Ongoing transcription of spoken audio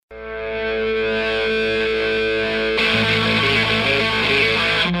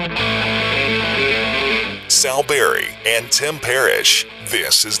Sal Berry and Tim Parrish.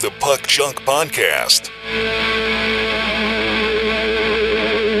 This is the Puck Junk Podcast.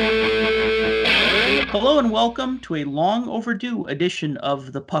 Hello and welcome to a long overdue edition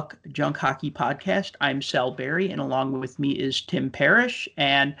of the Puck Junk Hockey Podcast. I'm Sal Berry, and along with me is Tim Parrish.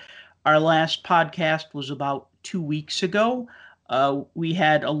 And our last podcast was about 2 weeks ago. We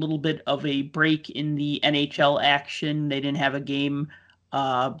had a little bit of a break in the NHL action. They didn't have a game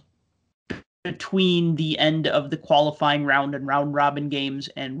between the end of the qualifying round and round robin games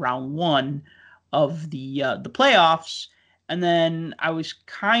and round one of the playoffs. And then I was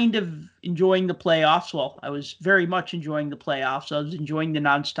kind of enjoying the playoffs. Well, I was very much enjoying the playoffs. I was enjoying the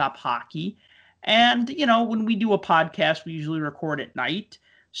nonstop hockey. And, you know, when we do a podcast, we usually record at night.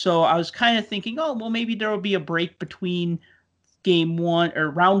 So I was kind of thinking, oh, well, maybe there will be a break between game one or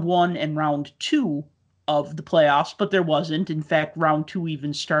round one and round two of the playoffs, but there wasn't. In fact, round two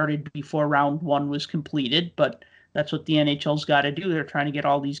even started before round one was completed, but that's what the NHL's got to do. They're trying to get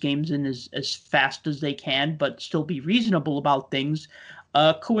all these games in as fast as they can, but still be reasonable about things.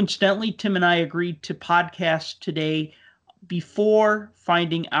 Coincidentally, Tim and I agreed to podcast today before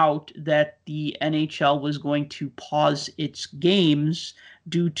finding out that the NHL was going to pause its games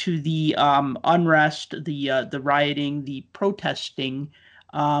due to the unrest, the rioting, the protesting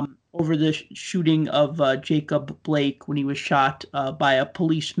over the shooting of Jacob Blake when he was shot by a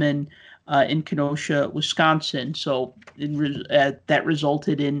policeman in Kenosha, Wisconsin. So that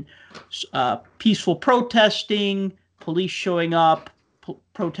resulted in peaceful protesting, police showing up,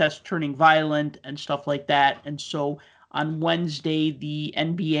 protests turning violent, and stuff like that. And so on Wednesday, the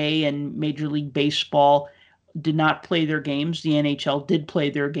NBA and Major League Baseball did not play their games. The NHL did play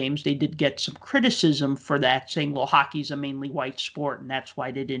their games. They did get some criticism for that, saying, well, hockey's a mainly white sport, and that's why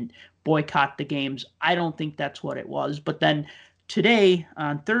they didn't boycott the games. I don't think that's what it was. But then today,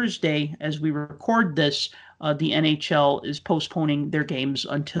 on Thursday, as we record this, the NHL is postponing their games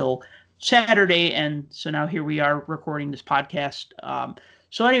until Saturday. And so now here we are recording this podcast.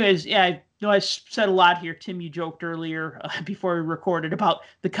 So anyways, yeah, I know I said a lot here. Tim, you joked earlier before we recorded about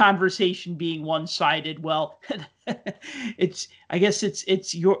the conversation being one-sided. Well, I guess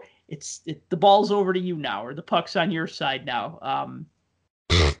the ball's over to you now, or the puck's on your side now.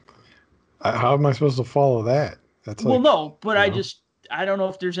 How am I supposed to follow that? That's well, no, but I don't know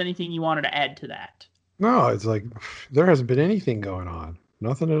if there's anything you wanted to add to that. No, it's like there hasn't been anything going on.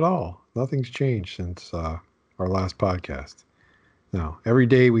 Nothing at all. Nothing's changed since our last podcast. No, every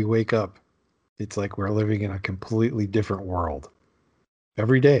day we wake up, it's like we're living in a completely different world.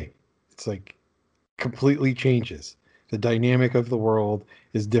 Every day, it's like completely changes. The dynamic of the world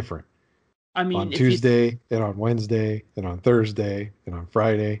is different. I mean, on Tuesday and on Wednesday and on Thursday and on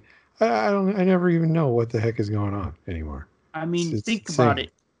Friday, I never even know what the heck is going on anymore. I mean, think about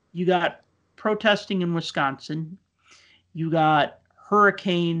it. You got protesting in Wisconsin. You got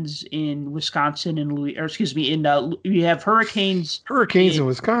hurricanes in Wisconsin and you have hurricanes. Hurricanes in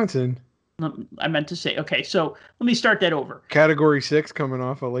Wisconsin. I meant to say, okay, so let me start that over. Category 6 coming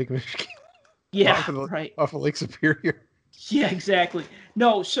off of Lake Michigan. Yeah, right. Off of Lake Superior. Yeah, exactly.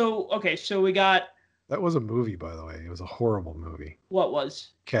 No, so we got. That was a movie, by the way. It was a horrible movie. What was?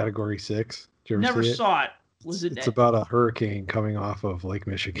 Category 6. Did you ever Never see it? saw it. Was it? It's about a hurricane coming off of Lake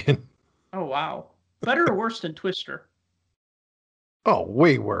Michigan. Oh, wow. Better or worse than Twister? Oh,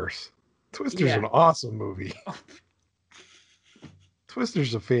 way worse. Twister's an awesome movie.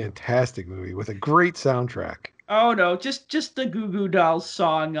 Twister's a fantastic movie with a great soundtrack. Oh, no, just the Goo Goo Dolls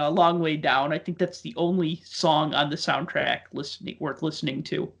song, Long Way Down. I think that's the only song on the soundtrack worth listening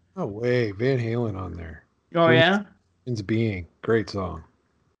to. No way. Van Halen on there. Oh, yeah? Humans Being. Great song.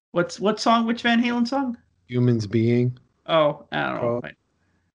 What song? Which Van Halen song? Humans Being. Oh, I don't know.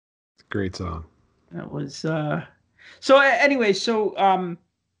 It's a great song. That was... So anyway,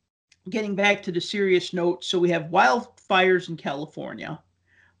 getting back to the serious note, so we have wildfires in California,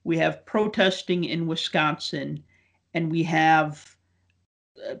 we have protesting in Wisconsin, and we have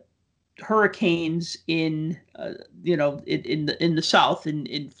hurricanes in the South,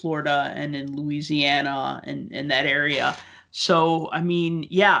 in Florida and in Louisiana and that area. So I mean,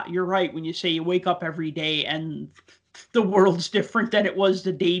 yeah, you're right when you say you wake up every day and the world's different than it was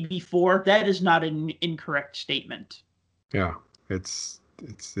the day before. That is not an incorrect statement. Yeah, it's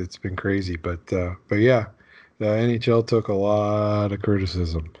been crazy, but yeah, the NHL took a lot of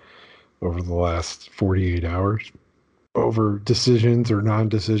criticism over the last 48 hours over decisions or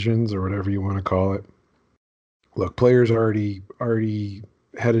non-decisions or whatever you want to call it. Look, players already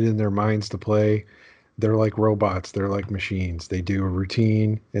had it in their minds to play. They're like robots. They're like machines. They do a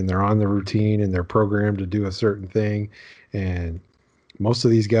routine, and they're on the routine, and they're programmed to do a certain thing. And most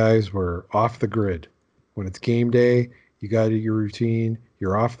of these guys were off the grid. When it's game day, you got to do your routine.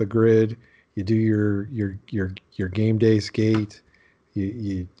 You're off the grid. You do your game day skate.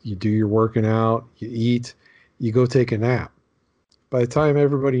 You do your working out. You eat. You go take a nap. By the time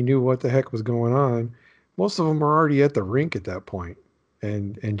everybody knew what the heck was going on, most of them were already at the rink at that point,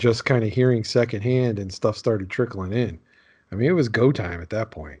 and just kind of hearing secondhand, and stuff started trickling in. I mean, it was go time at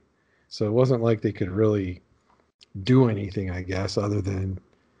that point. So it wasn't like they could really do anything, I guess, other than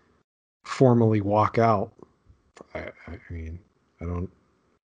formally walk out. I mean, I don't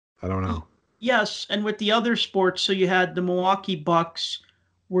know. Yes, and with the other sports, so you had the Milwaukee Bucks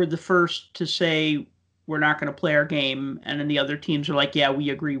were the first to say we're not going to play our game, and then the other teams are like, yeah, we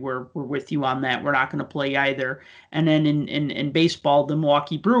agree, we're with you on that. We're not going to play either. And then in baseball, the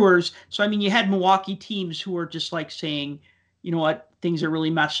Milwaukee Brewers. So I mean, you had Milwaukee teams who were just like saying, you know what, things are really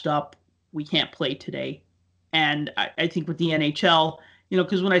messed up. We can't play today. And I think with the NHL,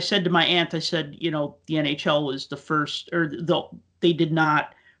 because when I said to my aunt, I said, the NHL was the first, they did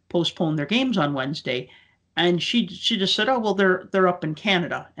not postpone their games on Wednesday. And she just said, oh, well, they're up in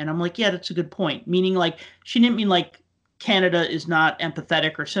Canada. And I'm like, yeah, that's a good point. Meaning, like, she didn't mean like Canada is not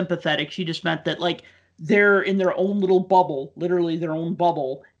empathetic or sympathetic. She just meant that, like, they're in their own little bubble, literally their own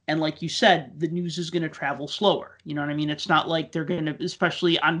bubble. And like you said, the news is going to travel slower. You know what I mean? It's not like they're going to,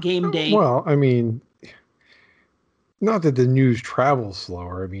 especially on game day. Well, I mean, not that the news travels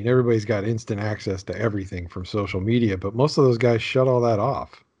slower. I mean, everybody's got instant access to everything from social media, but most of those guys shut all that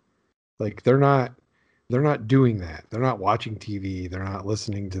off. Like, they're not doing that. They're not watching TV. They're not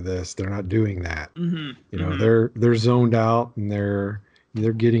listening to this. They're not doing that. Mm-hmm. They're zoned out, and they're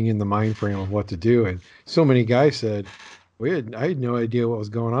getting in the mind frame of what to do. And so many guys said, I had no idea what was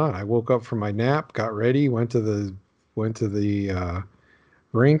going on. I woke up from my nap, got ready, went to the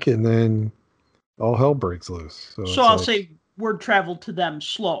rink, and then all hell breaks loose. So I'll say word traveled to them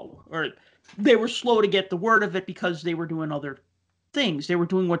slow, or they were slow to get the word of it because they were doing other things. They were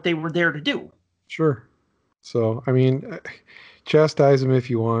doing what they were there to do. Sure. So, I mean, chastise them if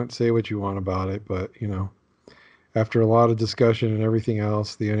you want, say what you want about it, but, after a lot of discussion and everything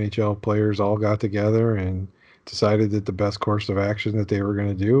else, the NHL players all got together and decided that the best course of action that they were going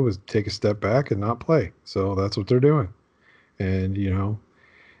to do was take a step back and not play. So that's what they're doing. And,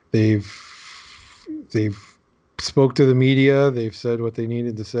 they've spoke to the media, they've said what they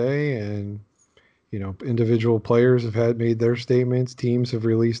needed to say, and, individual players have made their statements, teams have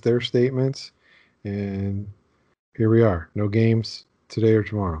released their statements, and here we are. No games today or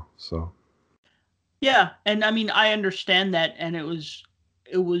tomorrow. So yeah, and I mean, I understand that, and it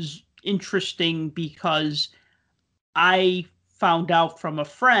was interesting because I found out from a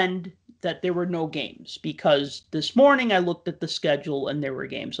friend that there were no games, because this morning I looked at the schedule and there were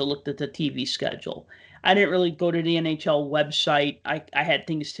games. I looked at the TV schedule. I didn't really go to the NHL website. I had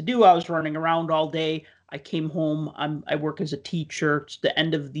things to do. I was running around all day. I came home. I work as a teacher. It's the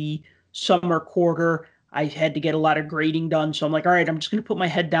end of the summer quarter. I had to get a lot of grading done. So I'm like, all right, I'm just going to put my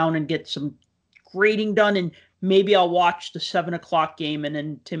head down and get some grading done, and maybe I'll watch the 7:00 game, and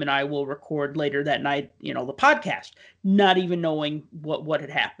then Tim and I will record later that night, the podcast, not even knowing what had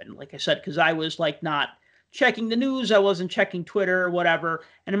happened. Like I said, because I was like not checking the news. I wasn't checking Twitter or whatever.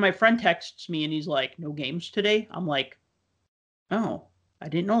 And then my friend texts me and he's like, no games today. I'm like, oh, I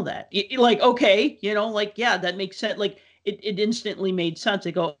didn't know that. Like, okay, like, yeah, that makes sense. Like it instantly made sense.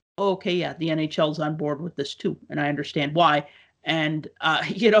 I go, oh, okay, yeah, the NHL's on board with this too. And I understand why. And,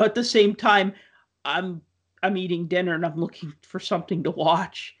 at the same time, I'm eating dinner and I'm looking for something to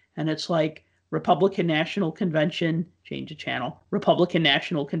watch. And it's like Republican National Convention, change the channel. Republican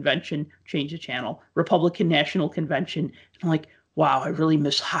National Convention, change the channel. Republican National Convention. I'm like, wow, I really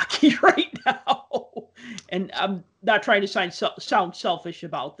miss hockey right now. And I'm not trying to sound selfish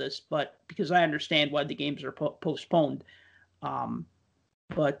about this, but because I understand why the games are postponed.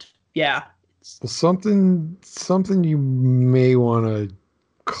 But yeah. Well, something you may want to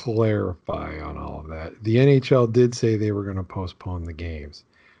clarify on all of that. The NHL did say they were going to postpone the games.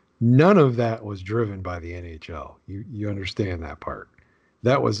 None of that was driven by the NHL. You understand that part.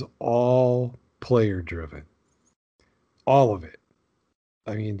 That was all player driven. All of it.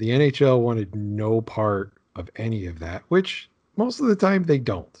 I mean, the NHL wanted no part of any of that, which most of the time they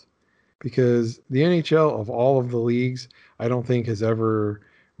don't. Because the NHL, of all of the leagues, I don't think has ever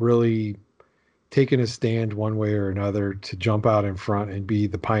really taken a stand one way or another to jump out in front and be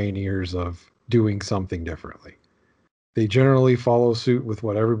the pioneers of doing something differently. They generally follow suit with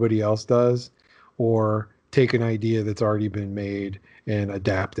what everybody else does, or take an idea that's already been made and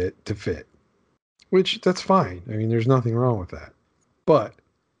adapt it to fit, which that's fine. I mean, there's nothing wrong with that. But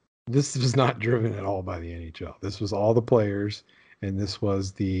this was not driven at all by the NHL. This was all the players, and this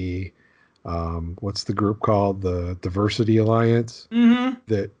was the What's the group called? The Diversity Alliance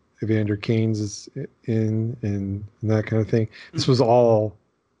that Evander Kane is in, and that kind of thing. This was all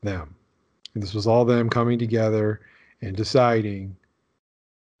them. And this was all them coming together and deciding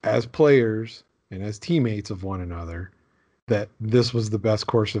as players and as teammates of one another that this was the best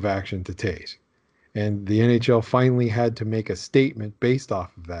course of action to take. And the NHL finally had to make a statement based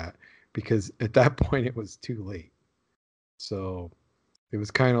off of that, because at that point it was too late. So it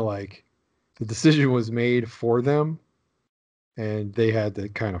was kind of like the decision was made for them and they had to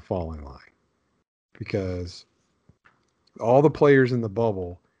kind of fall in line, because all the players in the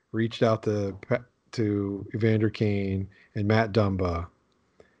bubble reached out to Evander Kane and Matt Dumba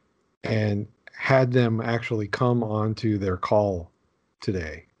and had them actually come onto their call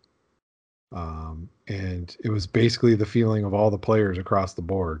today. And it was basically the feeling of all the players across the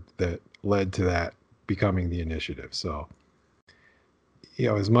board that led to that becoming the initiative. So,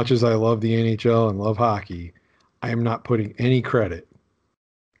 as much as I love the NHL and love hockey, I am not putting any credit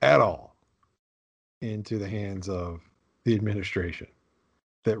at all into the hands of the administration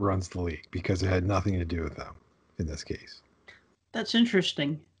that runs the league, because it had nothing to do with them in this case. That's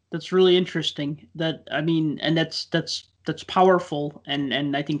interesting. That's really interesting. And that's powerful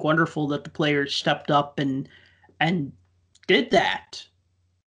and I think wonderful that the players stepped up and did that.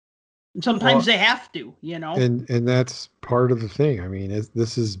 And sometimes they have to, And that's part of the thing. I mean,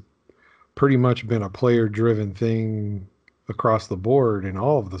 this has pretty much been a player-driven thing across the board in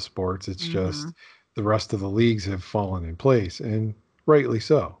all of the sports. It's just the rest of the leagues have fallen in place, and rightly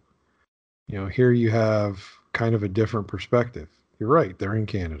so. Here you have kind of a different perspective. You're right. They're in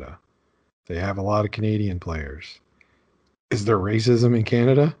Canada. They have a lot of Canadian players. Is there racism in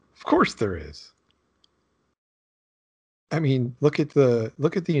Canada? Of course there is. I mean, look at the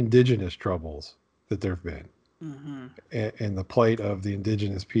indigenous troubles that there've been, and the plight of the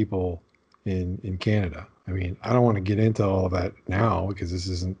indigenous people in Canada. I mean, I don't want to get into all of that now, because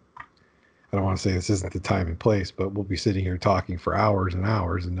I don't want to say this isn't the time and place, but we'll be sitting here talking for hours and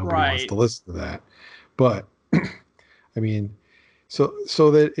hours, and nobody wants to listen to that. But I mean, so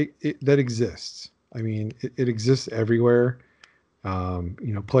that that exists. I mean, it exists everywhere.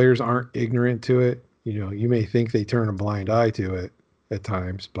 Players aren't ignorant to it. You may think they turn a blind eye to it at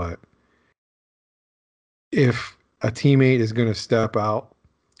times, but if a teammate is going to step out,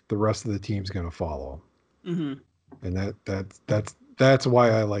 the rest of the team's going to follow. And that's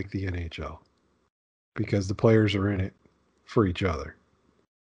why I like the NHL, because the players are in it for each other.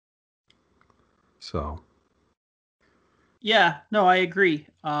 So. Yeah, no, I agree.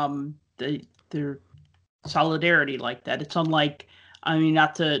 Their solidarity like that. It's unlike,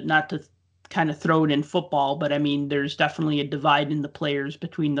 not to kind of throw it in football, but I mean, there's definitely a divide in the players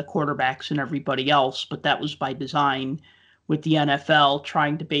between the quarterbacks and everybody else, but that was by design with the NFL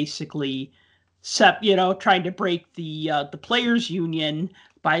trying to basically trying to break the players union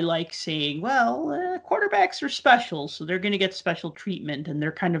by saying, well, quarterbacks are special, so they're going to get special treatment and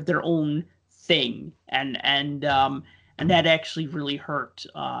they're kind of their own thing. And that actually really hurt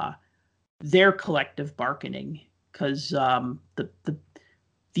their collective bargaining, because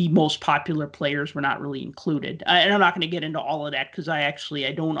the most popular players were not really included. And I'm not going to get into all of that, because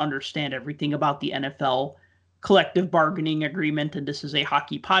I don't understand everything about the NFL collective bargaining agreement. And this is a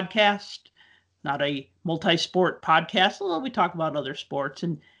hockey podcast, not a multi-sport podcast, although we talk about other sports.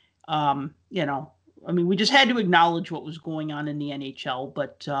 And, we just had to acknowledge what was going on in the NHL.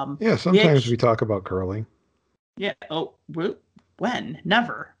 But sometimes we talk about curling. Yeah. Oh, when?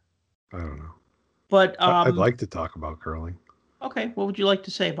 Never. I don't know. But I'd like to talk about curling. Okay, what would you like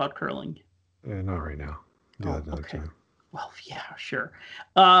to say about curling? Not right now. Another time. Well, yeah, sure.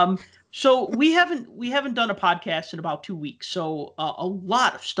 So we haven't done a podcast in about 2 weeks. So a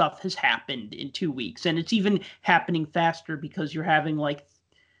lot of stuff has happened in 2 weeks, and it's even happening faster because you're having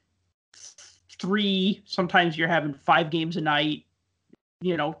 3. Sometimes you're having 5 games a night.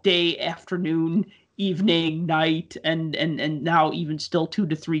 Day, afternoon, evening, night, and now even still 2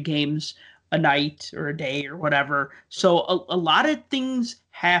 to 3 games a night or a day or whatever. So a lot of things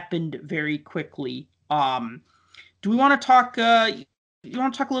happened very quickly. Do we want to talk? You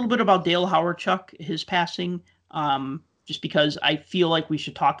want to talk a little bit about Dale Hawerchuk, his passing? Just because I feel like we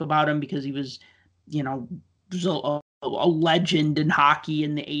should talk about him, because he was, a legend in hockey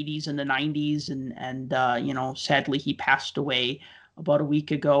in the 80s and the 90s, and sadly he passed away about a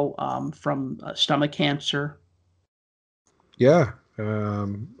week ago from stomach cancer. Yeah.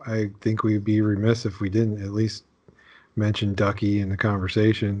 I think we'd be remiss if we didn't at least mention Ducky in the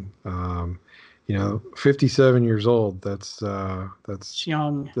conversation. 57 years old. That's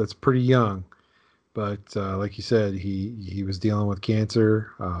young. That's pretty young. but like you said, he was dealing with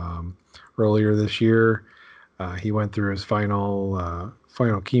cancer earlier this year. He went through his final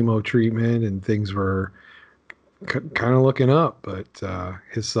chemo treatment, and things were kind of looking up. But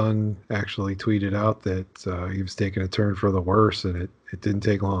his son actually tweeted out that he was taking a turn for the worse, and it didn't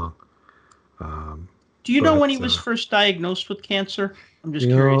take long. Do you know when he was first diagnosed with cancer? I'm just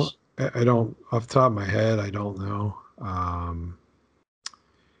you curious. Know, I don't, off the top of my head, I don't know.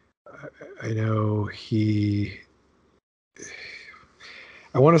 I know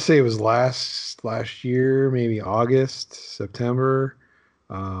I want to say it was last year, maybe August, September.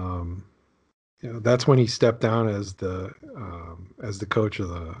 That's when he stepped down as the coach of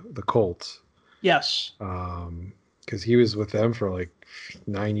the Colts. Yes. Because he was with them for like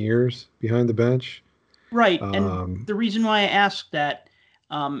 9 years behind the bench. Right, and the reason why I asked that,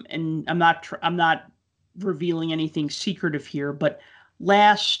 and I'm not revealing anything secretive here, but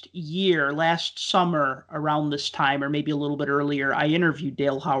last summer, around this time, or maybe a little bit earlier, I interviewed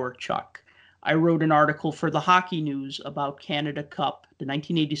Dale Hawerchuk. I wrote an article for the Hockey News about Canada Cup, the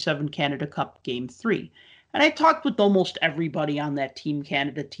 1987 Canada Cup Game 3. And I talked with almost everybody on that Team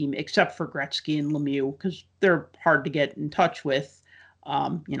Canada team, except for Gretzky and Lemieux, because they're hard to get in touch with.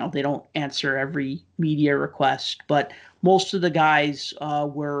 They don't answer every media request, but most of the guys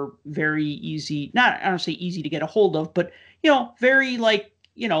were very easy, I don't say easy to get a hold of, but, very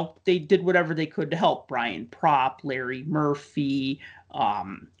they did whatever they could to help. Brian Propp, Larry Murphy,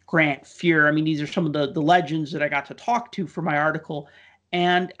 Grant Fuhr. I mean, these are some of the legends that I got to talk to for my article.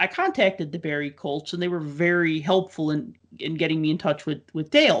 And I contacted the Barrie Colts, and they were very helpful in getting me in touch with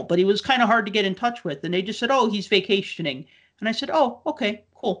Dale, but he was kind of hard to get in touch with. And they just said, oh, he's vacationing. And I said, oh, okay,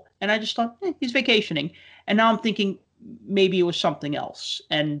 cool. And I just thought, he's vacationing. And now I'm thinking maybe it was something else.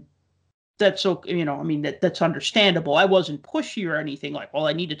 And that's okay, that's understandable. I wasn't pushy or anything like, well,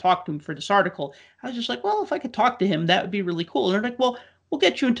 I need to talk to him for this article. I was just like, well, if I could talk to him, that would be really cool. And they're like, well, we'll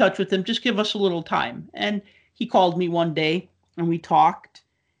get you in touch with him. Just give us a little time. And he called me one day and we talked.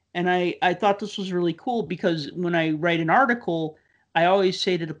 And I thought this was really cool because when I write an article, I always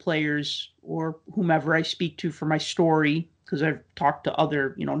say to the players or whomever I speak to for my story, because I've talked to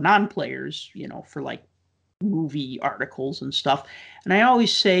other, non-players, for like movie articles and stuff. And I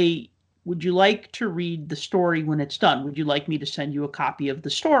always say, would you like to read the story when it's done? Would you like me to send you a copy of the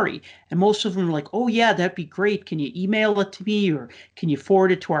story? And most of them are like, oh, yeah, that'd be great. Can you email it to me, or can you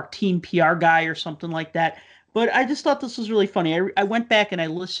forward it to our team PR guy or something like that? But I just thought this was really funny. I went back and I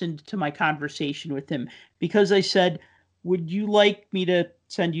listened to my conversation with him because I said, would you like me to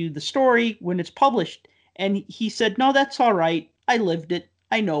send you the story when it's published? And he said, no, that's all right. I lived it.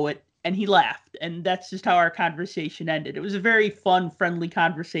 I know it. And he laughed. And that's just how our conversation ended. It was a very fun, friendly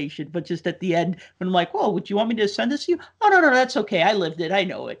conversation. But just at the end, when I'm like, well, would you want me to send this to you? Oh, no, that's okay. I lived it. I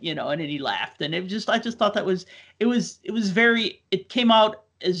know it, And then he laughed. And I just thought that it came out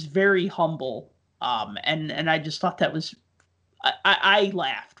as very humble. And I just thought that was, I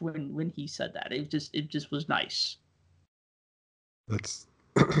laughed when he said that. It just was nice. That's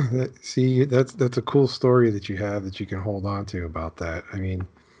that's a cool story that you have that you can hold on to about that. I mean,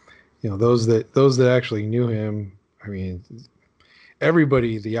 those that actually knew him. I mean,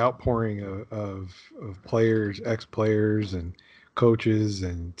 everybody, the outpouring of players, ex-players, and coaches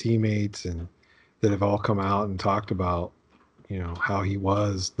and teammates, and that have all come out and talked about, how he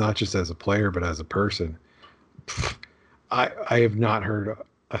was not just as a player but as a person. I have not heard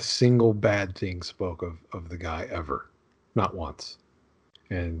a single bad thing spoke of the guy ever, not once.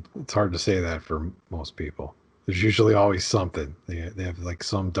 And it's hard to say that for most people. There's usually always something. They have like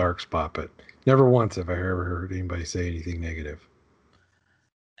some dark spot, but never once have I ever heard anybody say anything negative.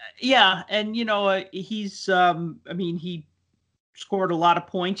 Yeah, and he's he scored a lot of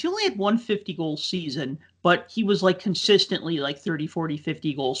points. He only had 150 goal season, but he was like consistently like 30, 40,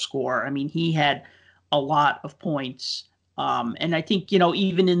 50 goal scorer. I mean, he had a lot of points. And I think,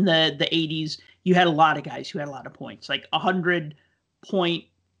 even in the 80s, you had a lot of guys who had a lot of points, like 100 point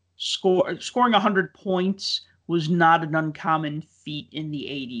scoring 100 points was not an uncommon feat in the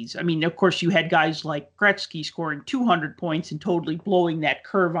 80s. I mean, of course, you had guys like Gretzky scoring 200 points and totally blowing that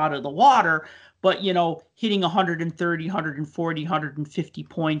curve out of the water, but, hitting 130, 140, 150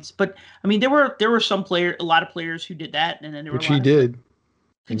 points. But, I mean, there were a lot of players who did that. And then there Which were he did.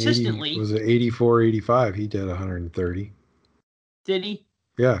 Consistently. Was it 84, 85? He did 130. Did he?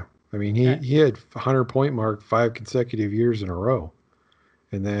 Yeah. I mean, he had 100-point mark 5 consecutive years in a row.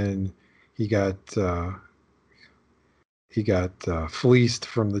 And then he got fleeced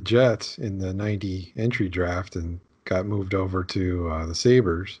from the Jets in the 90 entry draft and got moved over to the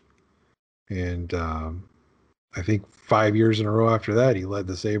Sabres. And I think 5 years in a row after that, he led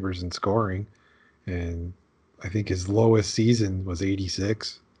the Sabres in scoring. and I think his lowest season was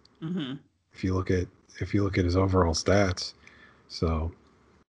 86. Mm-hmm. If you look at his overall stats. So,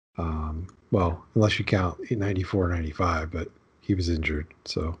 well, unless you count 94, 95, but he was injured.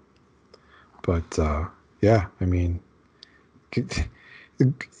 So, but yeah, I mean,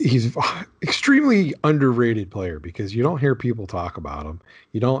 he's extremely underrated player because you don't hear people talk about him.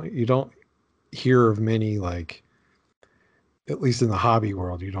 You don't hear of many, like, at least in the hobby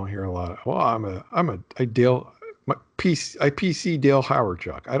world, you don't hear a lot of, well, I PC Dale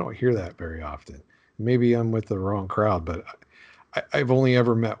Howardchuk. I don't hear that very often. Maybe I'm with the wrong crowd, but I've only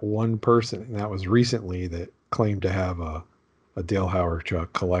ever met one person, and that was recently, that claimed to have a Dale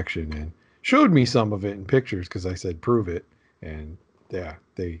Howardchuk collection and showed me some of it in pictures because I said, prove it. And yeah,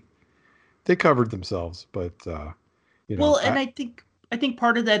 they covered themselves, but Well, and I think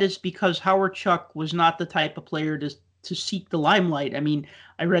part of that is because Howard Chuck was not the type of player to seek the limelight. I mean,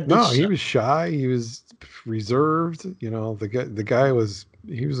 I read no, this. he was shy. He was reserved. The guy was,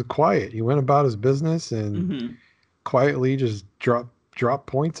 he was quiet. He went about his business and Mhm, quietly just drop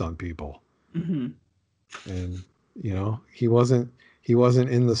points on people. mhm. And he wasn't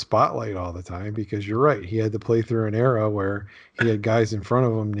in the spotlight all the time because you're right. He had to play through an era where he had guys in front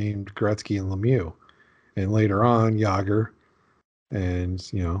of him named Gretzky and Lemieux, and later on Yager, and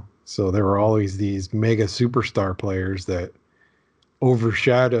so there were always these mega superstar players that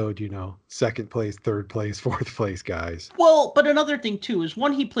overshadowed second place, third place, fourth place guys. Well, but another thing too is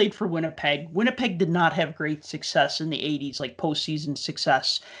when he played for Winnipeg. Winnipeg did not have great success in the '80s, like postseason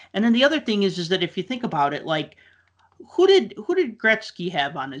success. And then the other thing is that if you think about it, like who did Gretzky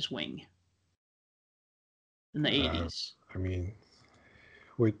have on his wing in the uh, '80s? I mean,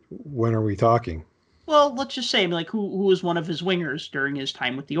 when are we talking? Well, let's just say, like, who was one of his wingers during his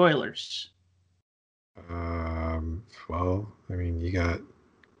time with the Oilers? Well, I mean, you got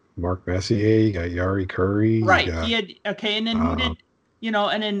Mark Messier, you got Yari Curry, you Right. got He had okay, and then um,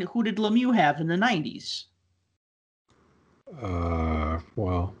 who did Lemieux have in the '90s?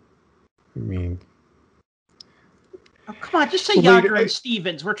 well, I mean, Oh, come on, just say well, they, Yager and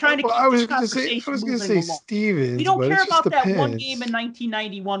Stevens. We're trying to well, I keep this was going to say, I conversation was going to moving say along. We Stevens, don't but it care just about that one game in depends.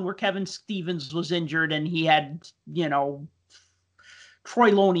 1991 where Kevin Stevens was injured and he had,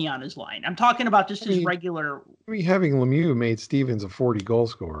 Troy Loney on his line. I'm talking about just I his mean, regular. having Lemieux made Stevens a 40 goal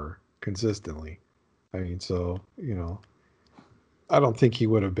scorer consistently. I mean, so I don't think he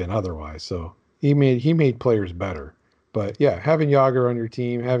would have been otherwise. So he made players better. But yeah, having Yager on your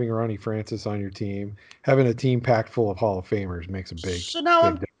team, having Ronnie Francis on your team, having a team packed full of Hall of Famers makes a big, So now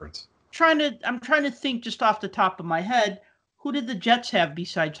big difference. I'm trying to think just off the top of my head, who did the Jets have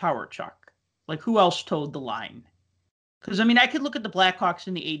besides Howard Chuck? Like who else towed the line? Because I mean, I could look at the Blackhawks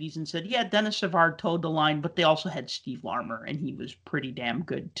in the '80s and said, yeah, Dennis Savard towed the line, but they also had Steve Larmer, and he was pretty damn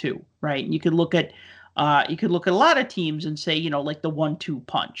good too, right? And you could look at a lot of teams and say, like the 1-2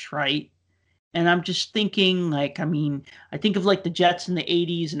 punch, right? And I'm just thinking, like, I mean, I think of like the Jets in the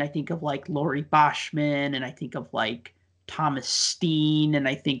 '80s, and I think of like Laurie Boschman, and I think of like Thomas Steen, and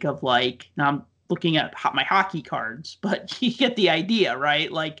I think of like now I'm looking at my hockey cards, but you get the idea,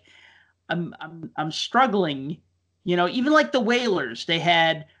 right? Like I'm struggling. Even like the Whalers, they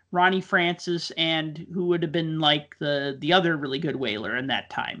had Ronnie Francis and who would have been like the other really good Whaler in that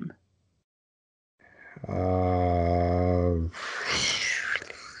time. Uh,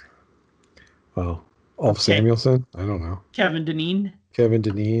 well, Ulf Okay, Samuelson. I don't know. Kevin Dineen. Kevin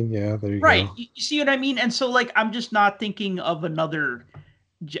Dineen. Yeah, there you Right. go. You see what I mean? And so like I'm just not thinking of another.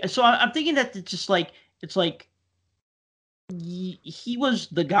 So I'm thinking that it's like he was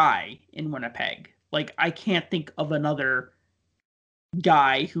the guy in Winnipeg. Like I can't think of another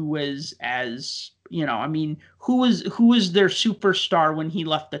guy who was as I mean, who was their superstar when he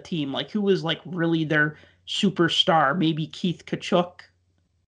left the team? Like who was like really their superstar? Maybe Keith Kachuk,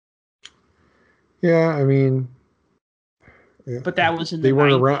 Yeah, I mean, yeah, but that was in the they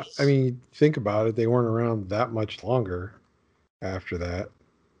weren't around. I '90s. mean, think about it. They weren't around that much longer after that.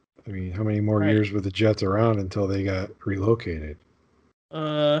 I mean, how many more Right. years were the Jets around until they got relocated?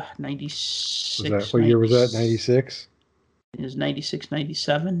 Was that, 96, what year 90, was that? 96? is 96,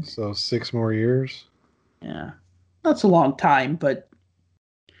 97. So 6 more years. Yeah. That's a long time, but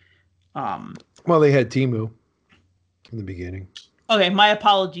um Well, they had Timu in the beginning. okay, my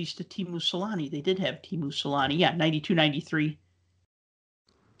apologies to Timu Solani. They did have Timu Solani. Yeah, 92, 93.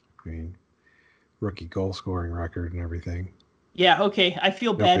 I mean, rookie goal scoring record and everything. Yeah, okay. I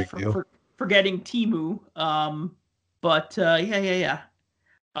feel No bad big for deal. forgetting Timu. But yeah, yeah, yeah.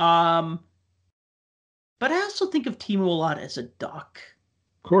 Um, but I also think of Timu a lot as a duck.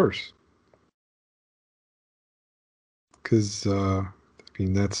 Of course. Because, I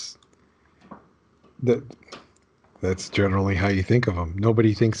mean, that's that that's generally how you think of him.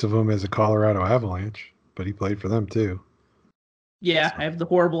 Nobody thinks of him as a Colorado Avalanche, but he played for them too. Yeah, I have the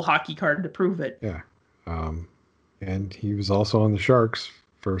horrible hockey card to prove it. Yeah. And he was also on the Sharks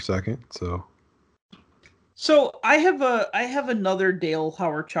for a second, so. So I have another Dale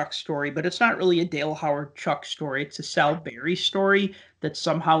Hawerchuk story, but it's not really a Dale Hawerchuk story. It's a Sal Berry story that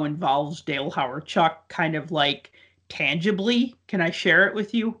somehow involves Dale Hawerchuk kind of like tangibly. Can I share it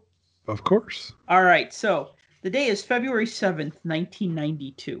with you? Of course. All right. So the day is February 7th,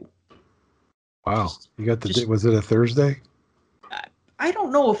 1992. Wow. You got the was it a Thursday? I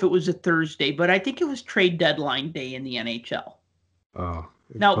don't know if it was a Thursday, but I think it was trade deadline day in the NHL. Oh.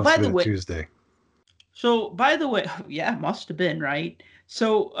 Now, by the way, Tuesday. So, by the way, yeah, must have been, right?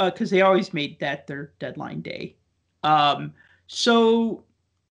 So, because they always made that their deadline day. So,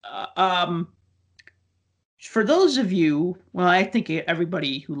 for those of you, well, I think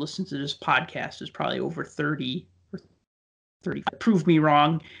everybody who listens to this podcast is probably over 30 or 35. Prove me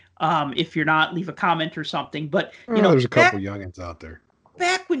wrong. If you're not, leave a comment or something. But, there's a couple youngins out there.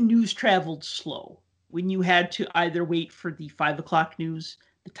 Back when news traveled slow, when you had to either wait for the 5 o'clock news,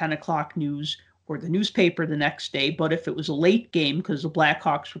 the 10 o'clock news, or the newspaper the next day. But if it was a late game because the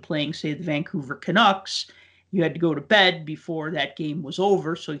Blackhawks were playing, say, the Vancouver Canucks, you had to go to bed before that game was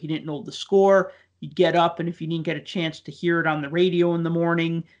over, so you didn't know the score. You'd get up, and if you didn't get a chance to hear it on the radio in the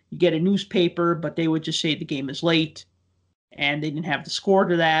morning, you get a newspaper, but they would just say the game is late, and they didn't have the score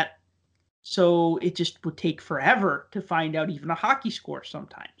to that. So it just would take forever to find out even a hockey score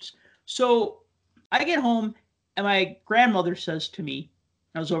sometimes. So I get home, and my grandmother says to me,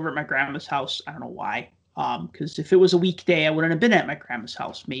 I was over at my grandma's house. I don't know why. Because if it was a weekday, I wouldn't have been at my grandma's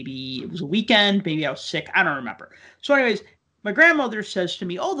house. Maybe it was a weekend. Maybe I was sick. I don't remember. So anyways, my grandmother says to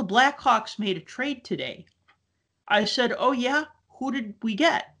me, oh, the Blackhawks made a trade today. I said, oh, yeah? Who did we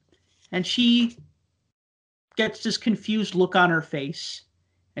get? And she gets this confused look on her face.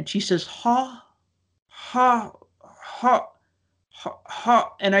 And she says, ha.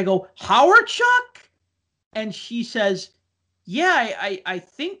 And I go, Hawerchuk? And she says, yeah, I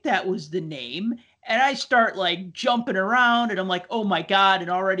think that was the name. And I start like jumping around and I'm like, oh my God. And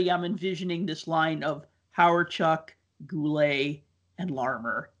already I'm envisioning this line of Hawerchuk, Goulet, and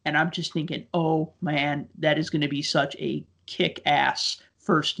Larmer. And I'm just thinking, oh man, that is going to be such a kick-ass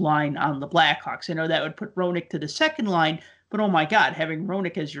first line on the Blackhawks. I know that would put Roenick to the second line, but oh my God, having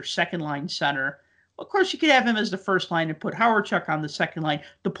Roenick as your second line center. Of course, you could have him as the first line and put Hawerchuk on the second line.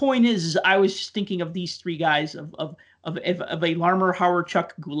 The point is I was just thinking of these three guys of a Larmer, Hawerchuk,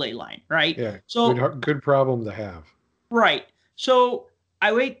 Goulet line, right? Yeah, so good problem to have. Right. So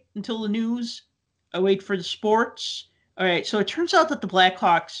I wait until the news. I wait for the sports. All right. So it turns out that the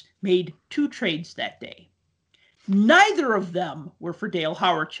Blackhawks made 2 trades that day. Neither of them were for Dale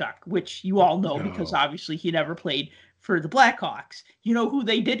Hawerchuk, which you all know because obviously he never played for the Blackhawks. You know who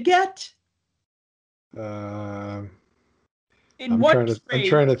they did get? I'm trying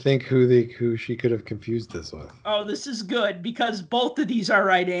to think who she could have confused this with. Oh, this is good because both of these are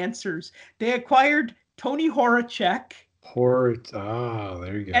right answers. They acquired Tony Horacek. There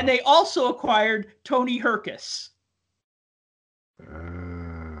you go. And they also acquired Tony Herkus.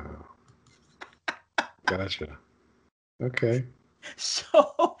 Gotcha. Okay.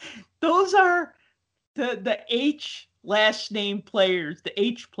 So those are the H last name players, the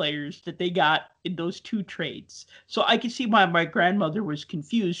H players that they got in those 2 trades. So I can see why my grandmother was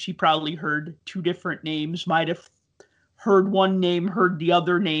confused. She probably heard 2 different names, might have heard one name, heard the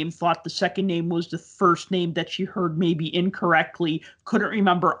other name, thought the second name was the first name that she heard maybe incorrectly, couldn't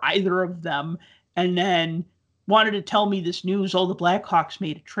remember either of them, and then wanted to tell me this news, oh, the Blackhawks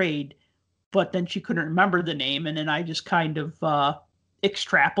made a trade, but then she couldn't remember the name, and then I just kind of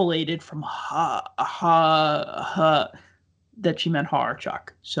extrapolated from that she meant Hawerchuk.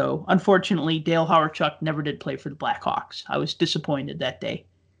 So unfortunately, Dale Hawerchuk never did play for the Blackhawks. I was disappointed that day.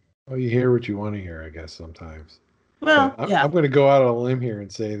 Well, you hear what you want to hear, I guess, sometimes. Well, yeah. I'm going to go out on a limb here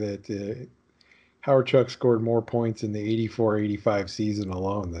and say that Hawerchuk scored more points in the 84-85 season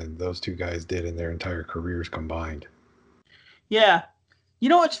alone than those 2 guys did in their entire careers combined. Yeah. You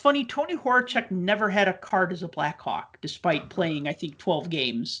know what's funny? Tony Horacek never had a card as a Blackhawk, despite playing, I think, 12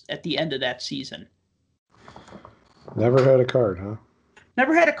 games at the end of that season. Never had a card, huh?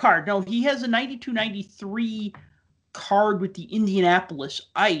 Never had a card. No, he has a 92-93 card with the Indianapolis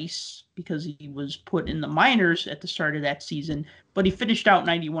Ice because he was put in the minors at the start of that season, but he finished out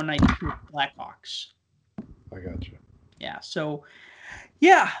 91-92 with the Blackhawks. I got you. Yeah, so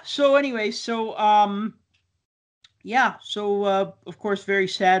anyway, of course, very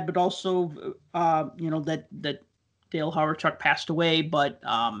sad, but also, that Dale Hawerchuk passed away, but,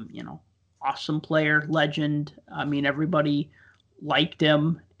 awesome player, legend. I mean, everybody liked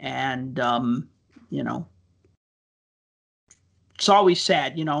him, and you know, it's always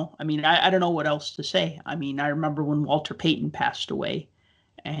sad, you know. I mean, I don't know what else to say. I mean, I remember when Walter Payton passed away,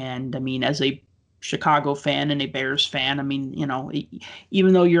 and I mean, as a Chicago fan and a Bears fan, I mean, you know,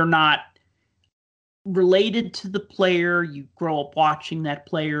 even though you're not related to the player, you grow up watching that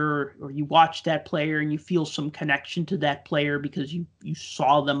player, or you watch that player and you feel some connection to that player because you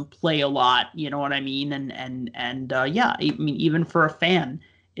saw them play a lot, you know what I mean? And yeah, I mean, even for a fan,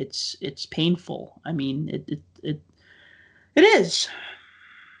 it's painful. I mean, it is.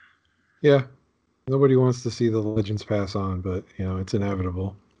 Yeah. Nobody wants to see the legends pass on, but you know, it's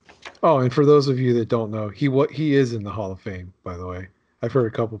inevitable. Oh, and for those of you that don't know, he is in the Hall of Fame, by the way. I've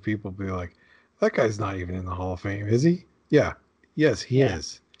heard a couple people be like, that guy's not even in the Hall of Fame, is he? Yeah. Yes, he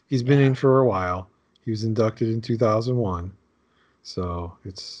is. He's been in for a while. He was inducted in 2001. So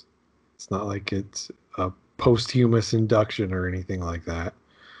it's not like it's a posthumous induction or anything like that.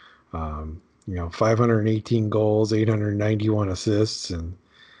 You know, 518 goals, 891 assists, and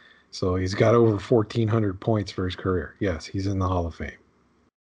so he's got over 1,400 points for his career. Yes, he's in the Hall of Fame.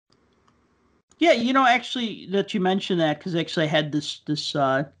 Yeah, you know, actually, that you mentioned that, because actually I had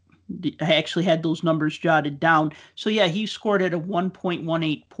I actually had those numbers jotted down. So yeah, he scored at a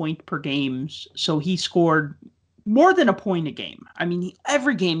 1.18 point per games. So he scored more than a point a game. I mean,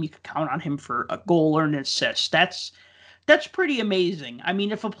 every game you could count on him for a goal or an assist. That's pretty amazing. I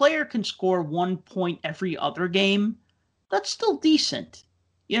mean, if a player can score 1 point every other game, that's still decent,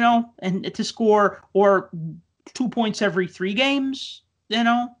 you know. And to score or 2 points every 3 games, you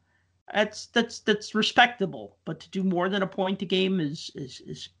know, that's respectable. But to do more than a point a game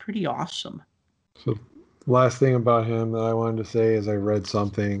is pretty awesome. So last thing about him that I wanted to say is I read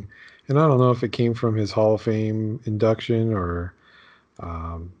something, and I don't know if it came from his Hall of Fame induction or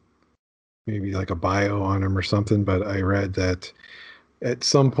maybe like a bio on him or something, but I read that at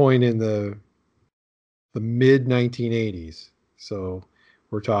some point in the mid 1980s, so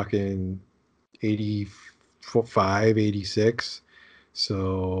we're talking 85, 86.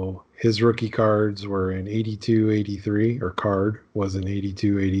 So his rookie cards were in 82, 83, or card was in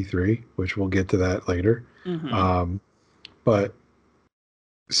 82, 83, which we'll get to that later. Mm-hmm. But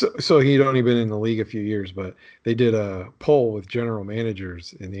so he'd only been in the league a few years, but they did a poll with general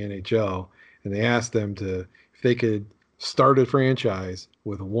managers in the NHL, and they asked them if they could start a franchise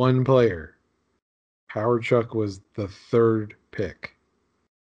with one player. Howard Chuck was the third pick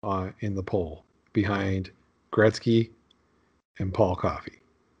in the poll, behind Gretzky and Paul Coffey.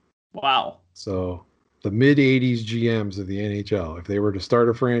 Wow. So the mid 80s GMs of the NHL, if they were to start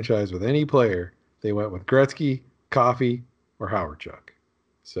a franchise with any player, they went with Gretzky, Coffey, or Howard Chuck.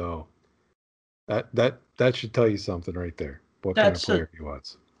 So that should tell you something right there. What kind of player he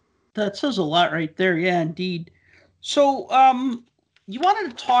was. That says a lot right there. Yeah, indeed. So, you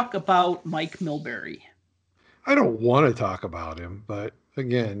wanted to talk about Mike Milbury. I don't want to talk about him, but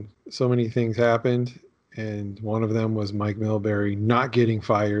again, so many things happened, and one of them was Mike Milbury not getting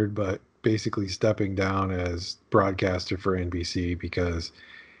fired, but basically stepping down as broadcaster for NBC because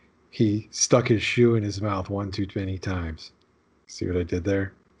he stuck his shoe in his mouth one too many times. See what I did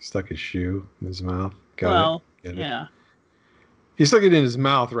there? Stuck his shoe in his mouth. Got it? Yeah. He stuck it in his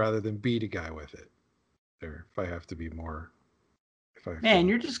mouth rather than beat a guy with it. There, if I have to be more. Man,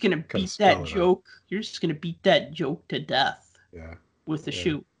 you're just gonna beat that joke. You're just gonna beat that joke to death. Yeah. With the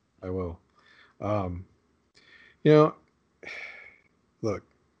shoe. I will. You know, look,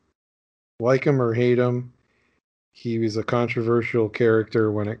 like him or hate him, he was a controversial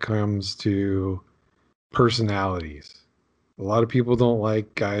character when it comes to personalities. A lot of people don't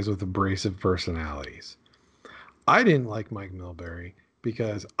like guys with abrasive personalities. I didn't like Mike Milbury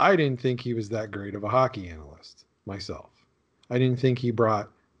because I didn't think he was that great of a hockey analyst myself. I didn't think he brought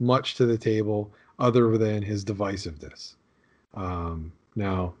much to the table other than his divisiveness.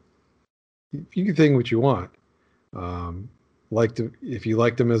 Now, you can think what you want. If you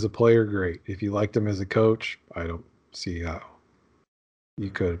liked him as a player, great. If you liked him as a coach, I don't see how.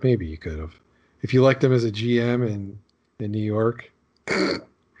 Maybe you could have. If you liked him as a GM in New York,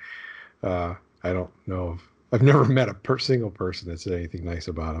 I don't know. I've never met a single person that said anything nice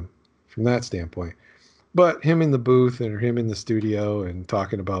about him from that standpoint. But him in the booth or him in the studio and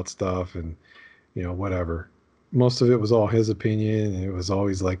talking about stuff and, you know, whatever. Most of it was all his opinion, and it was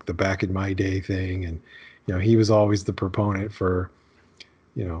always like the back in my day thing. And, you know, he was always the proponent for,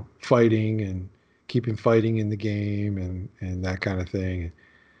 you know, fighting and keeping fighting in the game and that kind of thing.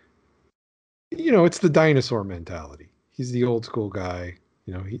 You know, it's the dinosaur mentality. He's the old school guy.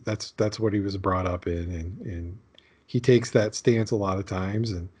 You know, that's what he was brought up in, and he takes that stance a lot of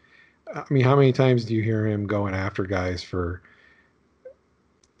times. And I mean, how many times do you hear him going after guys for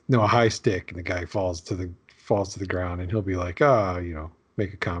a high stick and the guy falls to the ground and he'll be like,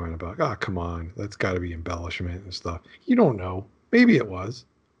 make a comment about, come on, that's got to be embellishment and stuff. You don't know. Maybe it was,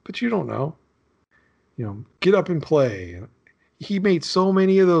 but you don't know. Get up and play. He made so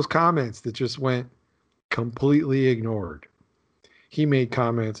many of those comments that just went completely ignored. He made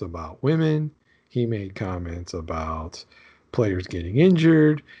comments about women. He made comments about players getting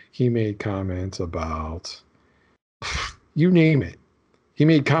injured. He made comments about you name it. He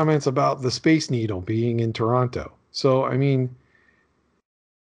made comments about the Space Needle being in Toronto. So, I mean,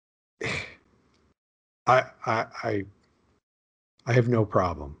 I have no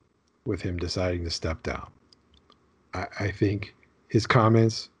problem with him deciding to step down. I think his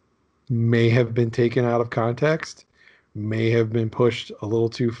comments may have been taken out of context, may have been pushed a little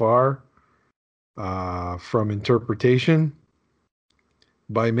too far from interpretation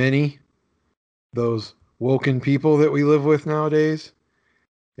by many, those woken people that we live with nowadays.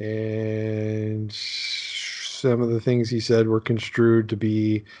 And some of the things he said were construed to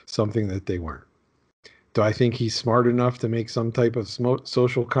be something that they weren't. Do I think he's smart enough to make some type of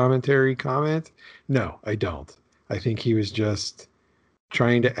social commentary comment? No, I don't. I think he was just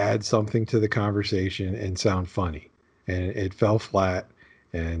trying to add something to the conversation and sound funny. And it fell flat,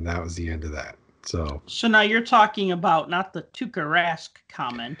 and that was the end of that. So now you're talking about not the Tuukka Rask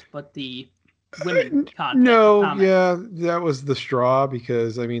comment, but the women comment. No, yeah, that was the straw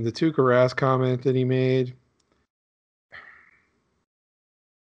because, I mean, the Tuukka Rask comment that he made,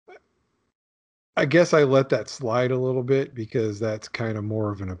 I guess I let that slide a little bit because that's kind of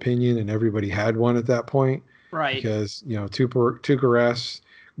more of an opinion and everybody had one at that point. Right. Because, Tuukka Rask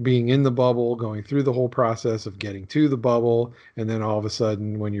being in the bubble, going through the whole process of getting to the bubble, and then all of a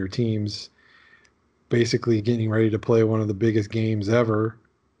sudden when your team's basically getting ready to play one of the biggest games ever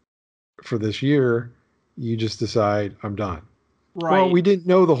for this year, you just decide, I'm done. Right. Well, we didn't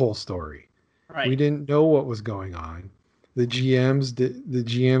know the whole story. Right. We didn't know what was going on. The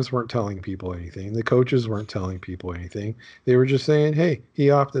GMs weren't telling people anything. The coaches weren't telling people anything. They were just saying, "Hey, he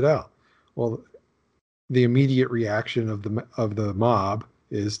opted out." Well, the immediate reaction of the mob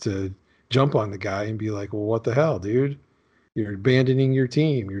is to jump on the guy and be like, "Well, what the hell, dude? You're abandoning your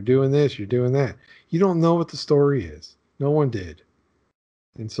team. You're doing this. You're doing that." You don't know what the story is. No one did.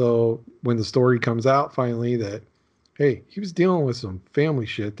 And so when the story comes out finally that, hey, he was dealing with some family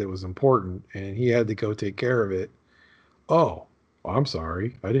shit that was important and he had to go take care of it. Oh, well, I'm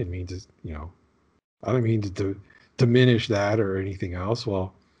sorry. I didn't mean to diminish that or anything else.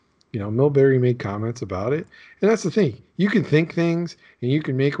 Well, Milbury made comments about it. And that's the thing. You can think things and you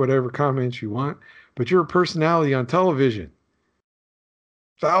can make whatever comments you want, but you're a personality on television.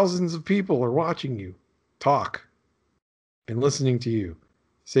 Thousands of people are watching you talk and listening to you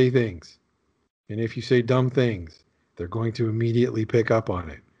say things. And if you say dumb things, they're going to immediately pick up on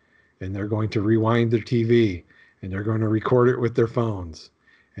it. And they're going to rewind their TV and they're going to record it with their phones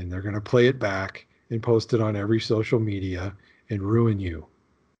and they're going to play it back and post it on every social media and ruin you.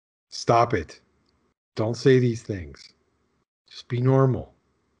 Stop it. Don't say these things. Just be normal.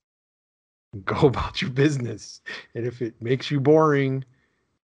 Go about your business. And if it makes you boring,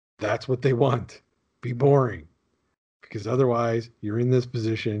 that's what they want. Be boring. Because otherwise, you're in this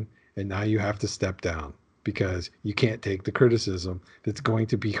position and now you have to step down because you can't take the criticism that's going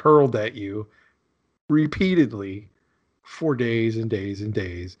to be hurled at you repeatedly for days and days and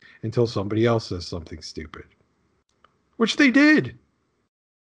days until somebody else says something stupid, which they did.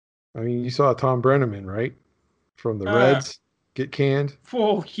 I mean, you saw Tom Brenneman, right? From the Reds get canned.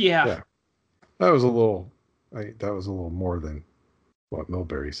 Oh, yeah. Yeah. That was a little more than what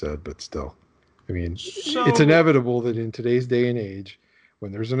Milbury said, but still. I mean, it's inevitable that in today's day and age,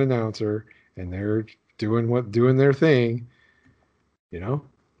 when there's an announcer and they're doing their thing,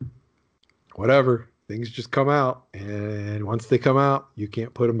 whatever, things just come out, and once they come out, you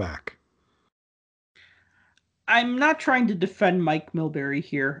can't put them back. I'm not trying to defend Mike Milbury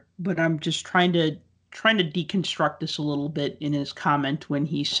here, but I'm just trying to deconstruct this a little bit in his comment when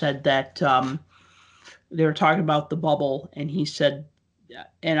he said that they were talking about the bubble, and he said,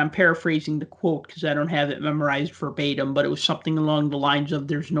 and I'm paraphrasing the quote because I don't have it memorized verbatim, but it was something along the lines of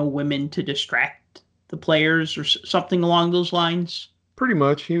 "there's no women to distract the players" or something along those lines. Pretty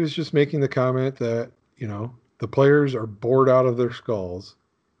much. He was just making the comment that, the players are bored out of their skulls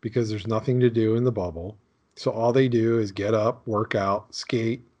because there's nothing to do in the bubble. So all they do is get up, work out,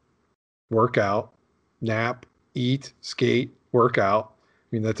 skate, work out, nap, eat, skate, work out. I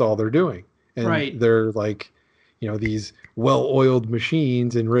mean, that's all they're doing. And right. They're like, these well-oiled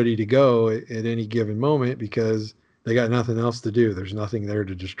machines and ready to go at any given moment because They got nothing else to do. There's nothing there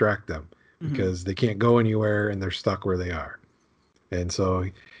to distract them because they can't go anywhere and they're stuck where they are. And so,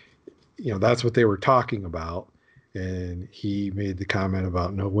 that's what they were talking about. And he made the comment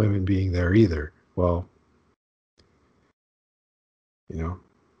about no women being there either. Well, he,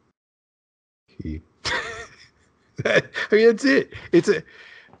 I mean, that's it.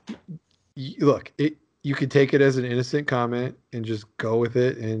 Look, you can take it as an innocent comment and just go with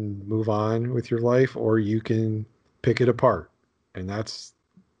it and move on with your life, or you can pick it apart. And that's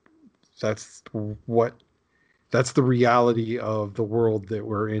the reality of the world that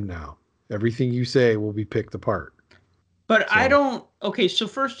we're in now. Everything you say will be picked apart. But so. Okay, so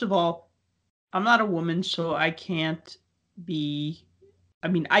first of all, I'm not a woman, so I can't be,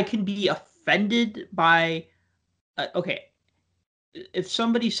 I can be offended by, if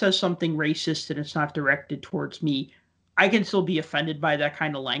somebody says something racist and it's not directed towards me, I can still be offended by that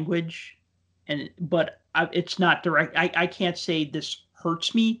kind of language. But it's not direct. I can't say this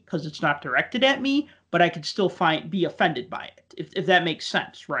hurts me because it's not directed at me, but I could still be offended by it, if that makes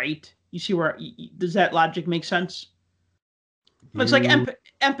sense, right? You see where, does that logic make sense? It's like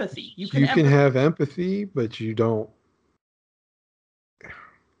empathy. You can have empathy, but you don't.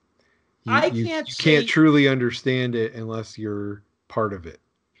 You can't truly understand it unless you're part of it.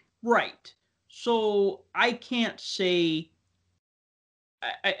 Right. So I can't say.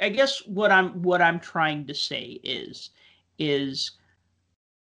 I guess what I'm trying to say is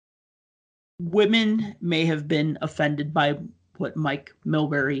women may have been offended by what Mike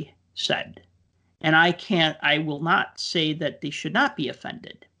Milbury said. And I will not say that they should not be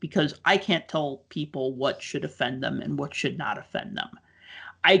offended, because I can't tell people what should offend them and what should not offend them.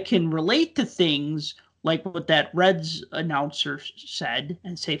 I can relate to things like what that Reds announcer said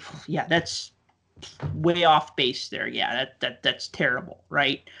and say, yeah, that's way off base there. Yeah, that's terrible,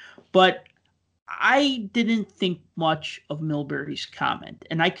 right? But I didn't think much of Milbury's comment,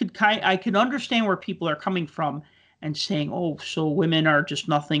 and I could understand where people are coming from and saying, oh, so women are just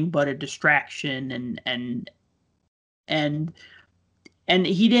nothing but a distraction, and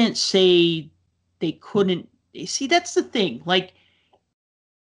he didn't say they couldn't. See, that's the thing. Like,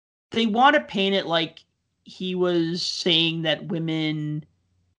 they want to paint it like he was saying that women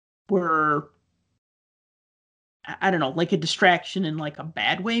were, I don't know, like a distraction in like a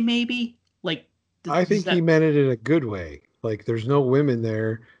bad way, maybe. Like, I think he meant it in a good way. Like, there's no women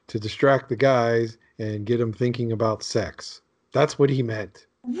there to distract the guys and get them thinking about sex. That's what he meant.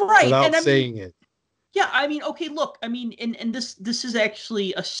 Right. Without saying it. Yeah, okay, look, and this is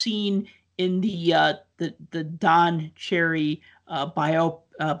actually a scene in the Don Cherry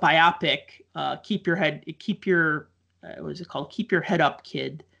biopic, Keep Your what is it called? Keep Your Head Up,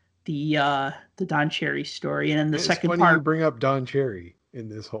 Kid. The Don Cherry story. And then the second part. It's funny you bring up Don Cherry in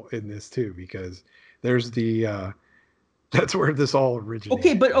this too, because there's that's where this all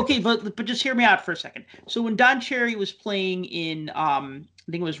originated. Okay, but just hear me out for a second. So when Don Cherry was playing in I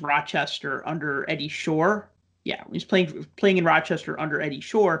think it was Rochester under Eddie Shore. Yeah, he was playing in Rochester under Eddie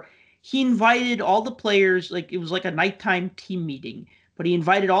Shore. He invited all the players, like it was like a nighttime team meeting, but he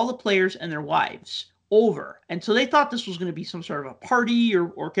invited all the players and their wives over. And so they thought this was going to be some sort of a party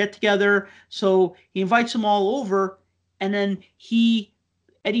or get together. So he invites them all over, and then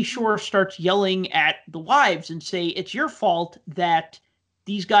Eddie Shore starts yelling at the wives and say, it's your fault that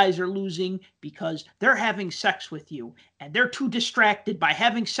these guys are losing because they're having sex with you, and they're too distracted by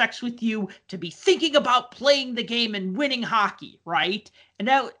having sex with you to be thinking about playing the game and winning hockey, right? And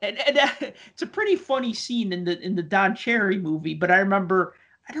it's a pretty funny scene in the Don Cherry movie, but I remember,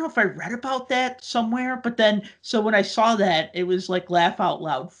 I don't know if I read about that somewhere, but then, so when I saw that, it was like laugh out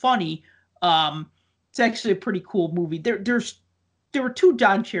loud funny. It's actually a pretty cool movie. There were two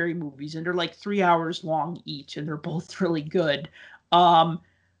Don Cherry movies, and they're like 3 hours long each, and they're both really good. But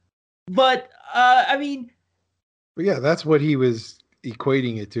yeah, that's what he was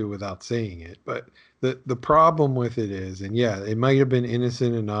equating it to without saying it. But the problem with it is, and yeah, it might have been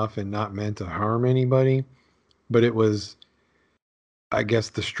innocent enough and not meant to harm anybody, but it was, I guess,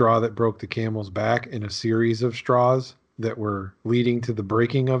 the straw that broke the camel's back in a series of straws that were leading to the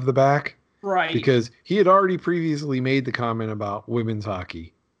breaking of the back. Right. Because he had already previously made the comment about women's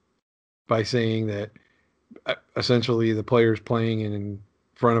hockey by saying that essentially the players playing in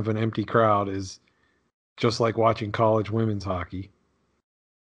front of an empty crowd is just like watching college women's hockey.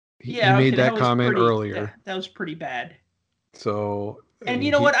 He made that comment earlier. That was pretty bad. So, and you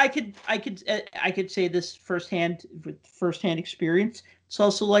know what? I could say this firsthand experience. It's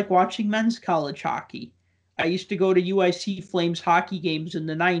also like watching men's college hockey. I used to go to UIC Flames hockey games in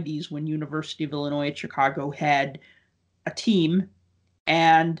the 90s when University of Illinois at Chicago had a team,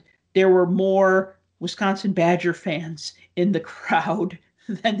 and there were more Wisconsin Badger fans in the crowd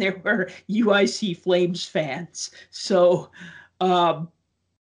than there were UIC Flames fans. So,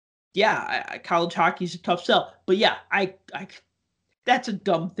 yeah, college hockey is a tough sell. But yeah, I that's a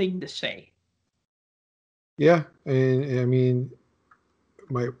dumb thing to say. Yeah, and I mean,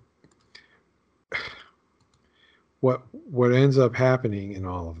 what ends up happening in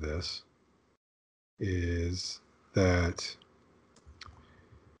all of this is that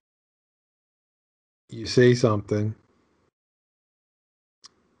you say something,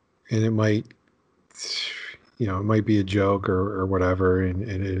 and it might, it might be a joke or whatever, and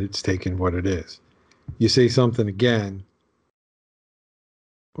it's taken what it is. You say something again.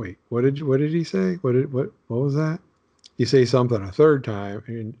 Wait, what did he say? What was that? You say something a third time,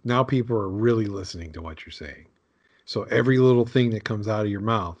 and now people are really listening to what you're saying. So every little thing that comes out of your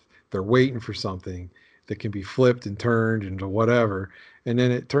mouth, they're waiting for something that can be flipped and turned into whatever, and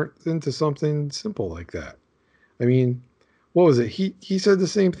then it turns into something simple like that. I mean, what was it? He said the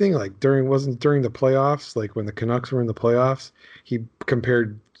same thing like wasn't during the playoffs, like when the Canucks were in the playoffs, he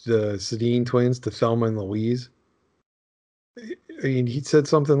compared the Sedin twins to Thelma and Louise. I mean, he said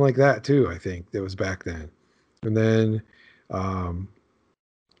something like that too, I think that was back then. And then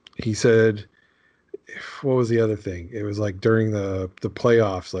he said, what was the other thing? It was like during the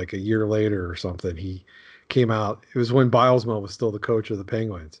playoffs, like a year later or something, he came out. It was when Bilesma was still the coach of the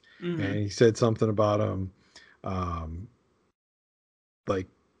Penguins. Mm-hmm. And he said something about him, like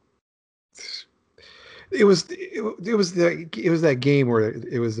it was that game where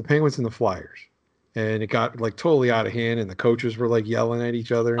it was the Penguins and the Flyers, and it got like totally out of hand, and the coaches were like yelling at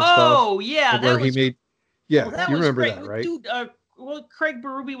each other and stuff. Oh yeah, where he made. Yeah, that you was remember great. that, right? Dude, well, Craig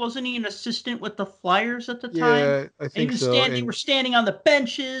Berube, wasn't he an assistant with the Flyers at the time? Yeah, I think so. They were standing on the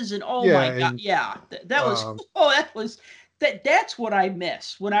benches, and my god, yeah, that was that's what I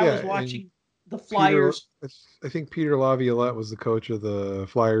miss when I was watching the Flyers. I think Peter Laviolette was the coach of the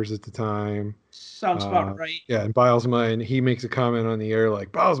Flyers at the time. Sounds about right. Yeah, and Bilesma, and he makes a comment on the air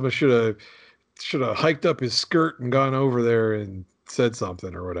like Bilesma should have hiked up his skirt and gone over there and said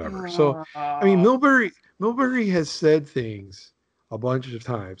something or whatever. So I mean, Milbury has said things a bunch of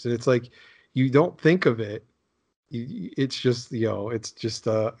times, and it's like you don't think of it. It's just it's just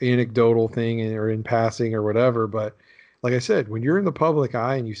a anecdotal thing or in passing or whatever. But like I said, when you're in the public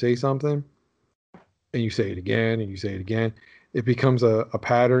eye and you say something, and you say it again and you say it again, it becomes a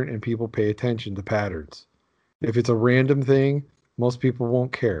pattern, and people pay attention to patterns. If it's a random thing, most people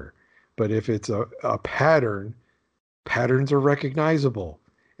won't care. But if it's a pattern, patterns are recognizable,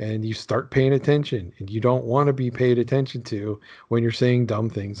 and you start paying attention, and you don't want to be paid attention to when you're saying dumb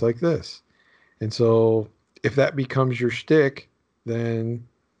things like this. And so if that becomes your shtick, then,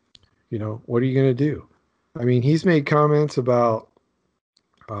 what are you going to do? I mean, he's made comments about,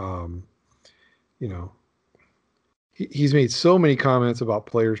 he's made so many comments about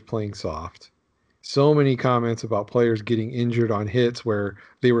players playing soft, so many comments about players getting injured on hits where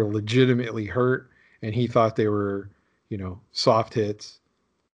they were legitimately hurt, and he thought they were, soft hits.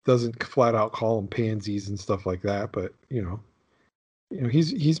 Doesn't flat out call them pansies and stuff like that, but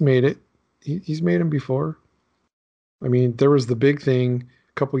he's made it. He's made them before. I mean, there was the big thing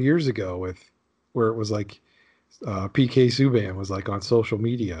a couple years ago where it was like PK Subban was like on social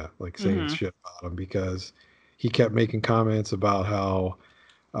media, like saying shit about him because he kept making comments about how,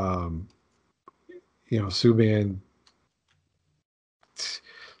 Subban,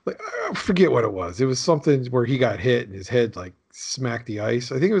 like, I forget what it was. It was something where he got hit and his head like smacked the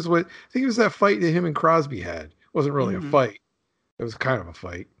ice. I think it was that fight that him and Crosby had. It wasn't really a fight. It was kind of a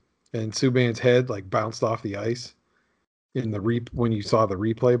fight. And Subban's head like bounced off the ice in when you saw the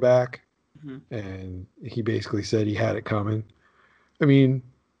replay back. Mm-hmm. And he basically said he had it coming. I mean,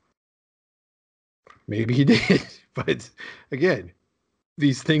 maybe he did, but again,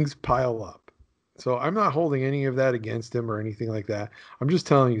 these things pile up. So I'm not holding any of that against him or anything like that. I'm just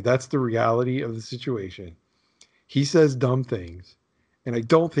telling you that's the reality of the situation. He says dumb things, and I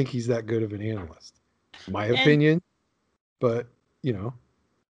don't think he's that good of an analyst. My opinion, but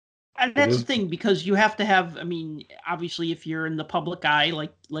and that's the thing, because you have to have, I mean, obviously if you're in the public eye,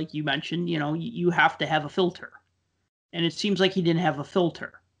 like you mentioned, you have to have a filter. And it seems like he didn't have a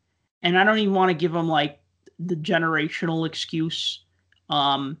filter. And I don't even want to give him like the generational excuse.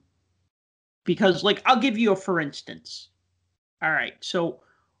 Because like, I'll give you a for instance. All right. So,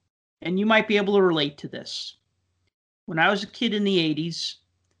 and you might be able to relate to this. When I was a kid in the 80s,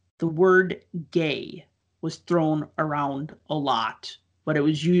 the word gay was thrown around a lot, but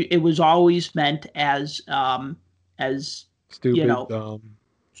it was always meant as stupid, dumb,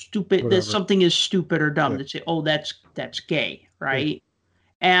 stupid. That something is stupid or dumb. Yeah. They'd say, "Oh, that's gay," right?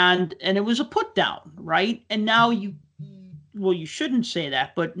 and it was a put down, right? And now you shouldn't say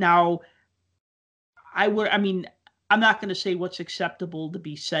that, but now I mean, I'm not going to say what's acceptable to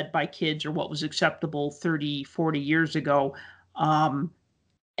be said by kids or what was acceptable 30, 40 years ago. And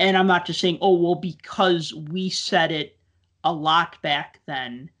I'm not just saying, oh, well, because we said it a lot back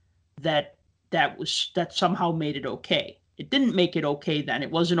then, that somehow made it okay. It didn't make it okay then.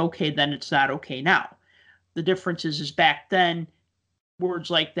 It wasn't okay then. It's not okay now. The difference is back then, words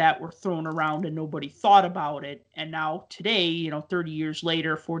like that were thrown around and nobody thought about it. And now today, 30 years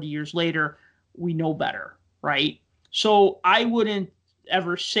later, 40 years later, we know better, right? So I wouldn't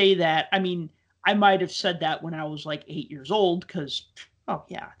ever say that. I mean, I might have said that when I was like 8 years old because, oh,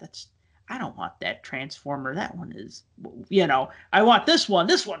 yeah, I don't want that Transformer. That one is, I want this one.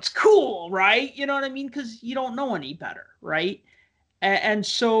 This one's cool, right? You know what I mean? Because you don't know any better, right? And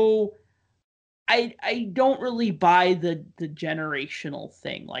so I don't really buy the generational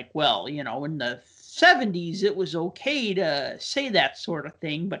thing. Like, well, in the 70s, it was okay to say that sort of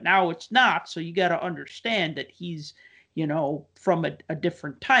thing, but now it's not. So you got to understand that he's, from a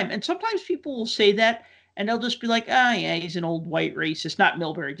different time. And sometimes people will say that and they'll just be like, oh, yeah, he's an old white racist. Not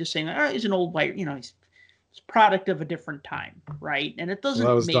Milbury, just saying, oh, he's an old white, he's a product of a different time, right? And it doesn't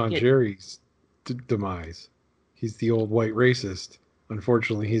Well, that was make Don it... Cherry's demise. He's the old white racist.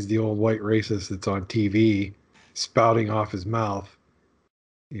 Unfortunately, he's the old white racist that's on TV spouting off his mouth,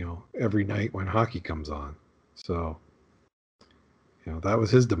 every night when hockey comes on. So, that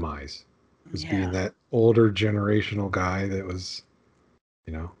was his demise. Was being that older generational guy that was,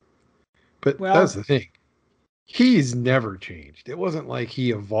 But that's the thing. He's never changed. It wasn't like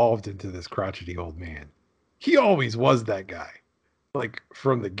he evolved into this crotchety old man. He always was that guy, like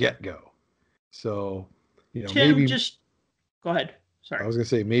from the get-go. So, Tim, maybe just go ahead. Sorry. I was going to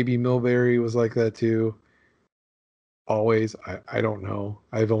say maybe Milbury was like that too. Always. I don't know.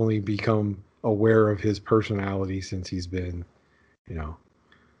 I've only become aware of his personality since he's been,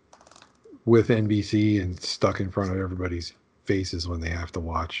 with NBC and stuck in front of everybody's faces when they have to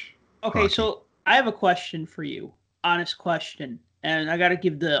watch. Okay, hockey. So I have a question for you. Honest question. And I got to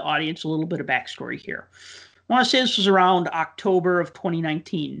give the audience a little bit of backstory here. I want to say this was around October of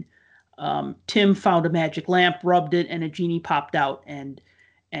 2019. Tim found a magic lamp, rubbed it, and a genie popped out and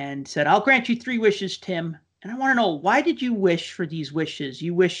said, I'll grant you 3 wishes, Tim. And I want to know, why did you wish for these wishes?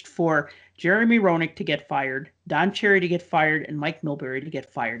 You wished for Jeremy Roenick to get fired, Don Cherry to get fired, and Mike Milbury to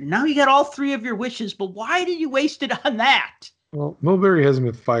get fired. And now you got all 3 of your wishes, but why did you waste it on that? Well, Milbury hasn't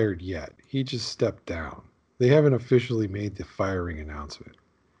been fired yet. He just stepped down. They haven't officially made the firing announcement.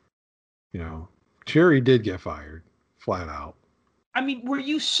 Cherry did get fired, flat out. I mean, were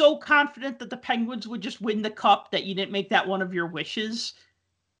you so confident that the Penguins would just win the cup that you didn't make that one of your wishes?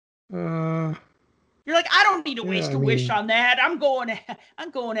 You're like, I don't need to waste a wish on that. I'm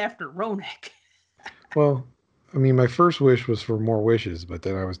going after Roenick. Well, I mean, my first wish was for more wishes, but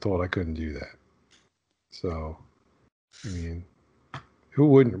then I was told I couldn't do that. So, I mean, who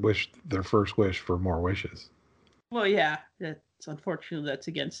wouldn't wish their first wish for more wishes? Well, yeah, it's unfortunately that's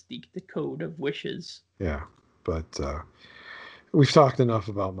against the code of wishes. Yeah, but we've talked enough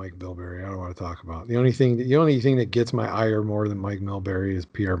about Mike Milbury. I don't want to talk about the only thing that gets my ire more than Mike Milbury is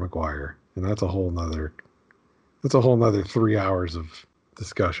Pierre McGuire, and that's a whole nother 3 hours of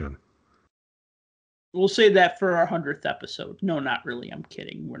discussion. We'll save that for our 100th episode. No, not really. I'm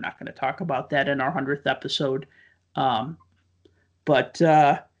kidding. We're not going to talk about that in our 100th episode.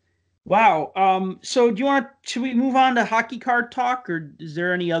 Wow. So should we move on to hockey card talk, or is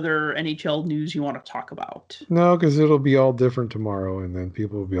there any other NHL news you want to talk about? No, because it'll be all different tomorrow, and then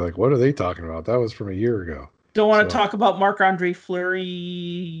people will be like, what are they talking about? That was from a year ago. Don't want to talk about Marc-Andre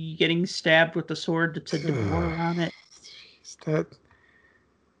Fleury getting stabbed with the sword that said DeBoer on it.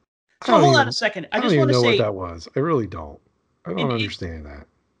 So hold on a second. I just want to say what that was. I really don't. I don't understand that.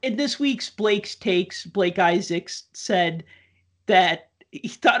 In this week's Blake's Takes, Blake Isaacs said that he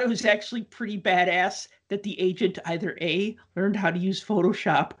thought it was actually pretty badass that the agent either A, learned how to use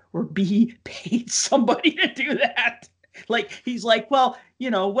Photoshop, or B, paid somebody to do that. Like, he's like, well,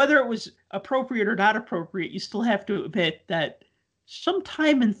 whether it was appropriate or not appropriate, you still have to admit that some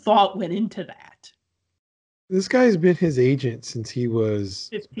time and thought went into that. This guy's been his agent since he was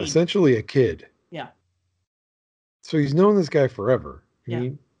 15. Essentially a kid. Yeah. So he's known this guy forever. I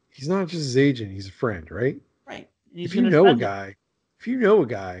mean, he's not just his agent, he's a friend, right? Right. If you know a guy,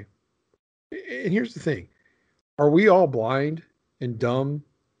 and here's the thing, are we all blind and dumb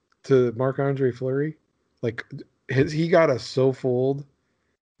to Marc-Andre Fleury? Like, has he got us so fooled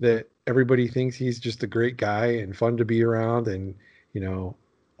that everybody thinks he's just a great guy and fun to be around and,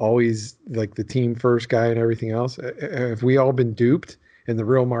 always like the team first guy and everything else? Have we all been duped? And the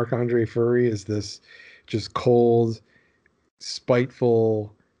real Marc-Andre Fleury is this just cold,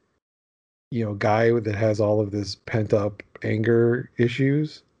 spiteful, guy that has all of this pent up anger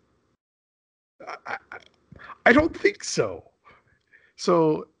issues. I, I, I don't think so.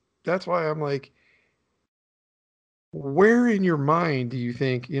 So that's why I'm like, where in your mind do you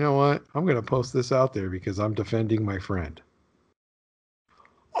think, you know what, I'm going to post this out there because I'm defending my friend?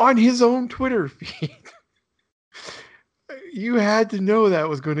 On his own Twitter feed. You had to know that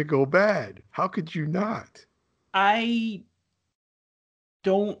was going to go bad. How could you not? I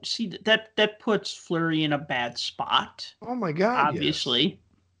don't see that puts Fleury in a bad spot. Oh my God, obviously.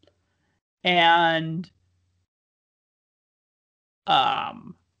 Yes. And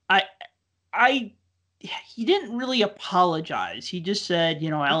he didn't really apologize. He just said,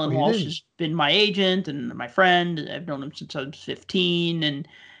 Alan Walsh has been my agent and my friend. I've known him since I was 15,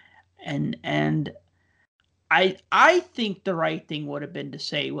 and I think the right thing would have been to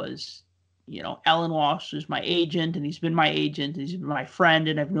say was, Alan Walsh is my agent, and he's been my agent, and he's been my friend,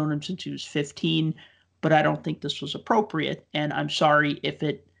 and I've known him since he was 15, but I don't think this was appropriate, and I'm sorry if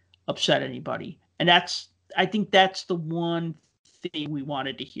it upset anybody. And I think that's the one thing we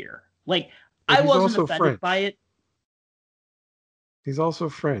wanted to hear. Like, I wasn't offended by it. He's also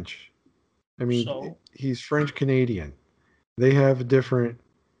French. I mean, he's French Canadian. They have a different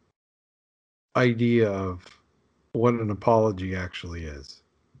idea of what an apology actually is.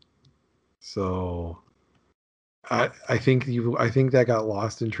 So I think that got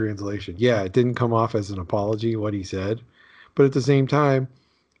lost in translation. Yeah, it didn't come off as an apology what he said, but at the same time,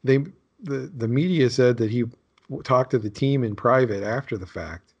 the media said that he talked to the team in private after the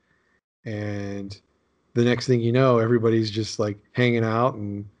fact, and the next thing you know, everybody's just like hanging out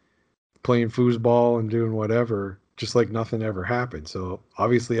and playing foosball and doing whatever, just like nothing ever happened. So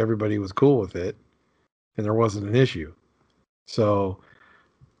obviously everybody was cool with it, and there wasn't an issue. So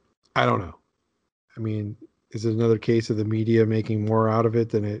I don't know. I mean, is it another case of the media making more out of it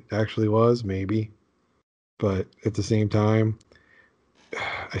than it actually was? Maybe. But at the same time,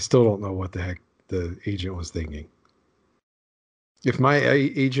 I still don't know what the heck the agent was thinking. If my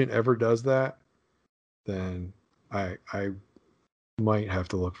agent ever does that, then I might have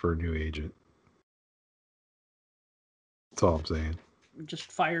to look for a new agent. That's all I'm saying.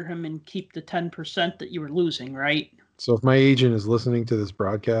 Just fire him and keep the 10% that you were losing, right? So if my agent is listening to this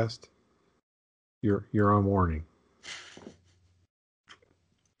broadcast, you're on warning.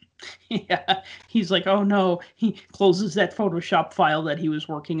 Yeah, he's like, oh no, he closes that Photoshop file that he was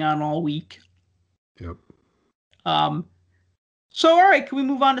working on all week. Yep. So all right, can we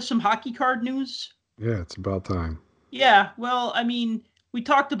move on to some hockey card news? Yeah, it's about time. Yeah, well, I mean, we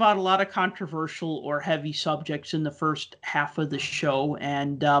talked about a lot of controversial or heavy subjects in the first half of the show,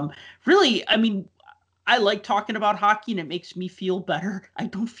 and really, I mean, I like talking about hockey, and it makes me feel better. I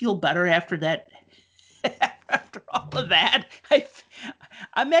don't feel better after that. After all of that,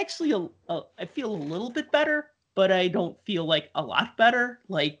 I'm actually I feel a little bit better, but I don't feel like a lot better.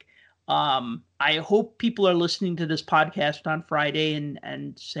 Like, I hope people are listening to this podcast on Friday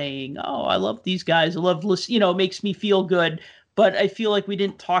and saying, "Oh, I love these guys. I love listening." It makes me feel good. But I feel like we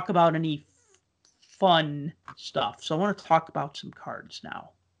didn't talk about any fun stuff, so I want to talk about some cards now.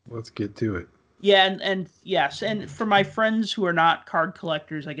 Let's get to it. Yeah, and yes, and for my friends who are not card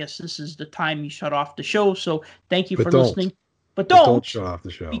collectors, I guess this is the time you shut off the show. So thank you for listening. But don't shut off the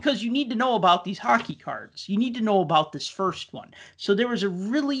show, because you need to know about these hockey cards. You need to know about this first one. So there was a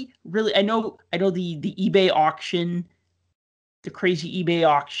really, I know the eBay auction, the crazy eBay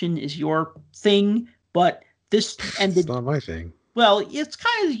auction is your thing, but this ended. It's not my thing. Well, it was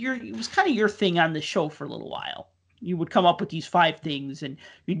kind of your thing on the show for a little while. You would come up with these 5 things, and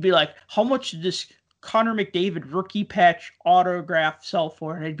you'd be like, how much did this Connor McDavid rookie patch autograph sell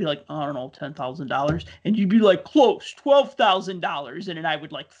for? And I'd be like, I don't know, $10,000. And you'd be like, close, $12,000. And then I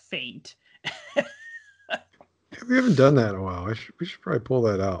would like faint. We haven't done that in a while. We should probably pull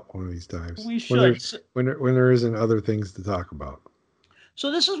that out one of these times. We should. When there isn't other things to talk about.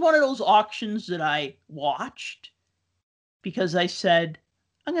 So this is one of those auctions that I watched because I said,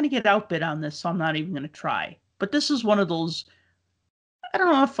 I'm going to get outbid on this, so I'm not even going to try. But this is one of those, I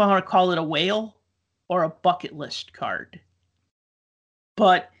don't know if I want to call it a whale or a bucket list card.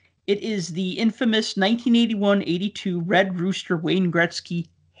 But it is the infamous 1981-82 Red Rooster Wayne Gretzky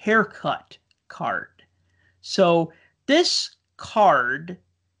haircut card. So this card,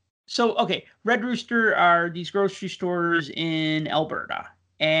 Red Rooster are these grocery stores in Alberta.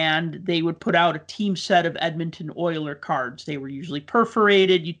 And they would put out a team set of Edmonton Oiler cards. They were usually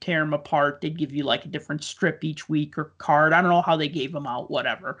perforated. You tear them apart. They'd give you like a different strip each week or card. I don't know how they gave them out,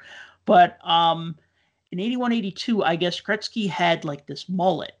 whatever. But in 81, 82, I guess Gretzky had like this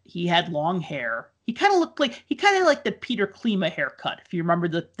mullet. He had long hair. He kind of like the Peter Klima haircut. If you remember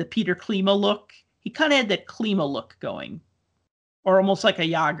the Peter Klima look, he kind of had that Klima look going, or almost like a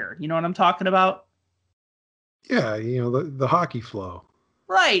Yager. You know what I'm talking about? Yeah, the hockey flow.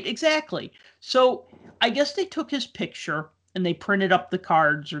 Right, exactly. So I guess they took his picture and they printed up the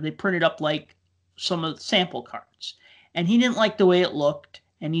cards, or they printed up like some of the sample cards. And he didn't like the way it looked.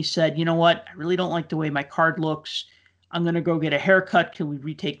 And he said, you know what? I really don't like the way my card looks. I'm going to go get a haircut. Can we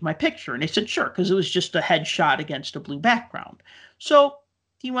retake my picture? And they said, sure, because it was just a headshot against a blue background. So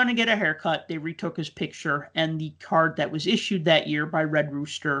he went to get a haircut. They retook his picture. And the card that was issued that year by Red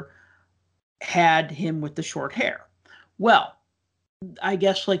Rooster had him with the short hair. Well, I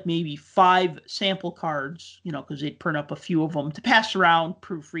guess like maybe 5 sample cards, because they'd print up a few of them to pass around,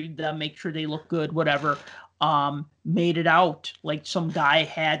 proofread them, make sure they look good, whatever. Made it out like some guy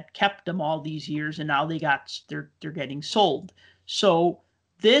had kept them all these years, and now they're getting sold. So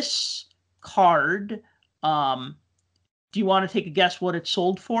this card, do you want to take a guess what it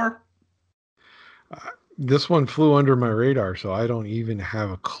sold for? This one flew under my radar, so I don't even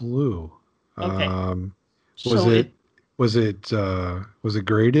have a clue. Okay. Was it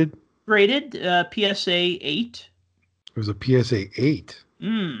graded? Graded, PSA 8. It was a PSA 8.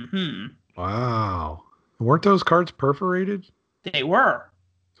 Mm-hmm. Wow. Weren't those cards perforated? They were.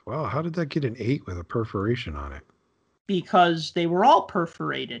 Wow, how did that get an 8 with a perforation on it? Because they were all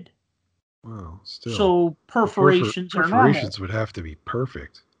perforated. Wow, still. So perforations are normal. Perforations would have to be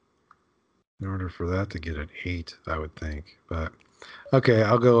perfect in order for that to get an 8, I would think. But okay,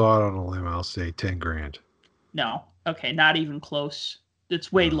 I'll go out on a limb. I'll say 10 grand. No. Okay, not even close.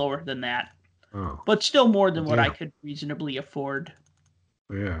 It's way lower than that. Oh. But still more than what I could reasonably afford.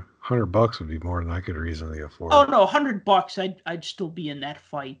 Yeah, $100 would be more than I could reasonably afford. Oh no, $100, I'd still be in that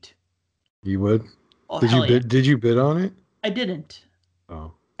fight. You would? Oh, did you bid? Yeah. Did you bid on it? I didn't.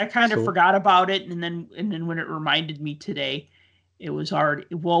 Oh. I kind of forgot about it, and then when it reminded me today, it was already.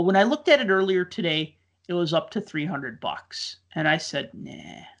 Well, when I looked at it earlier today, it was up to $300, and I said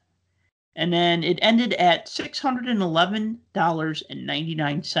nah. And then it ended at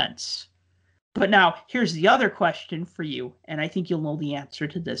 $611.99. But now, here's the other question for you, and I think you'll know the answer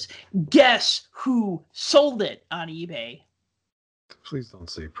to this. Guess who sold it on eBay? Please don't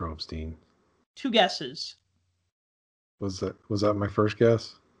say Probstein. 2 guesses. Was that my first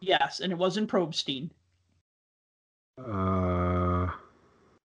guess? Yes, and it wasn't Probstein. But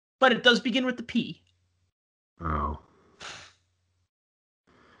it does begin with the P. Oh.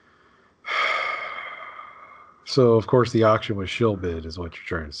 So, of course, the auction was shill bid, is what you're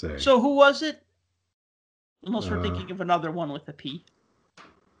trying to say. So, who was it? Unless we're thinking of another one with a P.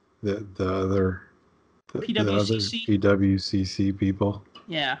 The other... PWCC? The other PWCC people.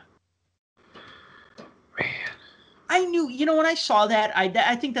 Yeah. Man. I knew, when I saw that,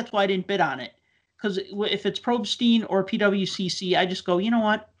 I think that's why I didn't bid on it. Because if it's Probstein or PWCC, I just go, you know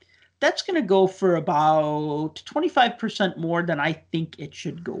what? That's going to go for about 25% more than I think it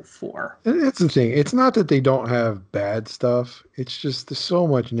should go for. And that's the thing. It's not that they don't have bad stuff. It's just there's so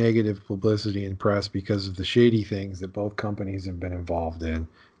much negative publicity in press because of the shady things that both companies have been involved in.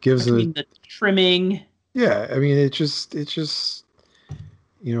 The trimming. Yeah, I mean, it just it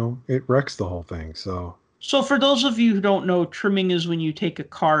wrecks the whole thing. So for those of you who don't know, trimming is when you take a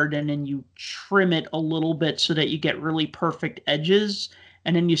card and then you trim it a little bit so that you get really perfect edges.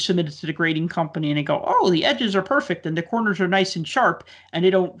 And then you submit it to the grading company and they go, oh, the edges are perfect and the corners are nice and sharp. And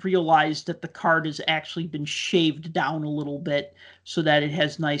they don't realize that the card has actually been shaved down a little bit so that it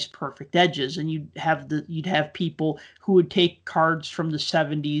has nice, perfect edges. And you'd have people who would take cards from the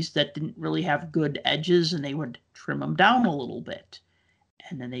 70s that didn't really have good edges and they would trim them down a little bit.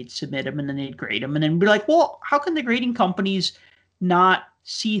 And then they'd submit them and then they'd grade them and then be like, well, how can the grading companies not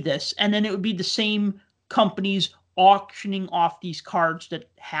see this? And then it would be the same companies auctioning off these cards that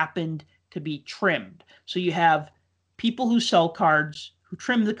happened to be trimmed. So you have people who sell cards, who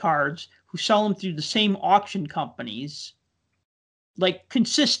trim the cards, who sell them through the same auction companies, like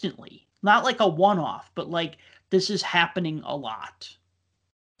consistently, not like a one-off, but like this is happening a lot.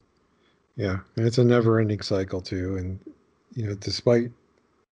 Yeah, and it's a never-ending cycle too. And despite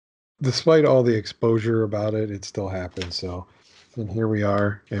all the exposure about it, it still happens. So, and here we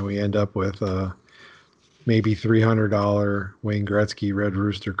are, and we end up with maybe $300 Wayne Gretzky Red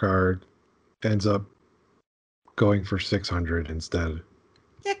Rooster card ends up going for $600 instead.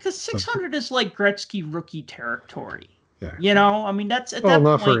 Yeah, because $600 is like Gretzky rookie territory. Yeah. I mean, that's at that point.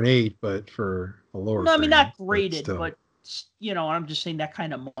 Not for an 8, but for a lower. No, I mean not graded, but I'm just saying that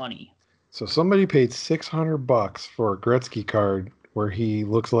kind of money. So somebody paid $600 for a Gretzky card where he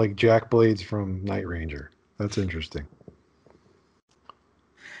looks like Jack Blades from Night Ranger. That's interesting.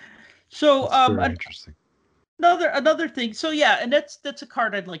 So Very interesting. Another thing. So yeah, and that's a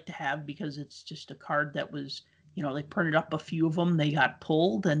card I'd like to have because it's just a card that was, they printed up a few of them, they got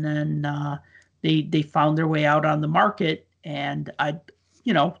pulled, and then they found their way out on the market. And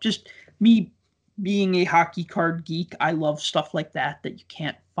just me being a hockey card geek, I love stuff like that you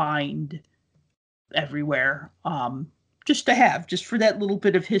can't find everywhere. Just to have, just for that little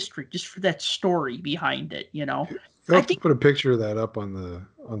bit of history, just for that story behind it. You'll have to put a picture of that up on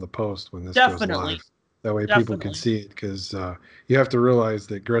the post when this goes live. That way people can see it, because you have to realize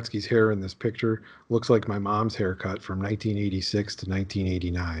that Gretzky's hair in this picture looks like my mom's haircut from 1986 to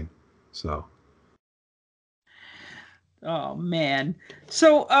 1989. So. Oh, man.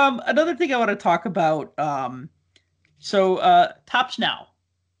 So another thing I want to talk about. Topps Now.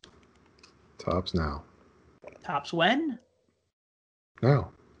 Topps Now. Topps when?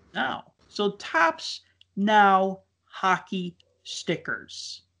 Now. So Topps Now hockey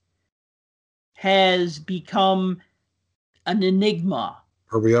stickers has become an enigma.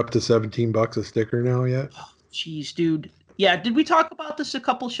 Are we up to $17 a sticker now yet? Oh, geez, dude. Yeah, did we talk about this a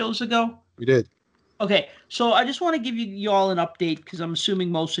couple shows ago? We did. Okay, so I just want to give you all an update because I'm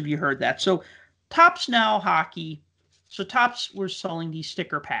assuming most of you heard that. So Topps Now hockey. So Topps were selling these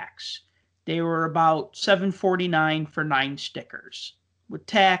sticker packs. They were about $7.49 for 9 stickers. With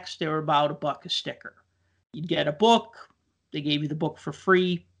tax, they were about $1 a sticker. You'd get a book. They gave you the book for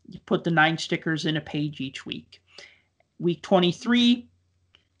free. You put the 9 stickers in a page each week. Week 23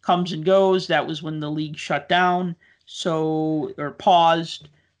 comes and goes. That was when the league shut down, or paused.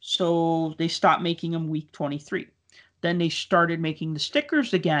 So they stopped making them week 23. Then they started making the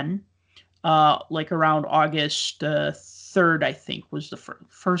stickers again, like around August 3rd, I think, was the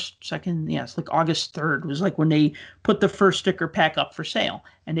it's like August 3rd was like when they put the first sticker pack up for sale.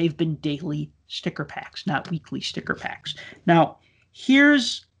 And they've been daily sticker packs, not weekly sticker packs. Now,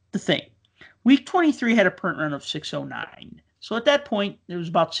 here's the thing. Week 23 had a print run of 609. So at that point, there was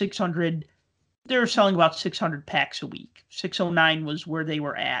about 600. They were selling about 600 packs a week. 609 was where they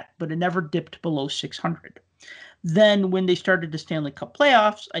were at, but it never dipped below 600. Then when they started the Stanley Cup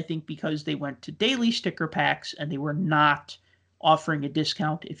playoffs, I think because they went to daily sticker packs and they were not offering a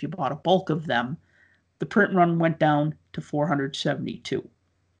discount if you bought a bulk of them, the print run went down to 472.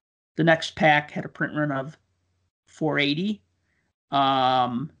 The next pack had a print run of 480.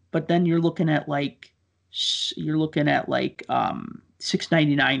 But then you're looking at like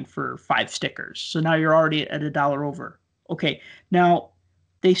 $6.99 for 5 stickers. So now you're already at $1 over. Okay, now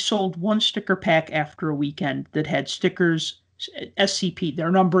they sold 1 sticker pack after a weekend that had stickers SCP.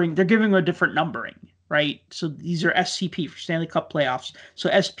 They're giving them a different numbering, right? So these are SCP for Stanley Cup playoffs. So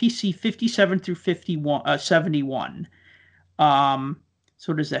SPC 57 through 71. So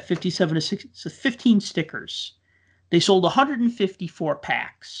what is that? 57 to 60. So 15 stickers. They sold 154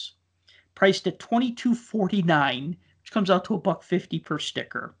 packs, priced at $22.49, which comes out to $1.50 per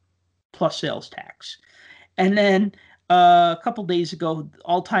sticker, plus sales tax. And then a couple days ago,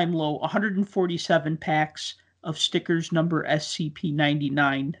 all-time low, 147 packs of stickers number SCP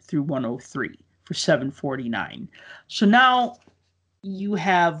 99 through 103 for $7.49. So now you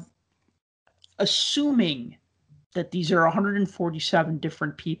have, assuming that these are 147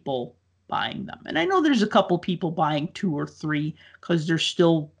 different people buying them. And I know there's a couple people buying 2 or 3 because they're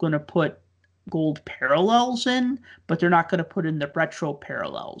still going to put gold parallels in, but they're not going to put in the retro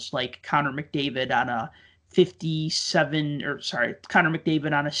parallels like Connor McDavid on a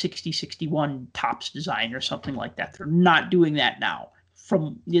 60-61 Topps design or something like that. They're not doing that now.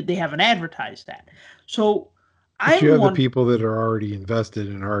 They haven't advertised that. So you have the people that are already invested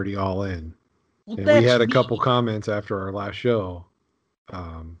and already all in. Well, and we had a couple comments after our last show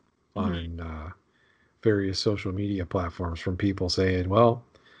on various social media platforms from people saying, well,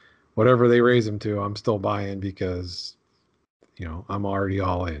 whatever they raise them to, I'm still buying because, I'm already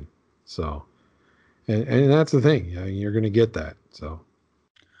all in. So, and that's the thing. You're going to get that. So,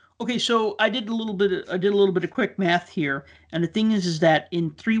 okay. So I did a little bit of quick math here, and the thing is that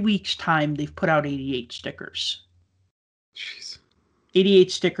in 3 weeks' time, they've put out 88 stickers. Jeez.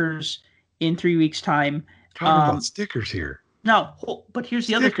 88 stickers in 3 weeks' time. Talking about stickers here. No, but here's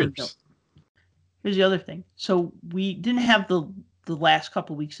the other thing, though. Here's the other thing. So we didn't have the last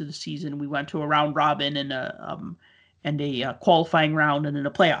couple of weeks of the season. We went to a round robin and a qualifying round and then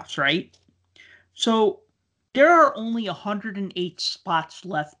the playoffs, right? So there are only 108 spots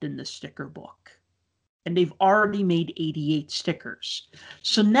left in the sticker book, and they've already made 88 stickers.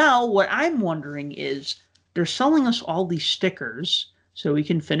 So now what I'm wondering is they're selling us all these stickers so we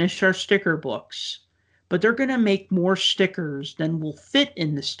can finish our sticker books, but they're going to make more stickers than will fit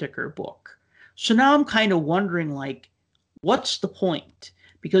in the sticker book. So now I'm kind of wondering, like, what's the point?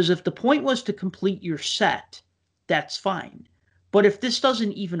 Because if the point was to complete your set, that's fine. But if this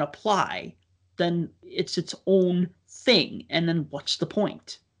doesn't even apply, then it's its own thing. And then what's the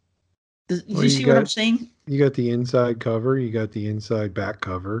point? Do you see what I'm saying? You got the inside cover, you got the inside back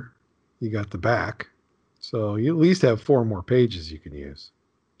cover, you got the back. So you at least have 4 more pages you can use.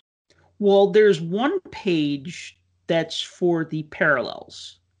 Well, there's one page that's for the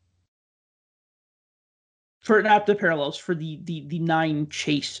parallels. For not the parallels, for the 9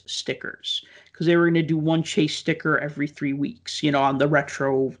 chase stickers. Because they were going to do 1 chase sticker every 3 weeks, on the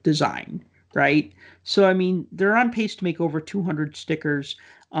retro design, right? So, I mean, they're on pace to make over 200 stickers.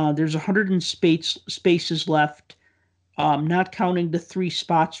 There's 100 spaces left, not counting the 3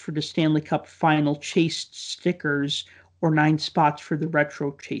 spots for the Stanley Cup final chase stickers or 9 spots for the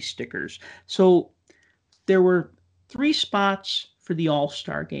retro chase stickers. So there were 3 spots for the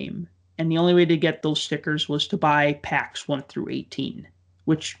All-Star game, and the only way to get those stickers was to buy packs 1 through 18,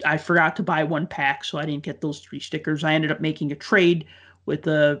 which I forgot to buy 1 pack, so I didn't get those 3 stickers. I ended up making a trade with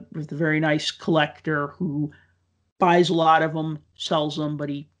a very nice collector who buys a lot of them, sells them, but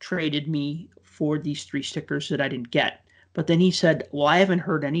he traded me for these 3 stickers that I didn't get. But then he said, well, I haven't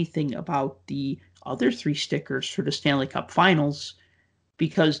heard anything about the other 3 stickers for the Stanley Cup Finals,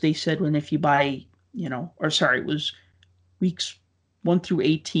 because they said if you buy, it was weeks 1 through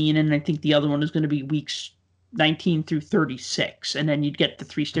 18, and I think the other one is going to be weeks 19 through 36, and then you'd get the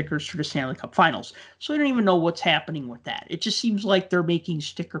 3 stickers for the Stanley Cup Finals. So I don't even know what's happening with that. It just seems like they're making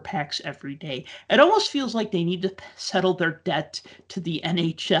sticker packs every day. It almost feels like they need to settle their debt to the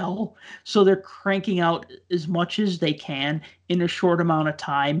NHL, so they're cranking out as much as they can in a short amount of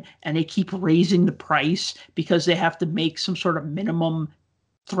time, and they keep raising the price because they have to make some sort of minimum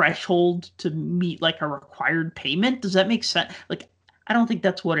threshold to meet like a required payment. Does that make sense? Like, I don't think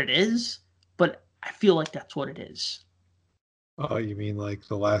that's what it is, but I feel like that's what it is. Oh, you mean like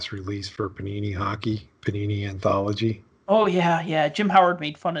the last release for Panini Hockey, Panini Anthology? Oh, yeah. Jim Howard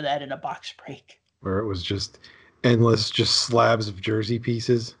made fun of that in a box break. Where it was just endless, just slabs of jersey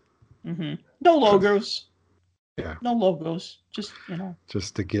pieces. Mm-hmm. No logos. Yeah. No logos. Just,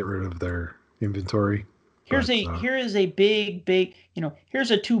 Just to get rid of their inventory. Here is a big, here's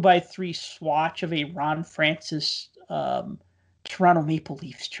a 2x3 swatch of a Ron Francis Toronto Maple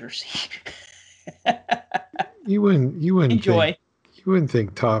Leafs jersey. You wouldn't enjoy. You wouldn't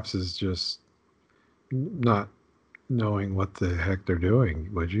think Topps is just not knowing what the heck they're doing,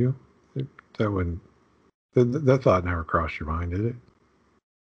 would you? That wouldn't. That thought never crossed your mind, did it?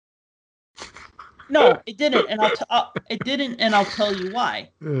 No, it didn't, and I'll tell you why.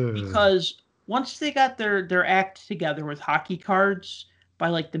 Because once they got their act together with hockey cards by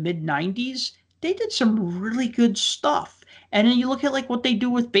like the mid 90s, they did some really good stuff. And then you look at like what they do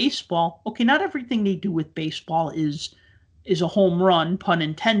with baseball. Okay, not everything they do with baseball is a home run, pun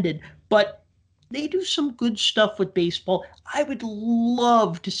intended, but they do some good stuff with baseball. I would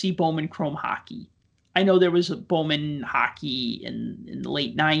love to see Bowman Chrome hockey. I know there was a Bowman hockey in the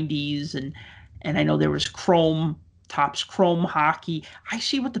late 90s, and I know there was Topps Chrome hockey. I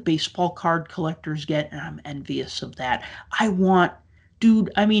see what the baseball card collectors get, and I'm envious of that.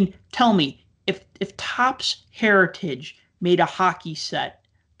 Tell me, if Topps Heritage made a hockey set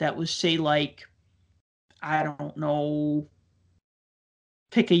that was, say, like, I don't know,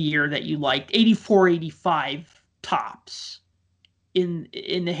 pick a year that you liked, 84, 85 Topps in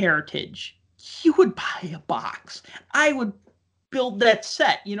the Heritage, you would buy a box. I would build that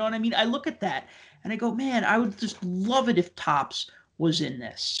set. You know what I mean? I look at that and I go, man, I would just love it if Topps was in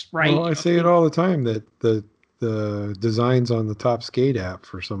this, right? Well, I say it all the time that the designs on the Top Skate app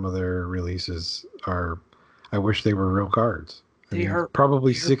for some of their releases are, I wish they were real cards. They are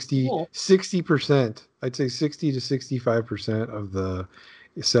probably cool. 60%. I'd say 60 to 65% of the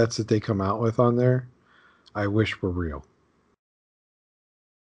sets that they come out with on there, I wish were real.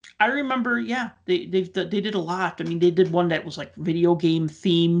 I remember, yeah, they did a lot. I mean, they did one that was like video game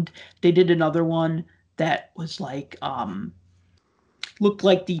themed. They did another one that was like looked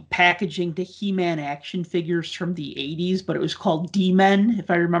like the packaging to He-Man action figures from the 80s, but it was called D-Men, if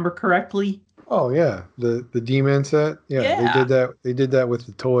I remember correctly. Oh yeah, the D-Man set. Yeah, they did that. They did that with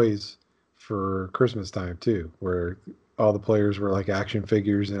the toys for Christmas time too, where all the players were like action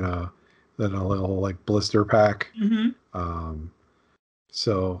figures in a little like blister pack. Mm-hmm.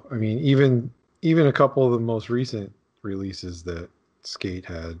 So I mean, even a couple of the most recent releases that Skate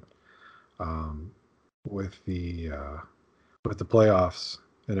had, with the playoffs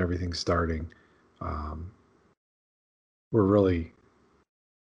and everything starting, were really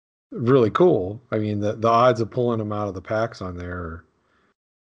really cool. I mean, the odds of pulling them out of the packs on there are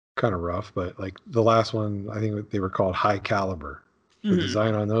kind of rough, but like the last one, I think they were called High Caliber. The Mhm.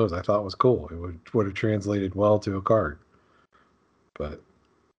 design on those I thought was cool. It would have translated well to a card. But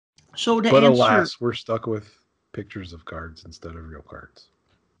So to but answer, alas, we're stuck with pictures of cards instead of real cards.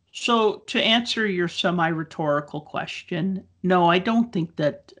 your semi-rhetorical question, no, I don't think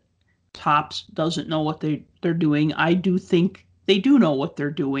that Topps doesn't know what they're doing. I do think they do know what they're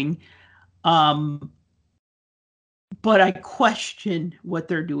doing. Um, but I question what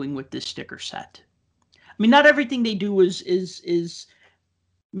they're doing with this sticker set. I mean, not everything they do is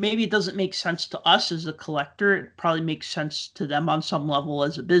maybe it doesn't make sense to us as a collector. It probably makes sense to them on some level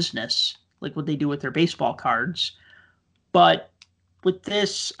as a business, like what they do with their baseball cards. But with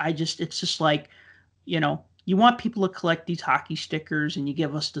this, it's just like, you want people to collect these hockey stickers and you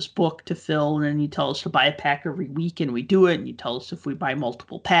give us this book to fill and then you tell us to buy a pack every week and we do it and you tell us if we buy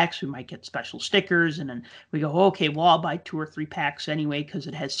multiple packs we might get special stickers and then we go, okay, well, I'll buy 2 or 3 packs anyway because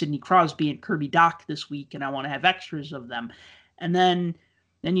it has Sidney Crosby and Kirby Doc this week and I want to have extras of them. And then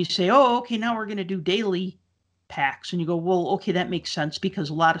you say, oh, okay, now we're going to do daily packs. And you go, well, okay, that makes sense because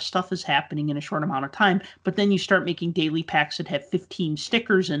a lot of stuff is happening in a short amount of time. But then you start making daily packs that have 15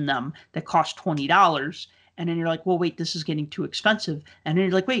 stickers in them that cost $20. And then you're like, well, wait, this is getting too expensive. And then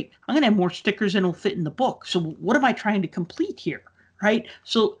you're like, wait, I'm going to have more stickers than will fit in the book. So what am I trying to complete here? Right.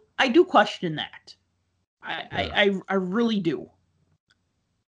 So I do question that. I really do.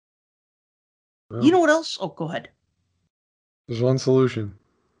 Well, You know what else? Oh, go ahead. there's one solution.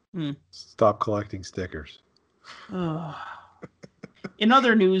 Hmm. Stop collecting stickers. In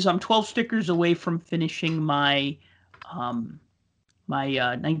other news, I'm 12 stickers away from finishing um, my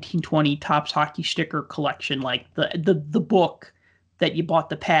 1920 Topps hockey sticker collection, like the book that you bought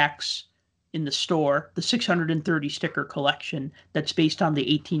the packs in the store, the 630 sticker collection that's based on the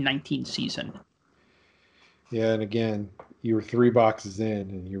 1819 season. Yeah, and again, you were 3 boxes in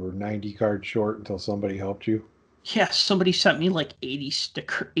and you were 90 cards short until somebody helped you. Yeah, somebody sent me like 80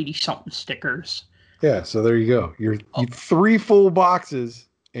 something stickers. Yeah, so there you go. You Oh, 3 full boxes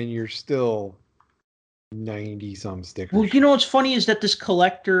and you're still 90 some stickers well, short. what's funny is that this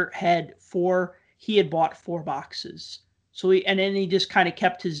collector he had bought 4 boxes. So and then he just kind of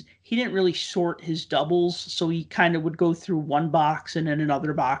he didn't really sort his doubles. So he kind of would go through one box and then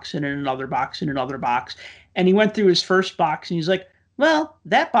another box and then another box and another box. And he went through his first box and he's like, well,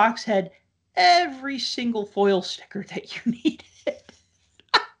 that box had every single foil sticker that you needed.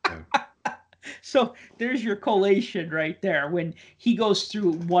 Yeah. So there's your collation right there. When he goes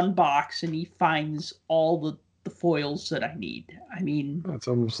through one box and he finds all the foils that I need. I mean, It's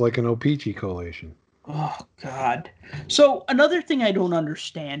almost like an O-Pee-Chee collation. oh God. So another thing I don't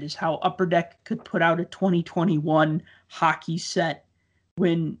understand is how Upper Deck could put out a 2021 hockey set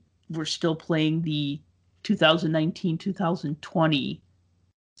when we're still playing the 2019-2020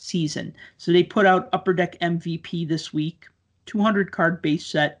 season. So they put out Upper Deck MVP this week, 200 card base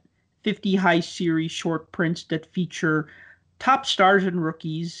set, 50 high series short prints that feature top stars and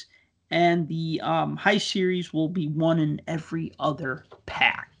rookies, and the high series will be one in every other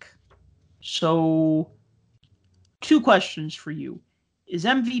pack. So, 2 questions for you. Is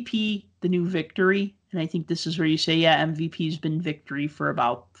MVP the new victory? And I think this is where you say, yeah, MVP's been victory for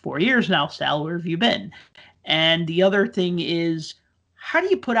about 4 years now. Sal, where have you been? And the other thing is, how do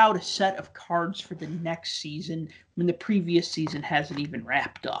you put out a set of cards for the next season when the previous season hasn't even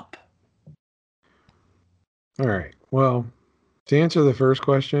wrapped up? All right. Well, to answer the first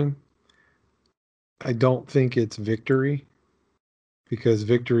question, I don't think it's victory because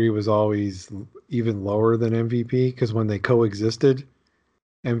victory was always even lower than MVP because when they coexisted,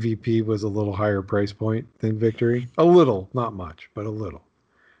 MVP was a little higher price point than victory. A little, not much, but a little.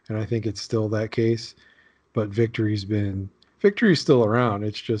 And I think it's still that case. But victory's still around.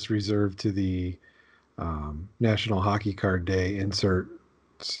 It's just reserved to the National Hockey Card Day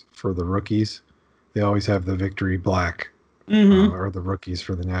inserts for the rookies. They always have the victory black or the rookies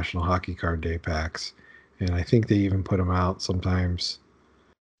for the National Hockey Card Day packs. And I think they even put them out sometimes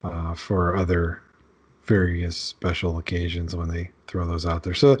for other various special occasions when they throw those out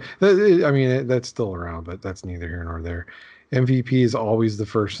there. So, I mean, that's still around, but that's neither here nor there. MVP is always the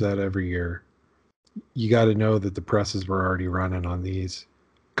first set every year. You got to know that the presses were already running on these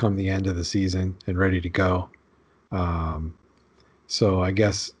come the end of the season and ready to go. So I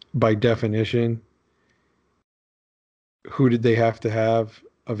guess by definition, who did they have to have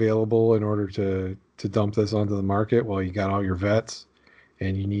available in order to dump this onto the market? Well, you got all your vets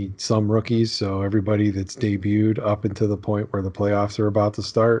and you need some rookies. So everybody that's debuted up until the point where the playoffs are about to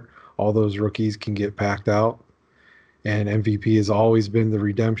start, all those rookies can get packed out. And MVP has always been the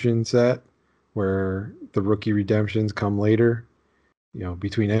redemption set where the rookie redemptions come later.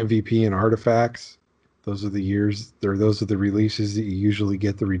 Between MVP and artifacts, those are the years, those are the releases that you usually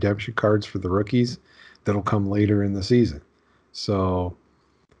get the redemption cards for the rookies that'll come later in the season. So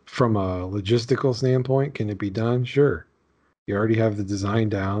from a logistical standpoint, can it be done? Sure. You already have the design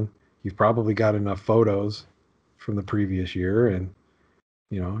down. You've probably got enough photos from the previous year. And,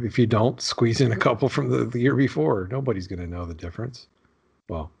 if you don't, squeeze in a couple from the year before. Nobody's going to know the difference.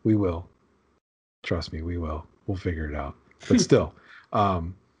 Well, we will. Trust me, we will. We'll figure it out. But still,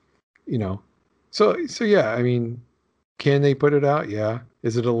 um, you know, so yeah, I mean, can they put it out? Yeah.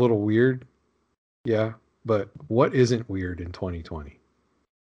 Is it a little weird? Yeah. But what isn't weird in 2020?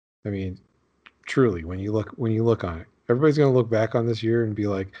 I mean, truly, when you look on it, everybody's going to look back on this year and be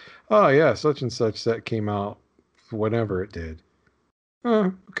like, oh yeah, such and such set came out whenever it did.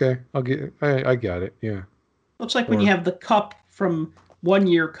 Oh, okay, I got it. Yeah. Looks like when you have the cup from one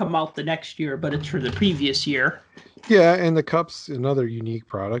year come out the next year, but it's for the previous year. Yeah, and the cup's another unique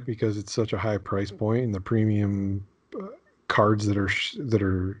product because it's such a high price point, and the premium cards that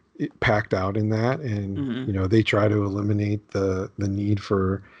are packed out in that, and they try to eliminate the need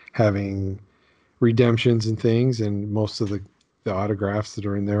for having redemptions and things, and most of the autographs that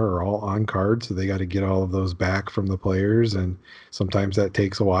are in there are all on cards, so they got to get all of those back from the players, and sometimes that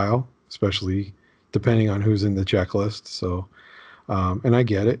takes a while, especially depending on who's in the checklist. So, and I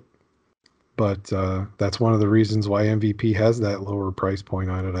get it, but that's one of the reasons why MVP has that lower price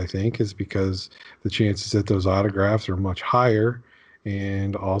point on it, I think, is because the chances that those autographs are much higher,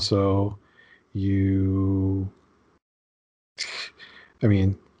 and also I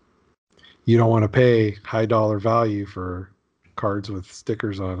mean, you don't want to pay high dollar value for cards with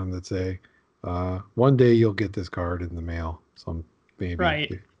stickers on them that say, one day you'll get this card in the mail. Maybe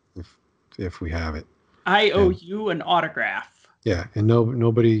right. if we have it. I owe you an autograph. Yeah. And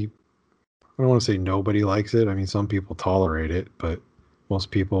nobody, I don't want to say nobody likes it. I mean, some people tolerate it, but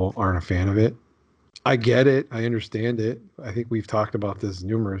most people aren't a fan of it. I get it. I understand it. I think we've talked about this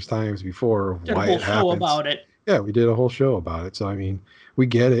numerous times before of why it happens. Did a whole show about it. Yeah, we did a whole show about it. So, I mean, we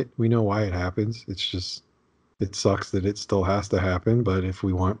get it. We know why it happens. It's just, it sucks that it still has to happen. But if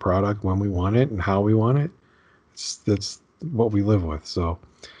we want product when we want it and how we want it, that's what we live with. So,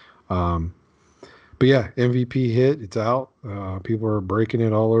 but yeah, MVP hit. It's out. People are breaking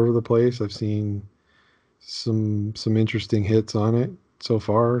it all over the place. I've seen some interesting hits on it so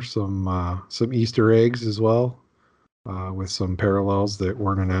far. Some Easter eggs as well, with some parallels that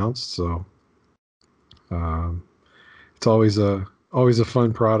weren't announced. So it's always a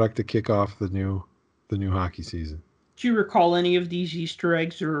fun product to kick off the new hockey season. Do you recall any of these Easter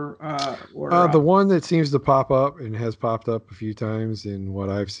eggs or the one that seems to pop up and has popped up a few times in what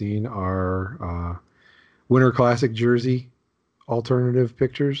I've seen are Winter Classic jersey alternative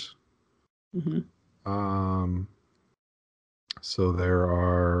pictures. Mm-hmm. So there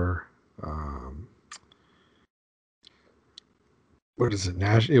are what is it?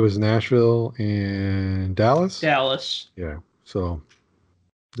 It was Nashville and Dallas. Dallas. Yeah. So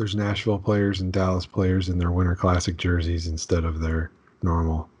there's Nashville players and Dallas players in their Winter Classic jerseys instead of their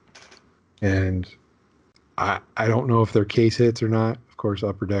normal. And I don't know if they're case hits or not. Of course,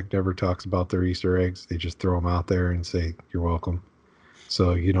 Upper Deck never talks about their Easter eggs. They just throw them out there and say, you're welcome.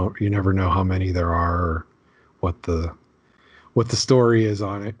 So you never know how many there are or what the story is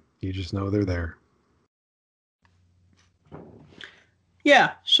on it. You just know they're there.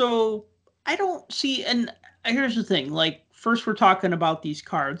 Yeah. So I don't see, and here's the thing, like, first we're talking about these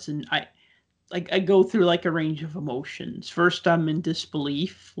cards, and I go through like a range of emotions. First, I'm in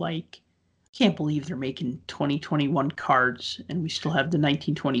disbelief. Like, I can't believe they're making 2021 cards and we still have the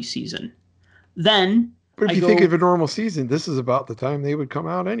 1920 season. Then, but if you think of a normal season, this is about the time they would come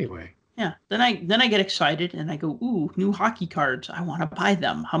out anyway. Yeah. Then I get excited and I go, ooh, new hockey cards. I want to buy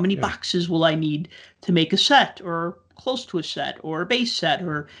them. How many boxes will I need to make a set or close to a set or a base set,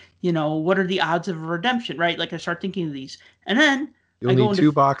 or what are the odds of a redemption, right? Like, I start thinking of these, and then you'll need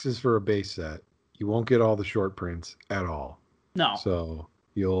 2 boxes for a base set. You won't get all the short prints at all. No. So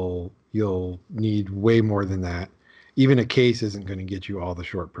you'll need way more than that. Even a case isn't going to get you all the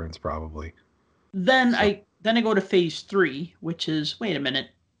short prints probably. Then I go to phase 3, which is, wait a minute,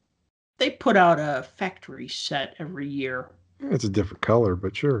 they put out a factory set every year. It's a different color,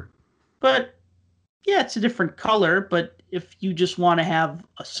 but sure. But yeah, it's a different color, but if you just want to have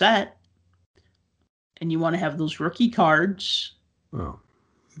a set and you want to have those rookie cards. Well,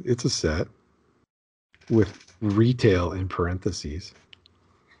 it's a set with retail in parentheses.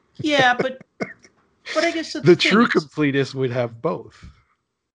 Yeah, but I guess the true completist would have both.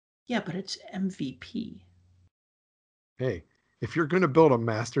 Yeah, but it's MVP. hey, if you're going to build a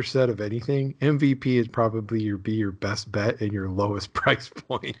master set of anything, MVP is probably your best bet and your lowest price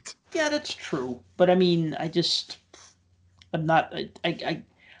point. Yeah, that's true. But I mean, I'm not.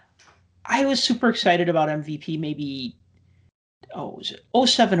 I was super excited about MVP. Maybe was it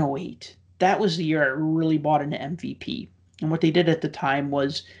 07, 08? That was the year I really bought into MVP. And what they did at the time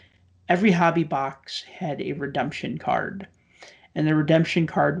was every hobby box had a redemption card, and the redemption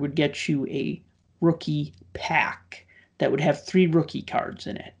card would get you a rookie pack that would have 3 rookie cards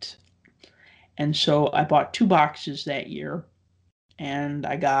in it. And so I bought 2 boxes that year, and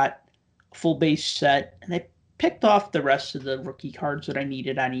I got a full base set, and I picked off the rest of the rookie cards that I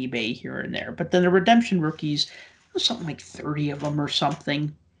needed on eBay here and there. But then the redemption rookies, there was something like 30 of them or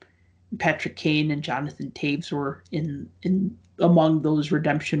something. Patrick Kane and Jonathan Taves were in among those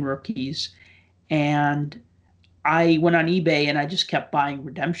redemption rookies. And I went on eBay and I just kept buying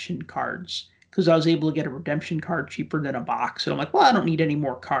redemption cards because I was able to get a redemption card cheaper than a box. And I'm like, well, I don't need any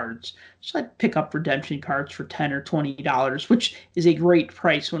more cards. So I'd pick up redemption cards for $10 or $20, which is a great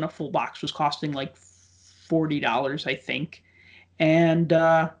price when a full box was costing like $40, I think. And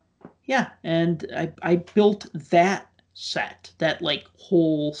I built that set, that like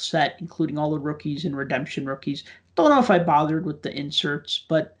whole set, including all the rookies and redemption rookies. Don't know if I bothered with the inserts,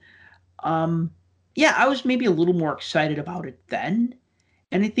 but I was maybe a little more excited about it then.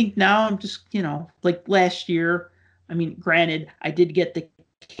 And I think now I'm just, like last year, I mean, granted, I did get the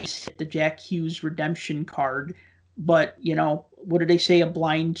Jack Hughes redemption card, but what do they say? A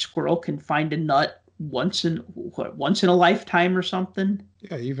blind squirrel can find a nut once in a lifetime or something.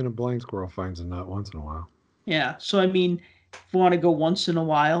 Yeah, even a blind squirrel finds a nut once in a while. Yeah, so I mean, if you want to go once in a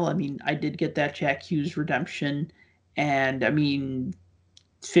while, I mean, I did get that Jack Hughes redemption, and I mean,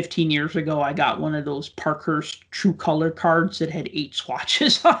 15 years ago, I got one of those Parkhurst True Color cards that had 8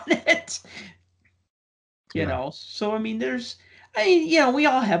 swatches on it. So I mean, we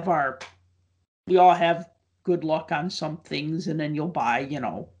all have good luck on some things, and then you'll buy,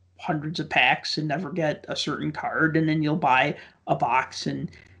 hundreds of packs and never get a certain card, and then you'll buy a box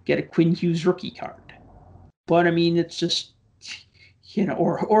and get a Quinn Hughes rookie card. But I mean, it's just,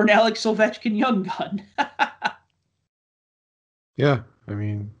 or an Alex Ovechkin young gun. Yeah, I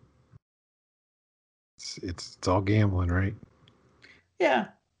mean, it's all gambling, right? Yeah.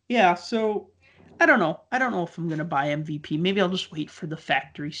 So I don't know. I don't know if I'm gonna buy MVP. Maybe I'll just wait for the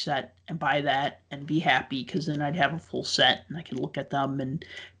factory set and buy that and be happy, because then I'd have a full set and I can look at them and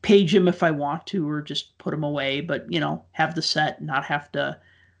page them if I want to, or just put them away. But have the set and not have to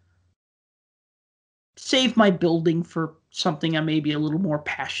save my building for something I'm maybe a little more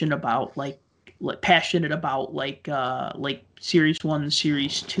passionate about, like Series 1,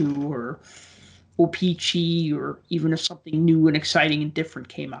 Series 2, or OPC, or even if something new and exciting and different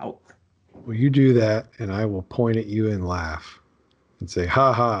came out. Well, you do that, and I will point at you and laugh and say,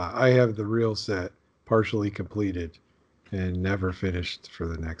 ha ha, I have the real set partially completed and never finished for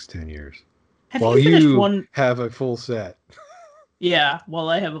the next 10 years. Have you finished one? Have a full set. Yeah, well,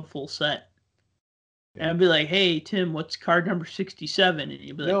 I have a full set. And I'd be like, hey, Tim, what's card number 67? And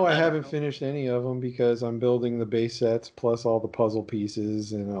you'd be like, no, I haven't finished any of them because I'm building the base sets plus all the puzzle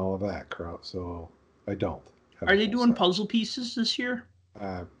pieces and all of that crap. So I don't. Are they doing puzzle pieces this year?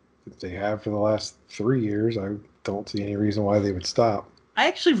 They have for the last 3 years. I don't see any reason why they would stop. I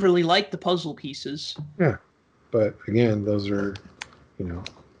actually really like the puzzle pieces. Yeah. But again, those are,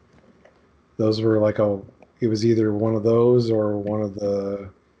 those were like it was either one of those or one of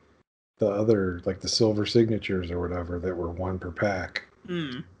the other, like the silver signatures or whatever, that were 1 per pack.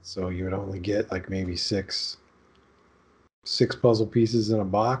 So you would only get like maybe six puzzle pieces in a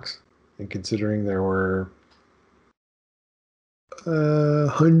box. And considering there were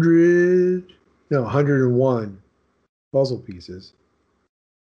 101 puzzle pieces,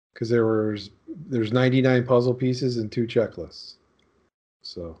 because there's 99 puzzle pieces and 2 checklists.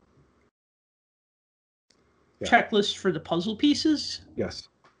 So yeah. Checklist for the puzzle pieces? Yes.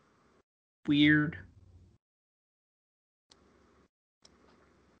 Weird.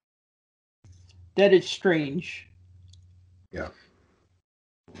 That is strange. Yeah.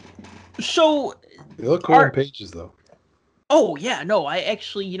 So they look cool on pages, though. Oh yeah, no, I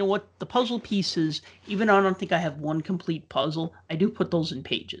actually, you know what? The puzzle pieces, even though I don't think I have one complete puzzle, I do put those in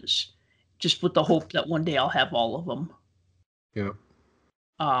pages, just with the hope that one day I'll have all of them. Yeah.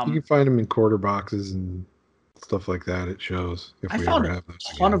 You can find them in quarter boxes and stuff like that. It shows. I found a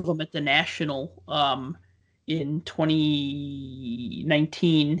ton of them at the National in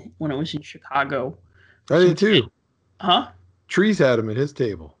 2019 when I was in Chicago. I did too. Huh? Trees had them at his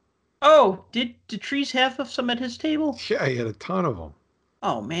table. Oh, did Trees have some at his table? Yeah, he had a ton of them.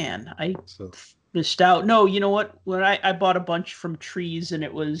 Oh man, Missed out. No, you know what? When I bought a bunch from Trees, and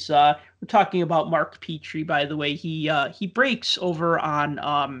it was we're talking about Mark Petrie, by the way. He breaks over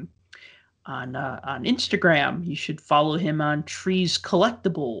on Instagram. You should follow him on Trees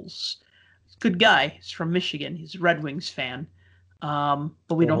Collectibles. Good guy. He's from Michigan. He's a Red Wings fan. But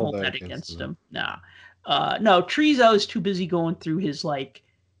we don't hold that against him. Nah. No, Trees, I was too busy going through his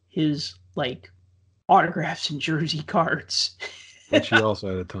autographs and jersey cards. Which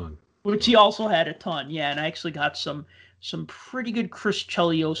he also had a ton. Yeah, and I actually got some pretty good Chris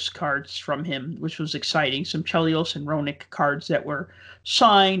Chelios cards from him, which was exciting. Some Chelios and Roenick cards that were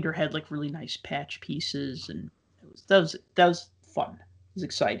signed or had like really nice patch pieces, and that was fun. It was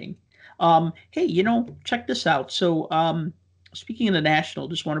exciting. Hey, check this out. So, speaking of the National,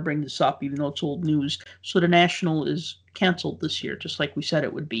 just want to bring this up, even though it's old news. So the National is canceled this year, just like we said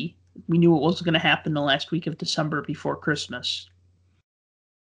it would be. We knew it wasn't going to happen the last week of December before Christmas.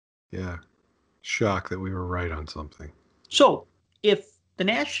 Yeah. Shock that we were right on something. So, if the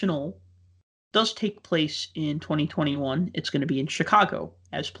National does take place in 2021, it's going to be in Chicago,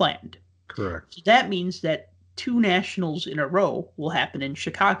 as planned. Correct. So that means that 2 Nationals in a row will happen in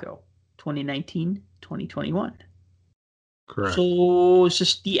Chicago, 2019, 2021. Correct. So, is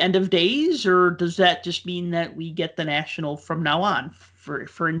this the end of days, or does that just mean that we get the National from now on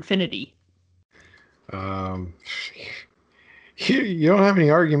for infinity? You don't have any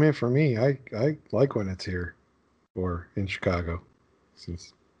argument for me. I like when it's here or in Chicago,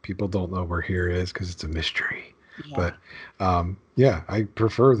 since people don't know where here is because it's a mystery. Yeah. But I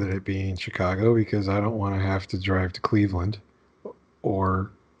prefer that it be in Chicago because I don't want to have to drive to Cleveland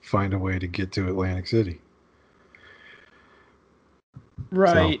or find a way to get to Atlantic City.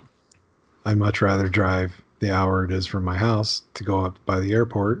 Right. So I'd much rather drive the hour it is from my house to go up by the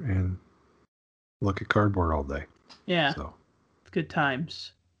airport and look at cardboard all day. Yeah. So. Good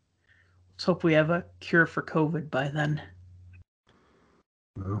times. Let's hope we have a cure for COVID by then.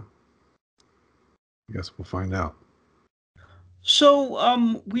 Well, I guess we'll find out.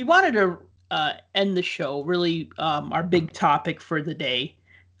 So, we wanted to end the show. Really, our big topic for the day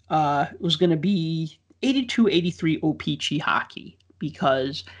was going to be 82-83 O-Pee-Chee hockey,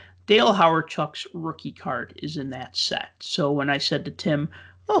 because Dale Hawerchuk's rookie card is in that set. So when I said to Tim,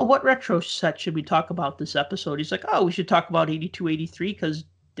 oh, what retro set should we talk about this episode? He's like, oh, we should talk about 82-83 because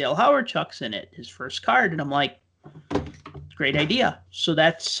Dale Hawerchuk's in it, his first card. And I'm like, great idea. So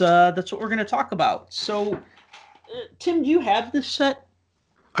that's what we're going to talk about. So, Tim, do you have this set?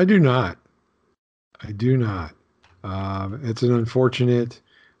 I do not. It's an unfortunate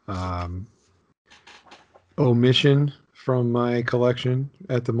omission from my collection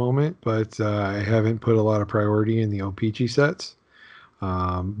at the moment, but I haven't put a lot of priority in the O-Pee-Chee sets.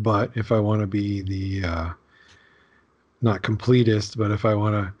 But if I want to be the not completist, but if I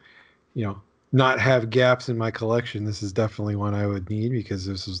want to, not have gaps in my collection, this is definitely one I would need, because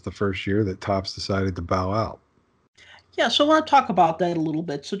this was the first year that Topps decided to bow out. Yeah, so I want to talk about that a little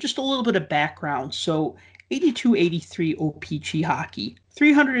bit. So just a little bit of background. So 82-83 O-Pee-Chee hockey,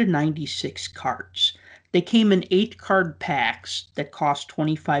 396 cards. They came in 8-card packs that cost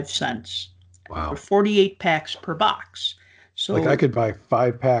 25 cents. Wow. There were 48 packs per box. So I could buy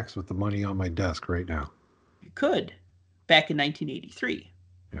 5 packs with the money on my desk right now. You could, back in 1983.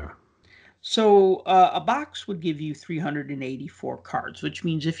 Yeah. So a box would give you 384 cards, which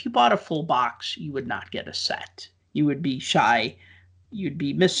means if you bought a full box, you would not get a set. You would be shy. You'd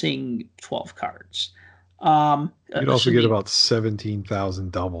be missing 12 cards. You'd also get about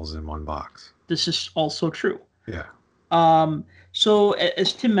 17,000 doubles in one box. This is also true. Yeah. So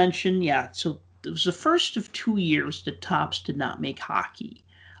as Tim mentioned, so it was the first of 2 years that Topps did not make hockey.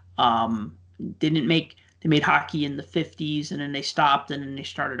 They made hockey in the 50s, and then they stopped, and then they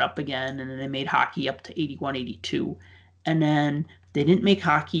started up again, and then they made hockey up to 81, 82. And then they didn't make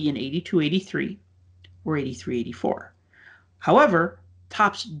hockey in 82, 83 or 83, 84. However,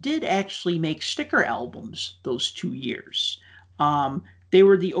 Topps did actually make sticker albums those 2 years. They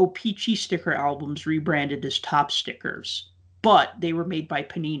were the O-Pee-Chee sticker albums rebranded as Topps stickers, but they were made by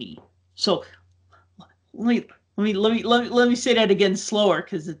Panini. So let me say that again slower,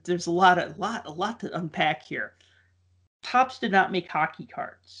 because there's a lot to unpack here. Topps did not make hockey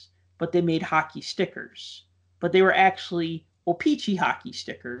cards, but they made hockey stickers. But they were actually O-Pee-Chee hockey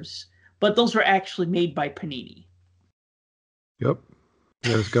stickers, but those were actually made by Panini. Yep.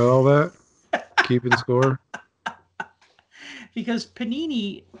 You guys got all that? Keeping score? Because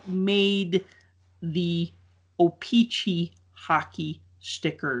Panini made the O-Pee-Chee hockey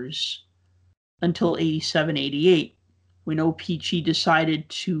stickers until 87, 88, when O-Pee-Chee decided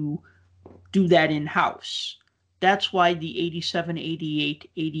to do that in-house. That's why the 87,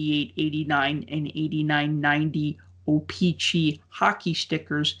 88, 88, 89, and 89, 90 O-Pee-Chee hockey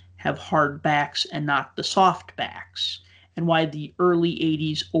stickers have hard backs and not the soft backs, and why the early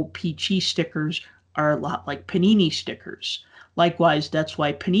 80s O-Pee-Chee stickers are a lot like Panini stickers. Likewise, that's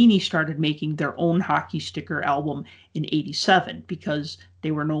why Panini started making their own hockey sticker album in 87, because they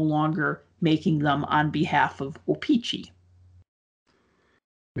were no longer making them on behalf of O-Pee-Chee.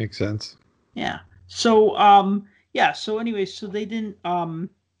 Makes sense. Yeah. So, so anyway, so they didn't,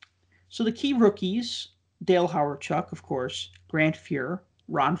 so the key rookies, Dale Hawerchuk, of course, Grant Fuhr,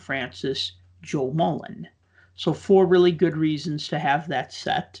 Ron Francis, Joe Mullen. So 4 really good reasons to have that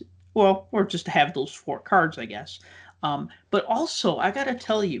set. Well, or just to have those 4 cards, I guess. But also, I got to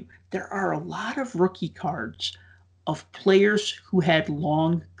tell you, there are a lot of rookie cards of players who had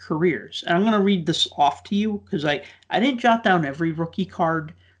long careers. And I'm going to read this off to you because I didn't jot down every rookie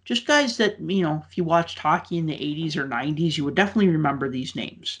card. Just guys that, if you watched hockey in the 80s or 90s, you would definitely remember these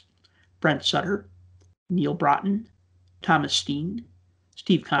names. Brent Sutter, Neil Broughton, Thomas Steen,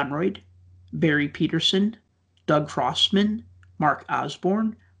 Steve Conroy, Barry Peterson, Doug Crossman, Mark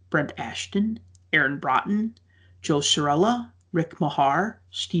Osborne, Brent Ashton, Aaron Broughton, Joe Cirella, Rick Mahar,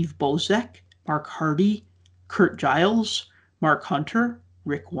 Steve Bozek, Mark Hardy, Kurt Giles, Mark Hunter,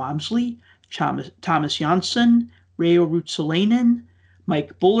 Rick Wamsley, Thomas Janssen, Reijo Ruotsalainen,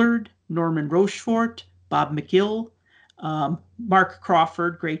 Mike Bullard, Norman Rochefort, Bob McGill, Mark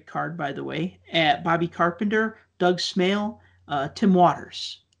Crawford, great card, by the way, Bobby Carpenter, Doug Smale, Tim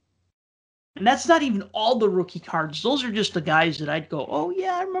Waters. And that's not even all the rookie cards. Those are just the guys that I'd go, oh,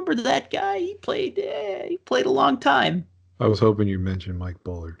 yeah, I remember that guy. He played a long time. I was hoping you mentioned Mike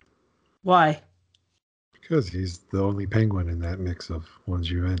Bullard. Why? Because he's the only Penguin in that mix of ones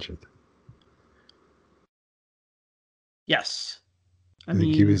you mentioned. Yes. I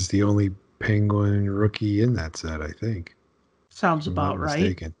think he was the only Penguin rookie in that set, I think. Sounds about right.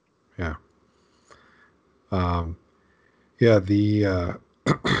 Mistaken. Yeah.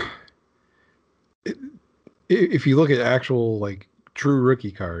 If you look at actual true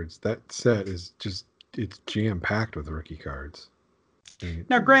rookie cards, that set is it's jam-packed with rookie cards.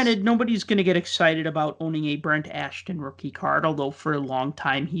 Now, granted, nobody's going to get excited about owning a Brent Ashton rookie card, although for a long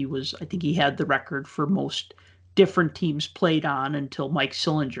time I think he had the record for most different teams played on until Mike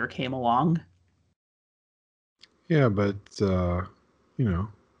Sillinger came along. Yeah, but,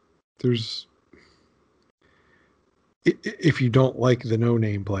 there's... If you don't like the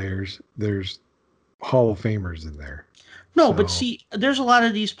no-name players, there's Hall of Famers in there. No, but see, there's a lot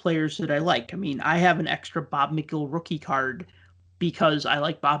of these players that I like. I mean, I have an extra Bob McGill rookie card because I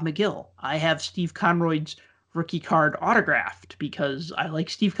like Bob McGill. I have Steve Conroy's rookie card autographed because I like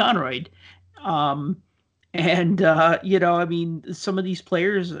Steve Conroy. Some of these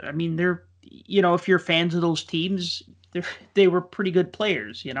players, they're, if you're fans of those teams, they were pretty good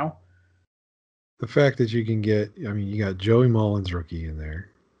players, The fact that you can get, you got Joey Mullen's rookie in there,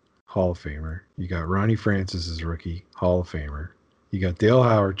 Hall of Famer. You got Ronnie Francis's rookie, Hall of Famer. You got Dale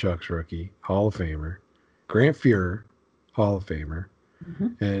Hawerchuk's rookie, Hall of Famer. Grant Fuhr, Hall of Famer.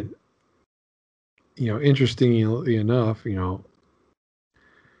 Mm-hmm. And, interestingly enough,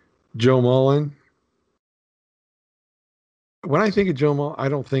 Joe Mullen. When I think of Joe Mullen, I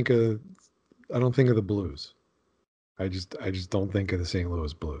don't think of the Blues. I just don't think of the St.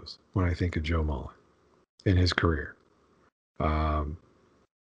 Louis Blues when I think of Joe Mullen in his career.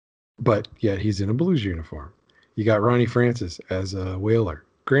 But yet he's in a Blues uniform. You got Ronnie Francis as a Whaler.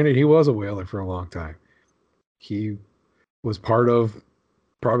 Granted, he was a Whaler for a long time. He was part of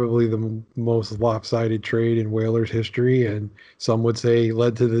probably the most lopsided trade in Whalers history, and some would say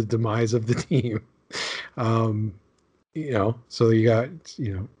led to the demise of the team. So you got,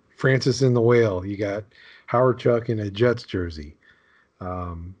 Francis in the Whale. You got Hawerchuk in a Jets jersey.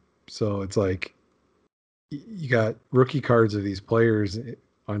 So it's like you got rookie cards of these players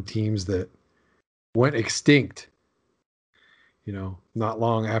on teams that went extinct, not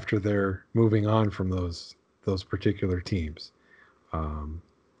long after they're moving on from those particular teams.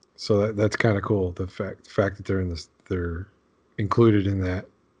 So that's kind of cool. The fact that they're included in that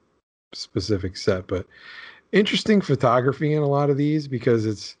specific set, but interesting photography in a lot of these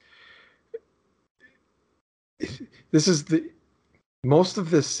because this is most of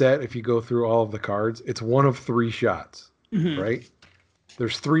this set. If you go through all of the cards, it's one of 3 shots, mm-hmm. right?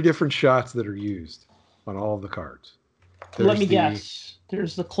 There's 3 different shots that are used on all of the cards. Let me guess.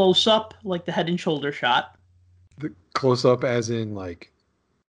 There's the close-up, like the head and shoulder shot. The close-up as in,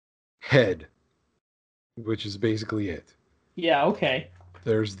 head, which is basically it. Yeah, okay.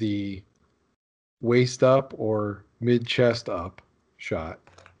 There's the waist-up or mid-chest up shot.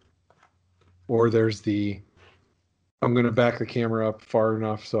 Or there's the I'm going to back the camera up far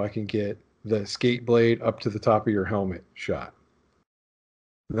enough so I can get the skate blade up to the top of your helmet shot.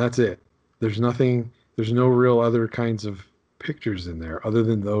 And that's it. There's nothing, there's no real other kinds of pictures in there other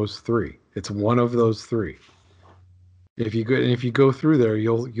than those three. It's one of those three. If you go through there,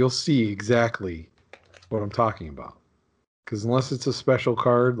 you'll see exactly what I'm talking about. Because unless it's a special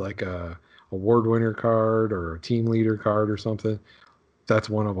card like a award winner card or a team leader card or something, that's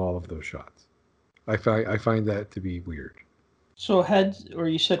one of all of those shots. I find that to be weird. So heads, or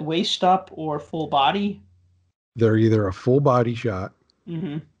you said waist up or full body? They're either a full body shot,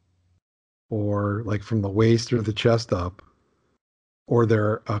 Mm-hmm. or like from the waist or the chest up, or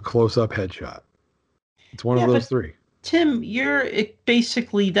they're a close up headshot. It's one of those three. Tim,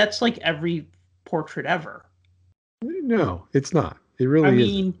 basically that's like every portrait ever. No, it's not. It really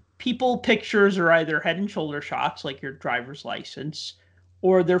isn't. People pictures are either head and shoulder shots, like your driver's license,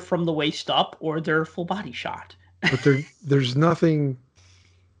 or they're from the waist up, or they're full body shot. But there's nothing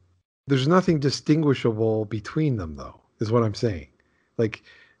distinguishable between them, though, is what I'm saying. Like,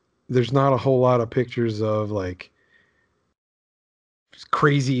 there's not a whole lot of pictures of like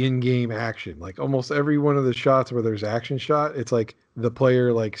crazy in-game action. Like almost every one of the shots where there's action shot, it's like the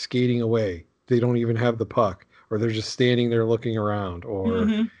player like skating away. They don't even have the puck, or they're just standing there looking around,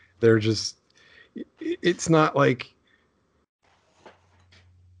 or they're just. It's not like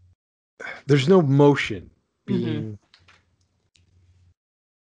there's no motion being.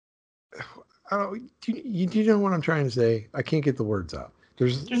 I don't. Do you know what I'm trying to say? I can't get the words out.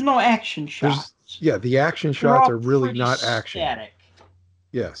 There's no action shots. The action shots are really not action. Static.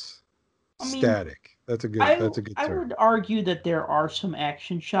 Yes. Static. That's a good term. I would argue that there are some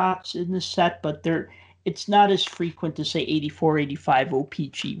action shots in this set, but it's not as frequent as say 84, 85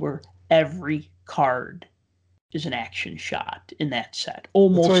 OPG, where every card is an action shot in that set.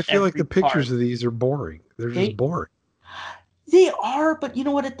 Almost. So I feel like the pictures of these are boring. They're just boring. They are, but you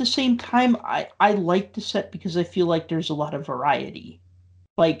know what? At the same time, I like the set because I feel like there's a lot of variety.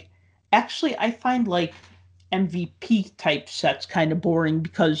 Like, actually, I find like MVP type sets kind of boring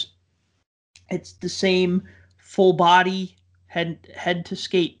because it's the same full body head to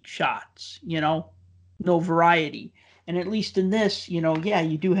skate shots, no variety. And at least in this,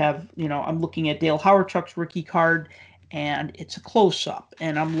 you do have, I'm looking at Dale Hawerchuk's rookie card and it's a close up,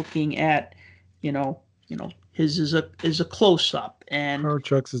 and I'm looking at, his is a close up, and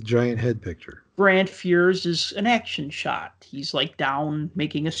Hawerchuk's a giant head picture. Grant Fuhr's is an action shot. He's like down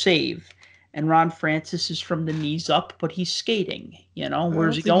making a save. And Ron Francis is from the knees up, but he's skating.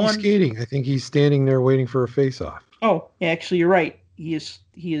 Where's he going? He's skating. I think he's standing there waiting for a face-off. Oh, actually, you're right. He is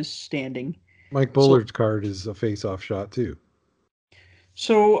standing. Mike Bullard's card is a face-off shot too.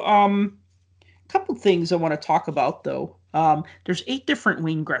 So, a couple things I want to talk about though. There's 8 different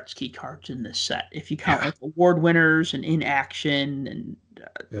Wayne Gretzky cards in this set, if you count like award winners and in action and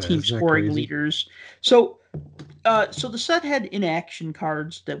team scoring leaders. So the set had in action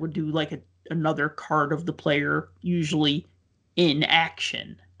cards that would do like another card of the player, usually in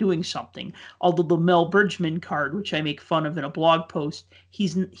action, doing something. Although the Mel Bridgman card, which I make fun of in a blog post,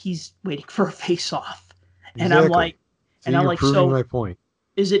 he's waiting for a face-off. Exactly. And I'm like, so my point.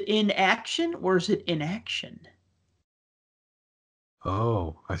 Is it in action or is it inaction?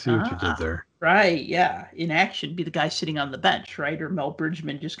 Oh, I see what you did there. Right, yeah. In action, be the guy sitting on the bench, right? Or Mel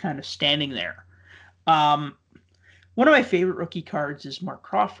Bridgman just kind of standing there. One of my favorite rookie cards is Mark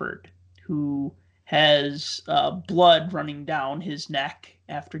Crawford, who has blood running down his neck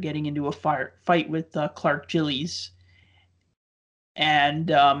after getting into a fight with Clark Gillies. And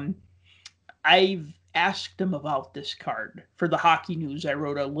I've asked him about this card. For the Hockey News, I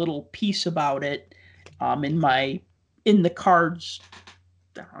wrote a little piece about it in the cards,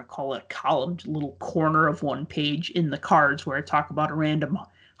 I don't want to call it a column, a little corner of one page in the cards where I talk about a random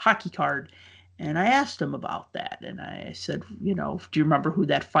hockey card. And I asked him about that. And I said, do you remember who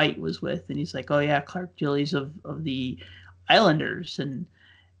that fight was with? And he's like, oh, yeah, Clark Gillies of the Islanders.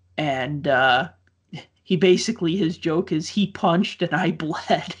 And he basically, his joke is he punched and I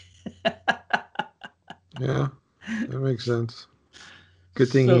bled. Yeah, that makes sense. Good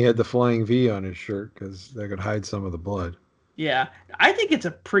thing he had the flying V on his shirt because that could hide some of the blood. Yeah, I think it's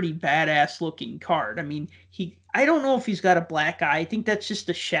a pretty badass looking card. I mean, I don't know if he's got a black eye. I think that's just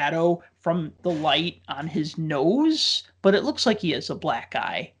a shadow from the light on his nose, but it looks like he has a black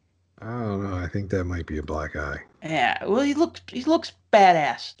eye. I don't know. I think that might be a black eye. Yeah, well, he looks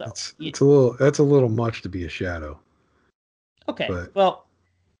badass though. That's a little much to be a shadow. Okay, but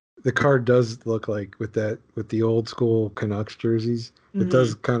the card does look like with the old school Canucks jerseys. It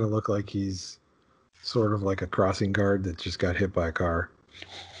does kind of look like he's sort of like a crossing guard that just got hit by a car.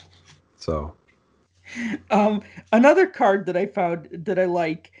 So Another card that I found that I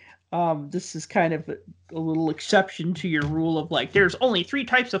like. This is kind of a little exception to your rule of like, there's only 3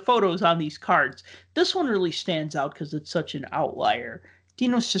 types of photos on these cards. This one really stands out because it's such an outlier.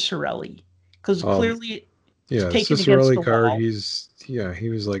 Dino Cicerelli, because clearly it's Yeah, taken against the Cicerelli card. wall. He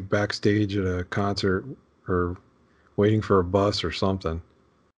was like backstage at a concert or waiting for a bus or something.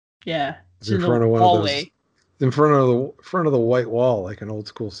 Yeah, He's it's in in the front of one of those, hallway. in front of the white wall, like an old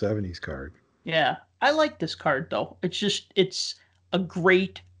school '70s card. Yeah, I like this card though. It's a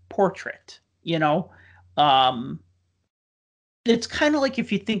great portrait. Um, it's kind of like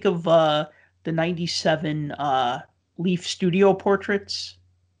if you think of the '97 Leaf Studio portraits.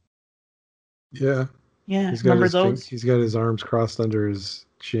 Yeah, Yeah, remember those? he's got his arms crossed under his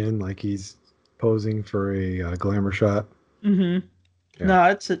chin, like he's posing for a glamour shot. Mm-hmm. Yeah.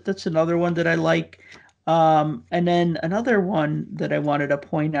 No, that's another one that I like. And then another one that I wanted to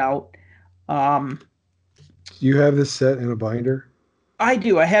point out. Um, Do you have this set in a binder? I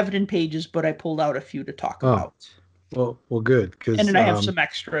do. I have it in pages, but I pulled out a few to talk Oh, about. well, good, And because then I have some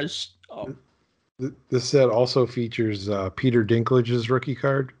extras. this set also features Peter Dinklage's rookie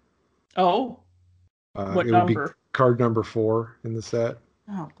card. Oh, what It would be number? card number 4 in the set.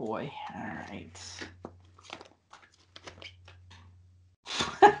 Oh boy. All right.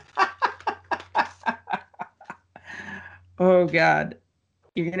 Oh God.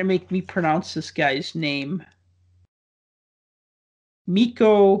 You're gonna make me pronounce this guy's name.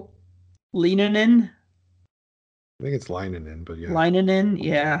 Mikko Leinonen? I think it's Leinonen, but yeah. Leinonen?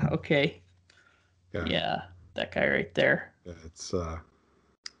 Yeah, okay. Yeah. Yeah, that guy right there. Yeah, it's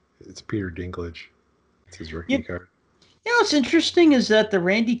Peter Dinklage. It's his rookie card. You know what's interesting is that the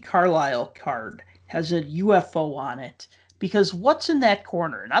Randy Carlisle card has a UFO on it. Because what's in that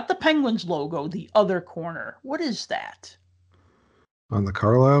corner? Not the Penguins logo, the other corner. What is that? On the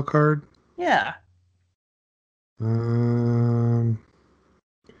Carlisle card? Yeah. I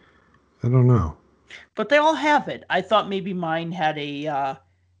don't know. But they all have it. I thought maybe mine had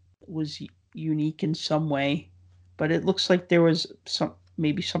was unique in some way, but it looks like there was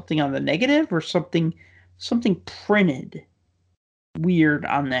maybe something on the negative or something printed weird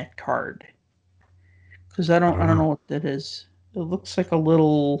on that card. Because I don't know what that is. It looks like a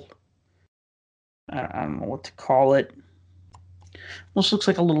little, I don't know what to call it. Almost looks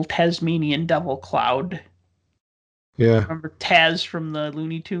like a little Tasmanian devil cloud. Yeah. Remember Taz from the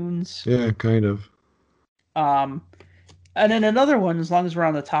Looney Tunes? Yeah, kind of. And then another one, as long as we're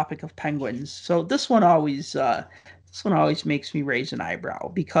on the topic of Penguins. So this one always makes me raise an eyebrow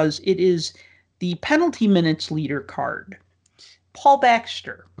because it is the penalty minutes leader card. Paul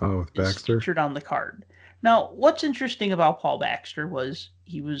Baxter. Oh, with Baxter? Is featured on the card. Now, what's interesting about Paul Baxter was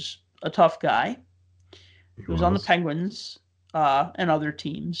he was a tough guy. He was on the Penguins and other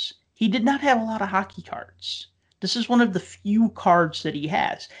teams. He did not have a lot of hockey cards. This is one of the few cards that he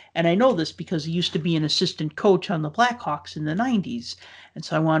has. And I know this because he used to be an assistant coach on the Blackhawks in the 90s. And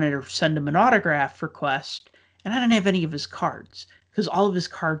so I wanted to send him an autograph request. And I didn't have any of his cards because all of his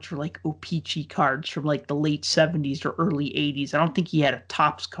cards were like O-Pee-Chee cards from like the late 70s or early 80s. I don't think he had a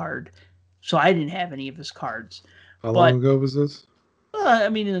Topps card. So I didn't have any of his cards. How long ago was this? I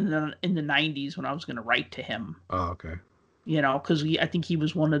mean, in the 90s when I was going to write to him. Oh, okay. Because I think he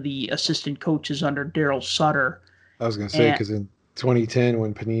was one of the assistant coaches under Daryl Sutter. I was going to say, because in 2010,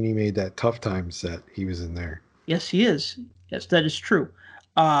 when Panini made that Tough Time set, he was in there. Yes, he is. Yes, that is true.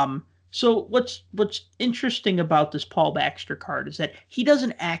 So what's interesting about this Paul Baxter card is that he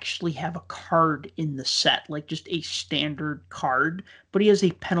doesn't actually have a card in the set, like just a standard card, but he has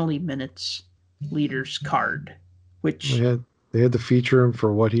a penalty minutes leaders card, which they had to feature him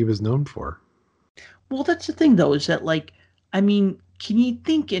for what he was known for. Well, that's the thing, though, is that, like, I mean, can you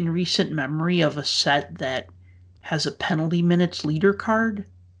think in recent memory of a set that has a penalty minutes leader card?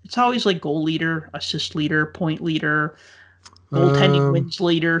 It's always like goal leader, assist leader, point leader, goaltending wins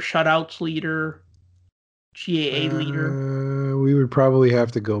leader, shutouts leader, GAA leader. We would probably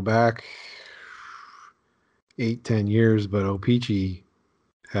have to go back 8-10 years, but O-Pee-Chee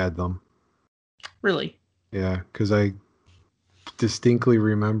had them. Really? Yeah, because I distinctly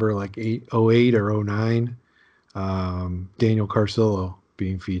remember like 08 or 09, Daniel Carcillo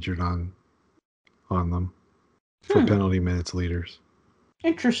being featured on them for penalty minutes leaders.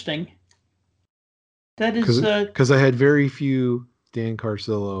 Interesting. That is because I had very few Dan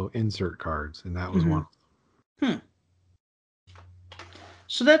Carcillo insert cards, and that was one.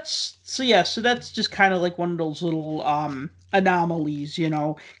 So that's just kind of like one of those little anomalies, kind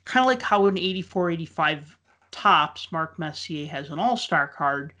of like how in 84-85 Topps, Mark Messier has an all-star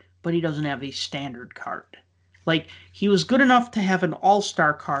card, but he doesn't have a standard card. Like, he was good enough to have an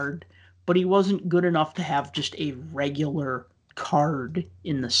all-star card, but he wasn't good enough to have just a regular card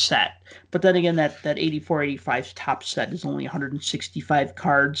in the set. But then again, that 84-85 top set is only 165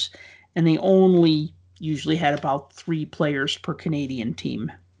 cards, and they only usually had about 3 players per Canadian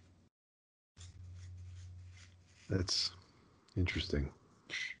team. That's interesting.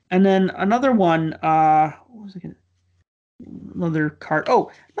 And then another one, what was it? Another card. Oh,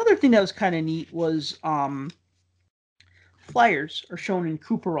 another thing that was kind of neat was Flyers are shown in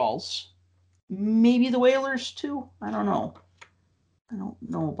Cooperalls. Maybe the Whalers too. I don't know. I don't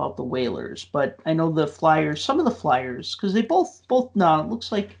know about the Whalers, but I know the Flyers. Some of the Flyers, because they both. No, it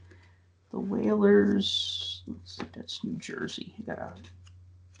looks like the Whalers. Let's see, that's New Jersey. I got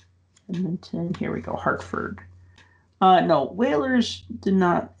Edmonton. Here we go. Hartford. No, Whalers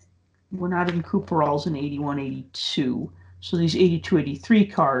were not in Cooperalls in 81-82. So these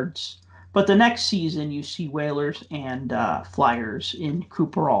 82-83 cards. But the next season, you see Whalers and Flyers in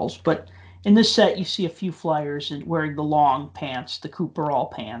Cooperalls. But in this set, you see a few Flyers wearing the long pants, the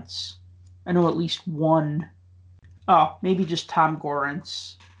Cooperall pants. I know at least one. Oh, maybe just Tom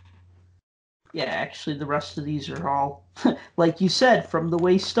Gorrance. Yeah, actually, the rest of these are all, like you said, from the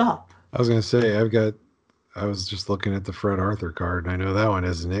waist up. I was going to say, I was just looking at the Fred Arthur card, and I know that one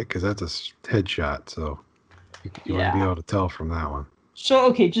isn't it, because that's a headshot, so you want to be able to tell from that one. So,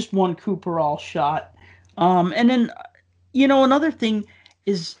 okay, just one Cooperall shot. And then, another thing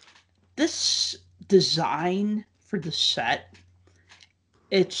is this design for the set,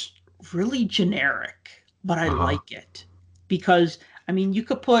 it's really generic, but I like it. Because, I mean, you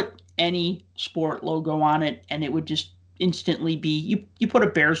could put any sport logo on it, and it would just instantly be, you put a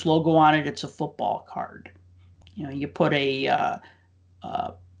Bears logo on it, it's a football card. You put a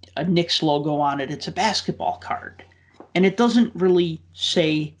Knicks logo on it, it's a basketball card. And it doesn't really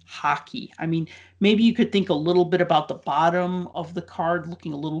say hockey. I mean, maybe you could think a little bit about the bottom of the card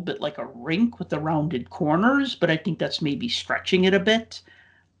looking a little bit like a rink with the rounded corners, but I think that's maybe stretching it a bit.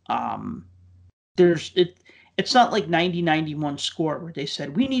 It's not like 90-91 Score where they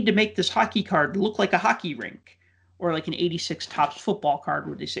said, we need to make this hockey card look like a hockey rink, or like an 86 Topps football card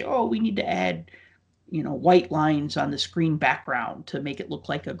where they say, oh, we need to add, white lines on the screen background to make it look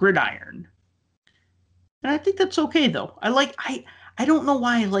like a gridiron. And I think that's okay, though. I don't know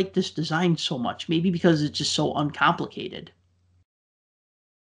why I like this design so much. Maybe because it's just so uncomplicated.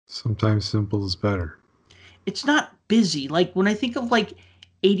 Sometimes simple is better. It's not busy. Like, when I think of,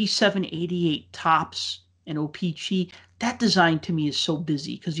 87, 88 Topps and O-Pee-Chee, that design to me is so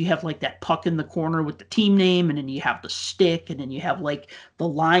busy because you have, that puck in the corner with the team name, and then you have the stick, and then you have, the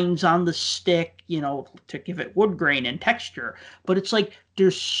lines on the stick, to give it wood grain and texture. But it's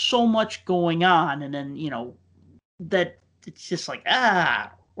there's so much going on, and then, that it's just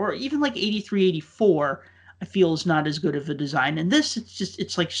or even 83, 84, I feel is not as good of a design. And this,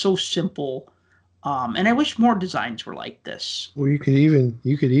 it's so simple. And I wish more designs were like this. Well, you could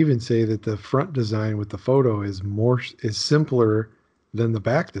even say that the front design with the photo is simpler than the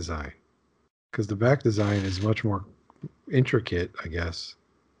back design, because the back design is much more intricate, I guess,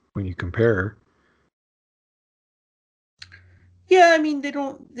 when you compare. Yeah, I mean, they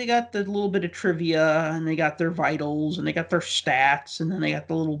got the little bit of trivia, and they got their vitals, and they got their stats, and then they got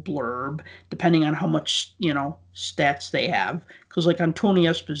the little blurb, depending on how much, stats they have. Because, on Tony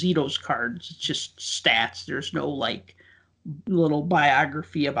Esposito's cards, it's just stats. There's no, little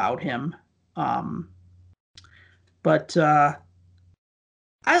biography about him. But I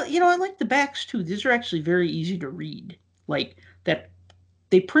like the backs, too. These are actually very easy to read. That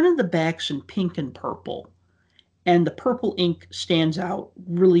they printed the backs in pink and purple. And the purple ink stands out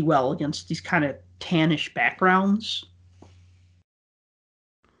really well against these kind of tannish backgrounds.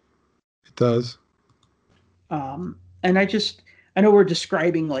 It does. And I know we're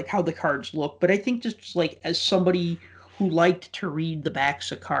describing how the cards look, but I think just as somebody who liked to read the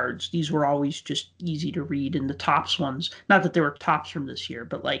backs of cards, these were always just easy to read. And the Topps ones, not that they were Topps from this year,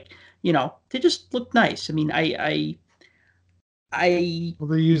 but they just look nice. I mean, well,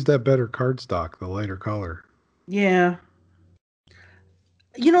 they used that better cardstock, the lighter color. Yeah.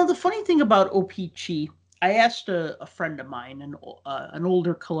 The funny thing about O-Pee-Chee, I asked a friend of mine, an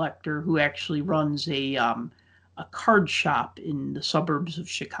older collector who actually runs a card shop in the suburbs of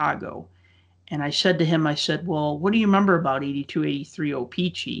Chicago. And I said to him, well, what do you remember about 82, 83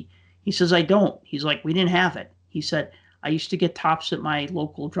 O-Pee-Chee? He says, I don't. He's like, we didn't have it. He said, I used to get Topps at my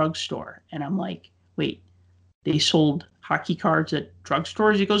local drugstore. And I'm like, wait, they sold hockey cards at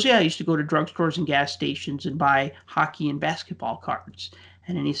drugstores? He goes, yeah, I used to go to drugstores and gas stations and buy hockey and basketball cards.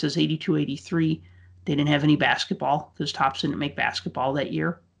 And then he says 82, 83, they didn't have any basketball because Topps didn't make basketball that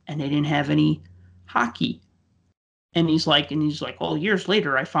year. And they didn't have any hockey. And he's like, well, years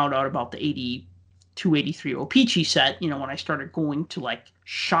later, I found out about the 82, 83 O-Pee-Chee set, when I started going to like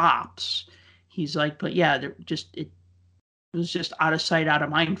shops. He's like, but yeah, it was just out of sight, out of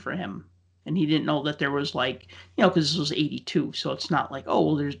mind for him. And he didn't know that there was like, because this was 82. So it's not like,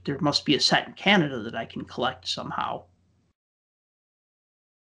 oh, well, there must be a set in Canada that I can collect somehow.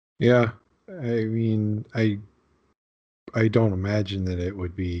 Yeah. I mean, I don't imagine that it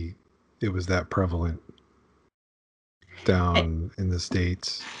was that prevalent down in the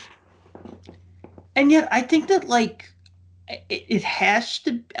States. And yet I think that like it has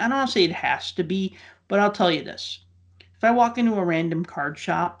to, I don't want to say it has to be, but I'll tell you this. If I walk into a random card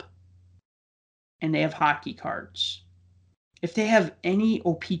shop and they have hockey cards, if they have any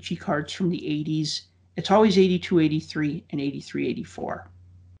O-Pee-Chee cards from the 80s, it's always 82, 83, and 83, 84.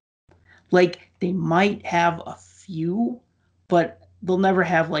 Like, they might have a few, but they'll never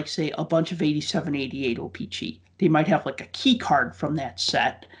have, like, say, a bunch of 87, 88 O-Pee-Chee. They might have, like, a key card from that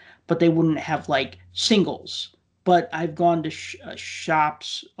set, but they wouldn't have, like, singles. But I've gone to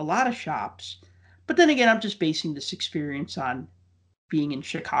shops, a lot of shops. But then again, I'm just basing this experience on being in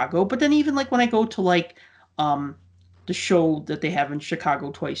Chicago. But then even, like, when I go to, like, the show that they have in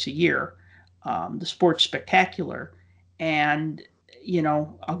Chicago twice a year, the Sports Spectacular, and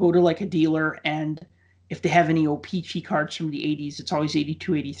I'll go to like a dealer, and if they have any O-Pee-Chee cards from the 80s, it's always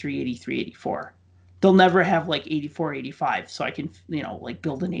 82, 83, 83, 84. They'll never have like 84, 85, so I can like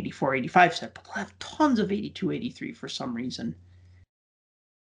build an 84, 85 set, but they'll have tons of 82, 83 for some reason.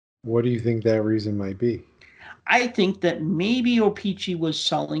 What do you think that reason might be? I think that maybe O-Pee-Chee was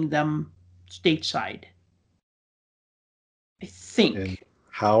selling them stateside. I think. And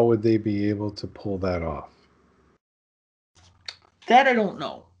how would they be able to pull that off? That I don't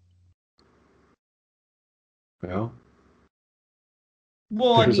know.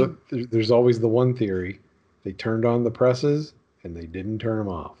 Well, there's always the one theory. They turned on the presses and they didn't turn them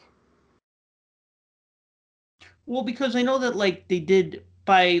off. Well, because I know that like they did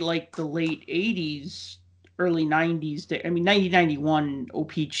by like the late 80s, early 90s. 1991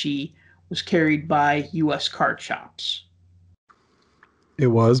 O-Pee-Chee was carried by U.S. card shops. It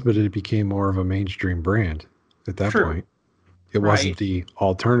was, but it became more of a mainstream brand at that point. It wasn't the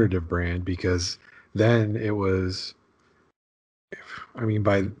alternative brand, because then it was,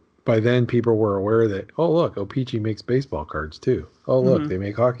 by then people were aware that, oh, look, O-Pee-Chee makes baseball cards too. Oh, look, they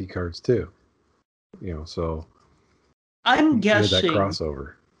make hockey cards too. So I'm guessing that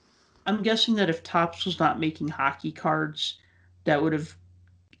crossover. I'm guessing that if Topps was not making hockey cards, that would have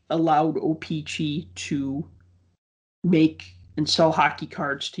allowed O-Pee-Chee to make and sell hockey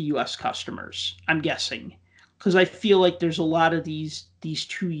cards to U.S. customers. I'm guessing. Because I feel like there's a lot of these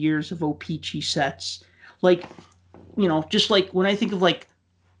 2 years of O-Pee-Chee sets. Like, just like when I think of like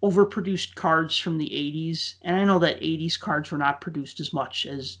overproduced cards from the 80s, and I know that 80s cards were not produced as much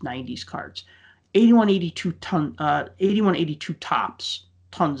as 90s cards. 81, 82 Topps,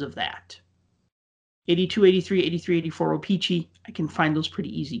 tons of that. 82, 83, 83, 84 O-Pee-Chee, I can find those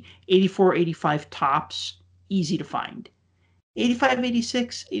pretty easy. 84, 85 Topps, easy to find. 85,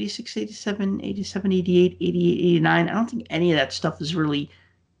 86, 86, 87, 87, 88, 88, 89. I don't think any of that stuff is really,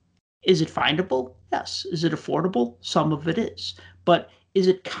 is it findable? Yes. Is it affordable? Some of it is. But is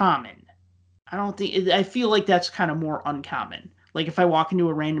it common? I feel like that's kind of more uncommon. Like if I walk into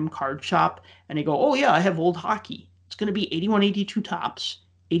a random card shop and they go, oh yeah, I have old hockey. It's going to be 81, 82 Topps,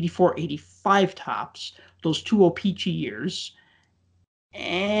 84, 85 Topps, those two O-Pee-Chee years.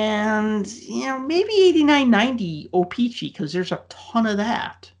 And, maybe 89, 90 O-Pee-Chee, because there's a ton of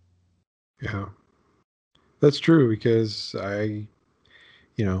that. Yeah. That's true, because I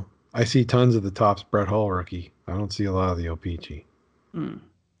see tons of the Topps Brett Hull rookie. I don't see a lot of the O-Pee-Chee.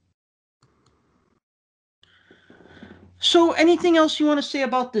 So anything else you want to say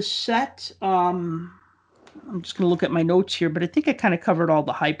about this set? I'm just going to look at my notes here, but I think I kind of covered all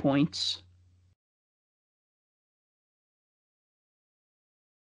the high points.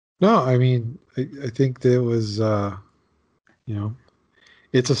 No, I think there was,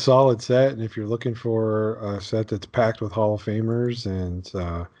 it's a solid set. And if you're looking for a set that's packed with Hall of Famers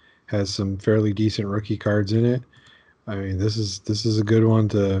and has some fairly decent rookie cards in it, this is a good one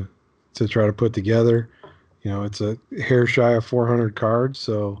to try to put together. It's a hair shy of 400 cards,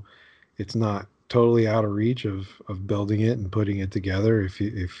 so it's not totally out of reach of building it and putting it together if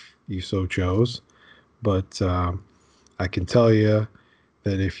you so chose. But I can tell you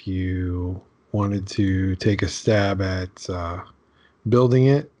that if you wanted to take a stab at building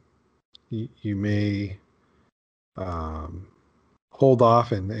it, you may hold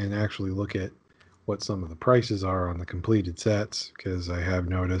off and actually look at what some of the prices are on the completed sets, because I have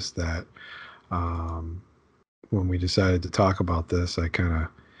noticed that when we decided to talk about this, I kind of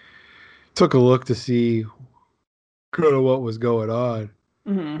took a look to see kind of what was going on.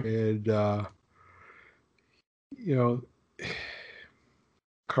 Mm-hmm. And,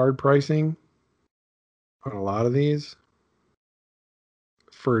 card pricing on a lot of these,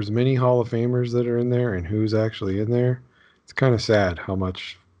 for as many Hall of Famers that are in there and who's actually in there, it's kind of sad how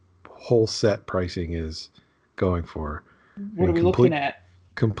much whole set pricing is going for. What are we looking at?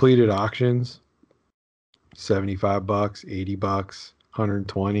 Completed auctions, $75, $80,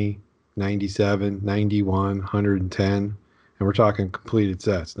 120, 97, 91, 110, and we're talking completed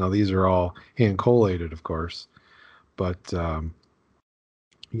sets. Now these are all hand collated, of course, but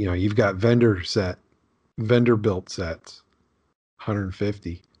you've got vendor built sets,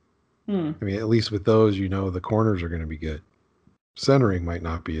 150. I mean, at least with those, the corners are going to be good. Centering might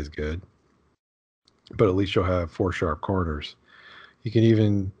not be as good, but at least you'll have 4 sharp corners.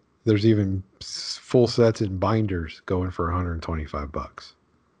 There's even full sets in binders going for $125.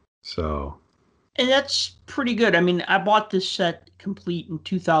 So, and that's pretty good. I mean, I bought this set complete in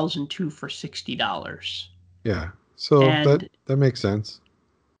 2002 for $60. Yeah, so that makes sense.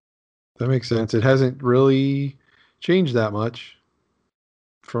 That makes sense. It hasn't really changed that much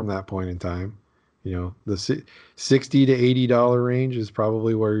from that point in time. The $60 to $80 range is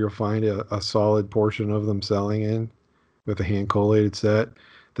probably where you'll find a solid portion of them selling in with a hand collated set.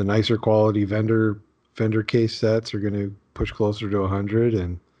 The nicer quality vendor case sets are going to push closer to 100,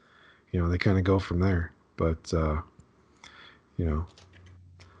 and they kind of go from there. But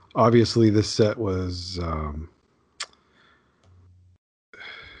obviously this set was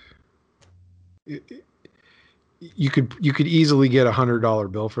you could easily get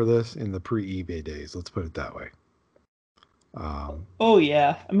 $100 bill for this in the pre-eBay days. Let's put it that way. Oh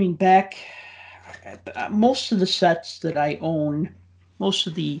yeah, I mean, back most of the sets that I own, most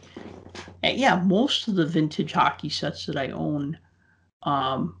of the vintage hockey sets that I own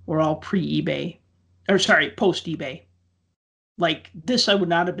were all pre-eBay, or sorry, post-eBay. Like this, I would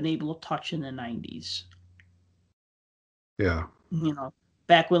not have been able to touch in the 90s. Yeah.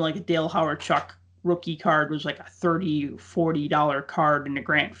 Back when like a Dale Hawerchuk rookie card was like a $30, $40 card, and a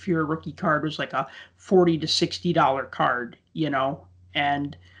Grant Fuhr rookie card was like a $40 to $60 card,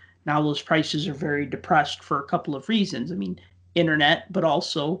 and now those prices are very depressed for a couple of reasons. I mean, internet, but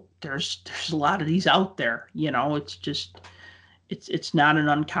also there's a lot of these out there. It's just it's not an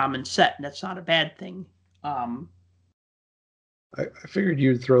uncommon set, and that's not a bad thing. I figured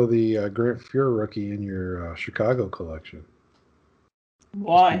you'd throw the Grant Fuhr rookie in your Chicago collection.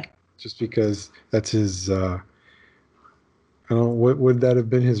 Why? Just because that's his. I don't know. What would that have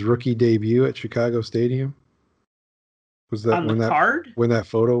been? His rookie debut at Chicago Stadium? Was that on the card when that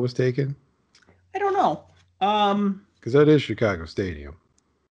photo was taken? I don't know. Because that is Chicago Stadium.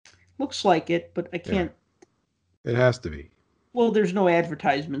 Looks like it, but I can't. Yeah. It has to be. Well, there's no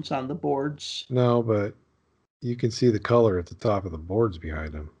advertisements on the boards. No, but you can see the color at the top of the boards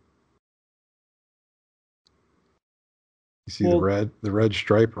behind him. You see the red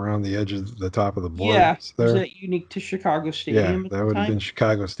stripe around the edge of the top of the board. Yeah, is that unique to Chicago Stadium? Yeah, that would have been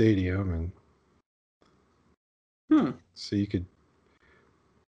Chicago Stadium, and so you could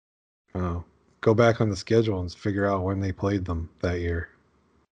go back on the schedule and figure out when they played them that year.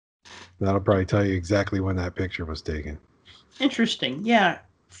 That'll probably tell you exactly when that picture was taken. Interesting. Yeah,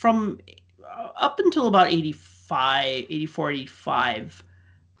 from up until about 84, 85,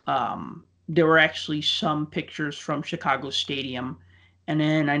 there were actually some pictures from Chicago Stadium. And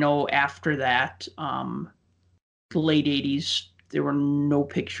then I know after that, the late 80s, there were no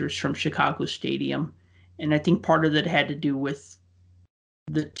pictures from Chicago Stadium. And I think part of that had to do with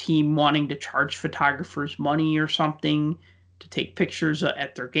the team wanting to charge photographers money or something to take pictures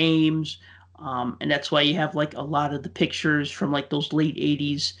at their games. And that's why you have like a lot of the pictures from like those late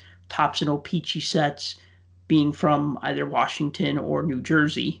 80s Topps and O-Pee-Chee sets being from either Washington or New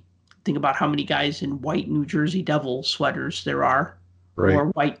Jersey. Think about how many guys in white New Jersey Devil sweaters there are, right, or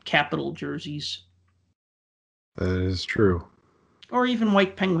white Capital jerseys. That is true. Or even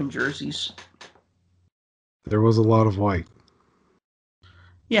white Penguin jerseys. There was a lot of white.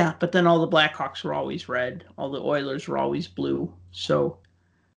 Yeah, but then all the Blackhawks were always red. All the Oilers were always blue. So,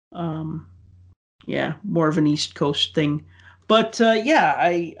 yeah, more of an East Coast thing. But, yeah,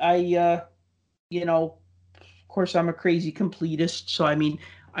 I of course, I'm a crazy completist. So, I mean,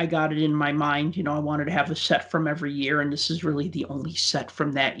 I got it in my mind, I wanted to have a set from every year. And this is really the only set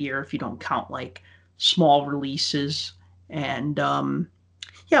from that year, if you don't count, like, small releases. And,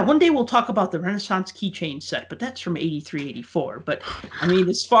 yeah, one day we'll talk about the Renaissance keychain set, but that's from 83, 84. But, I mean,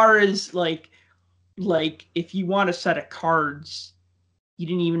 as far as, like if you want a set of cards, You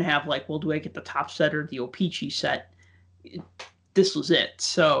didn't even have like, well, do I get the top set or the O-Pee-Chee set? This was it.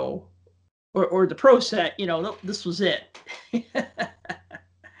 So, or the pro set, this was it.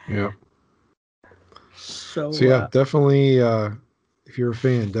 Yeah. So yeah, definitely. If you're a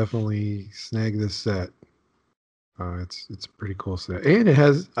fan, definitely snag this set. It's a pretty cool set, and it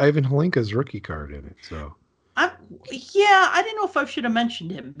has Ivan Hlinka's rookie card in it. So. I didn't know if I should have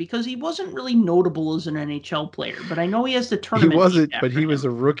mentioned him because he wasn't really notable as an NHL player, but I know he has the tournament. He wasn't, but he was a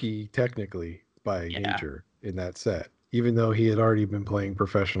rookie technically by nature in that set, even though he had already been playing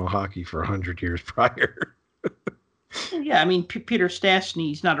professional hockey for 100 years prior. Yeah, I mean, Peter Stastny,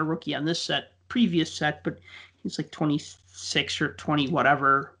 he's not a rookie on this previous set, but he's like 26 or 20,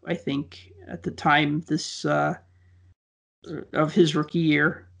 whatever, I think, at the time of his rookie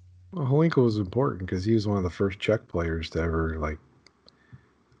year. Well, Hlinka was important because he was one of the first Czech players to ever,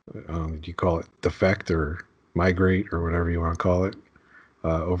 do you call it defect or migrate or whatever you want to call it,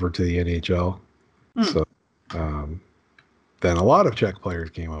 over to the NHL. So then a lot of Czech players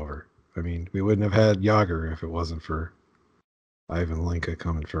came over. I mean, we wouldn't have had Jágr if it wasn't for Ivan Hlinka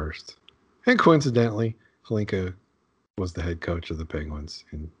coming first. And coincidentally, Hlinka was the head coach of the Penguins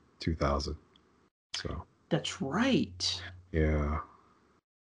in 2000. So that's right. Yeah.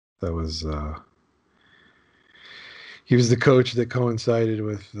 That was he was the coach that coincided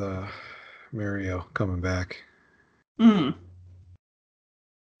with Mario coming back. They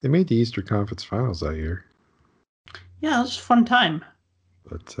made the Eastern Conference Finals that year. Yeah, it was a fun time.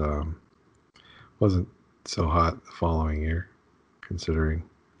 But wasn't so hot the following year, considering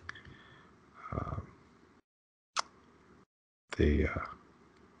they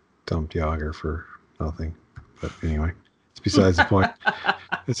dumped Jágr for nothing. But anyway, it's besides the point.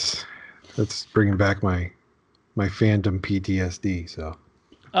 It's bringing back my fandom PTSD. So.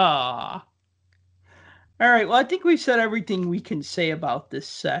 All right. Well, I think we've said everything we can say about this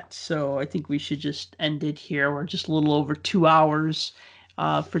set, so I think we should just end it here. We're just a little over 2 hours.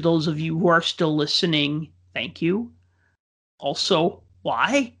 For those of you who are still listening, thank you. Also,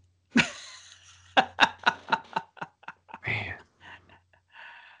 why? Man.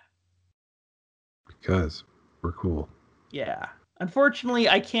 Because we're cool. Yeah. Unfortunately,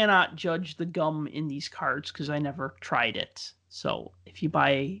 I cannot judge the gum in these cards because I never tried it. So if you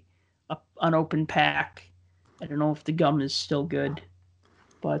buy an open pack, I don't know if the gum is still good.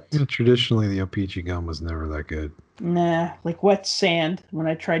 But traditionally, the O-Pee-Chee gum was never that good. Nah, like wet sand. When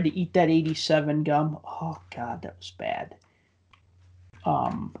I tried to eat that 87 gum, oh God, that was bad.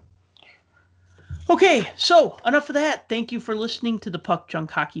 Okay, so enough of that. Thank you for listening to the Puck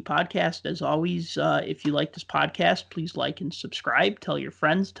Junk Hockey Podcast. As always, if you like this podcast, please like and subscribe. Tell your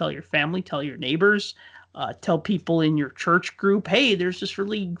friends, tell your family, tell your neighbors, tell people in your church group, hey, there's this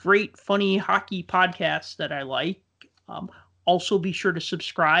really great, funny hockey podcast that I like. Also, be sure to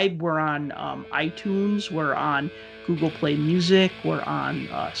subscribe. We're on iTunes. We're on Google Play Music. We're on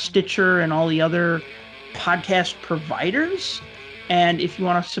Stitcher and all the other podcast providers. And if you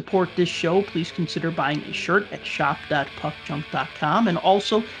want to support this show, please consider buying a shirt at shop.puckjunk.com. And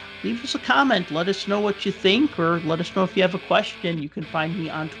also, leave us a comment. Let us know what you think, or let us know if you have a question. You can find me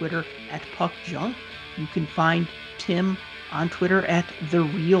on Twitter at puckjunk. You can find Tim on Twitter at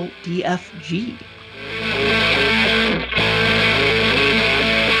TheRealDFG.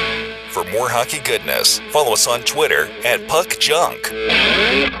 For more hockey goodness, follow us on Twitter at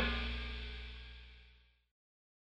puckjunk.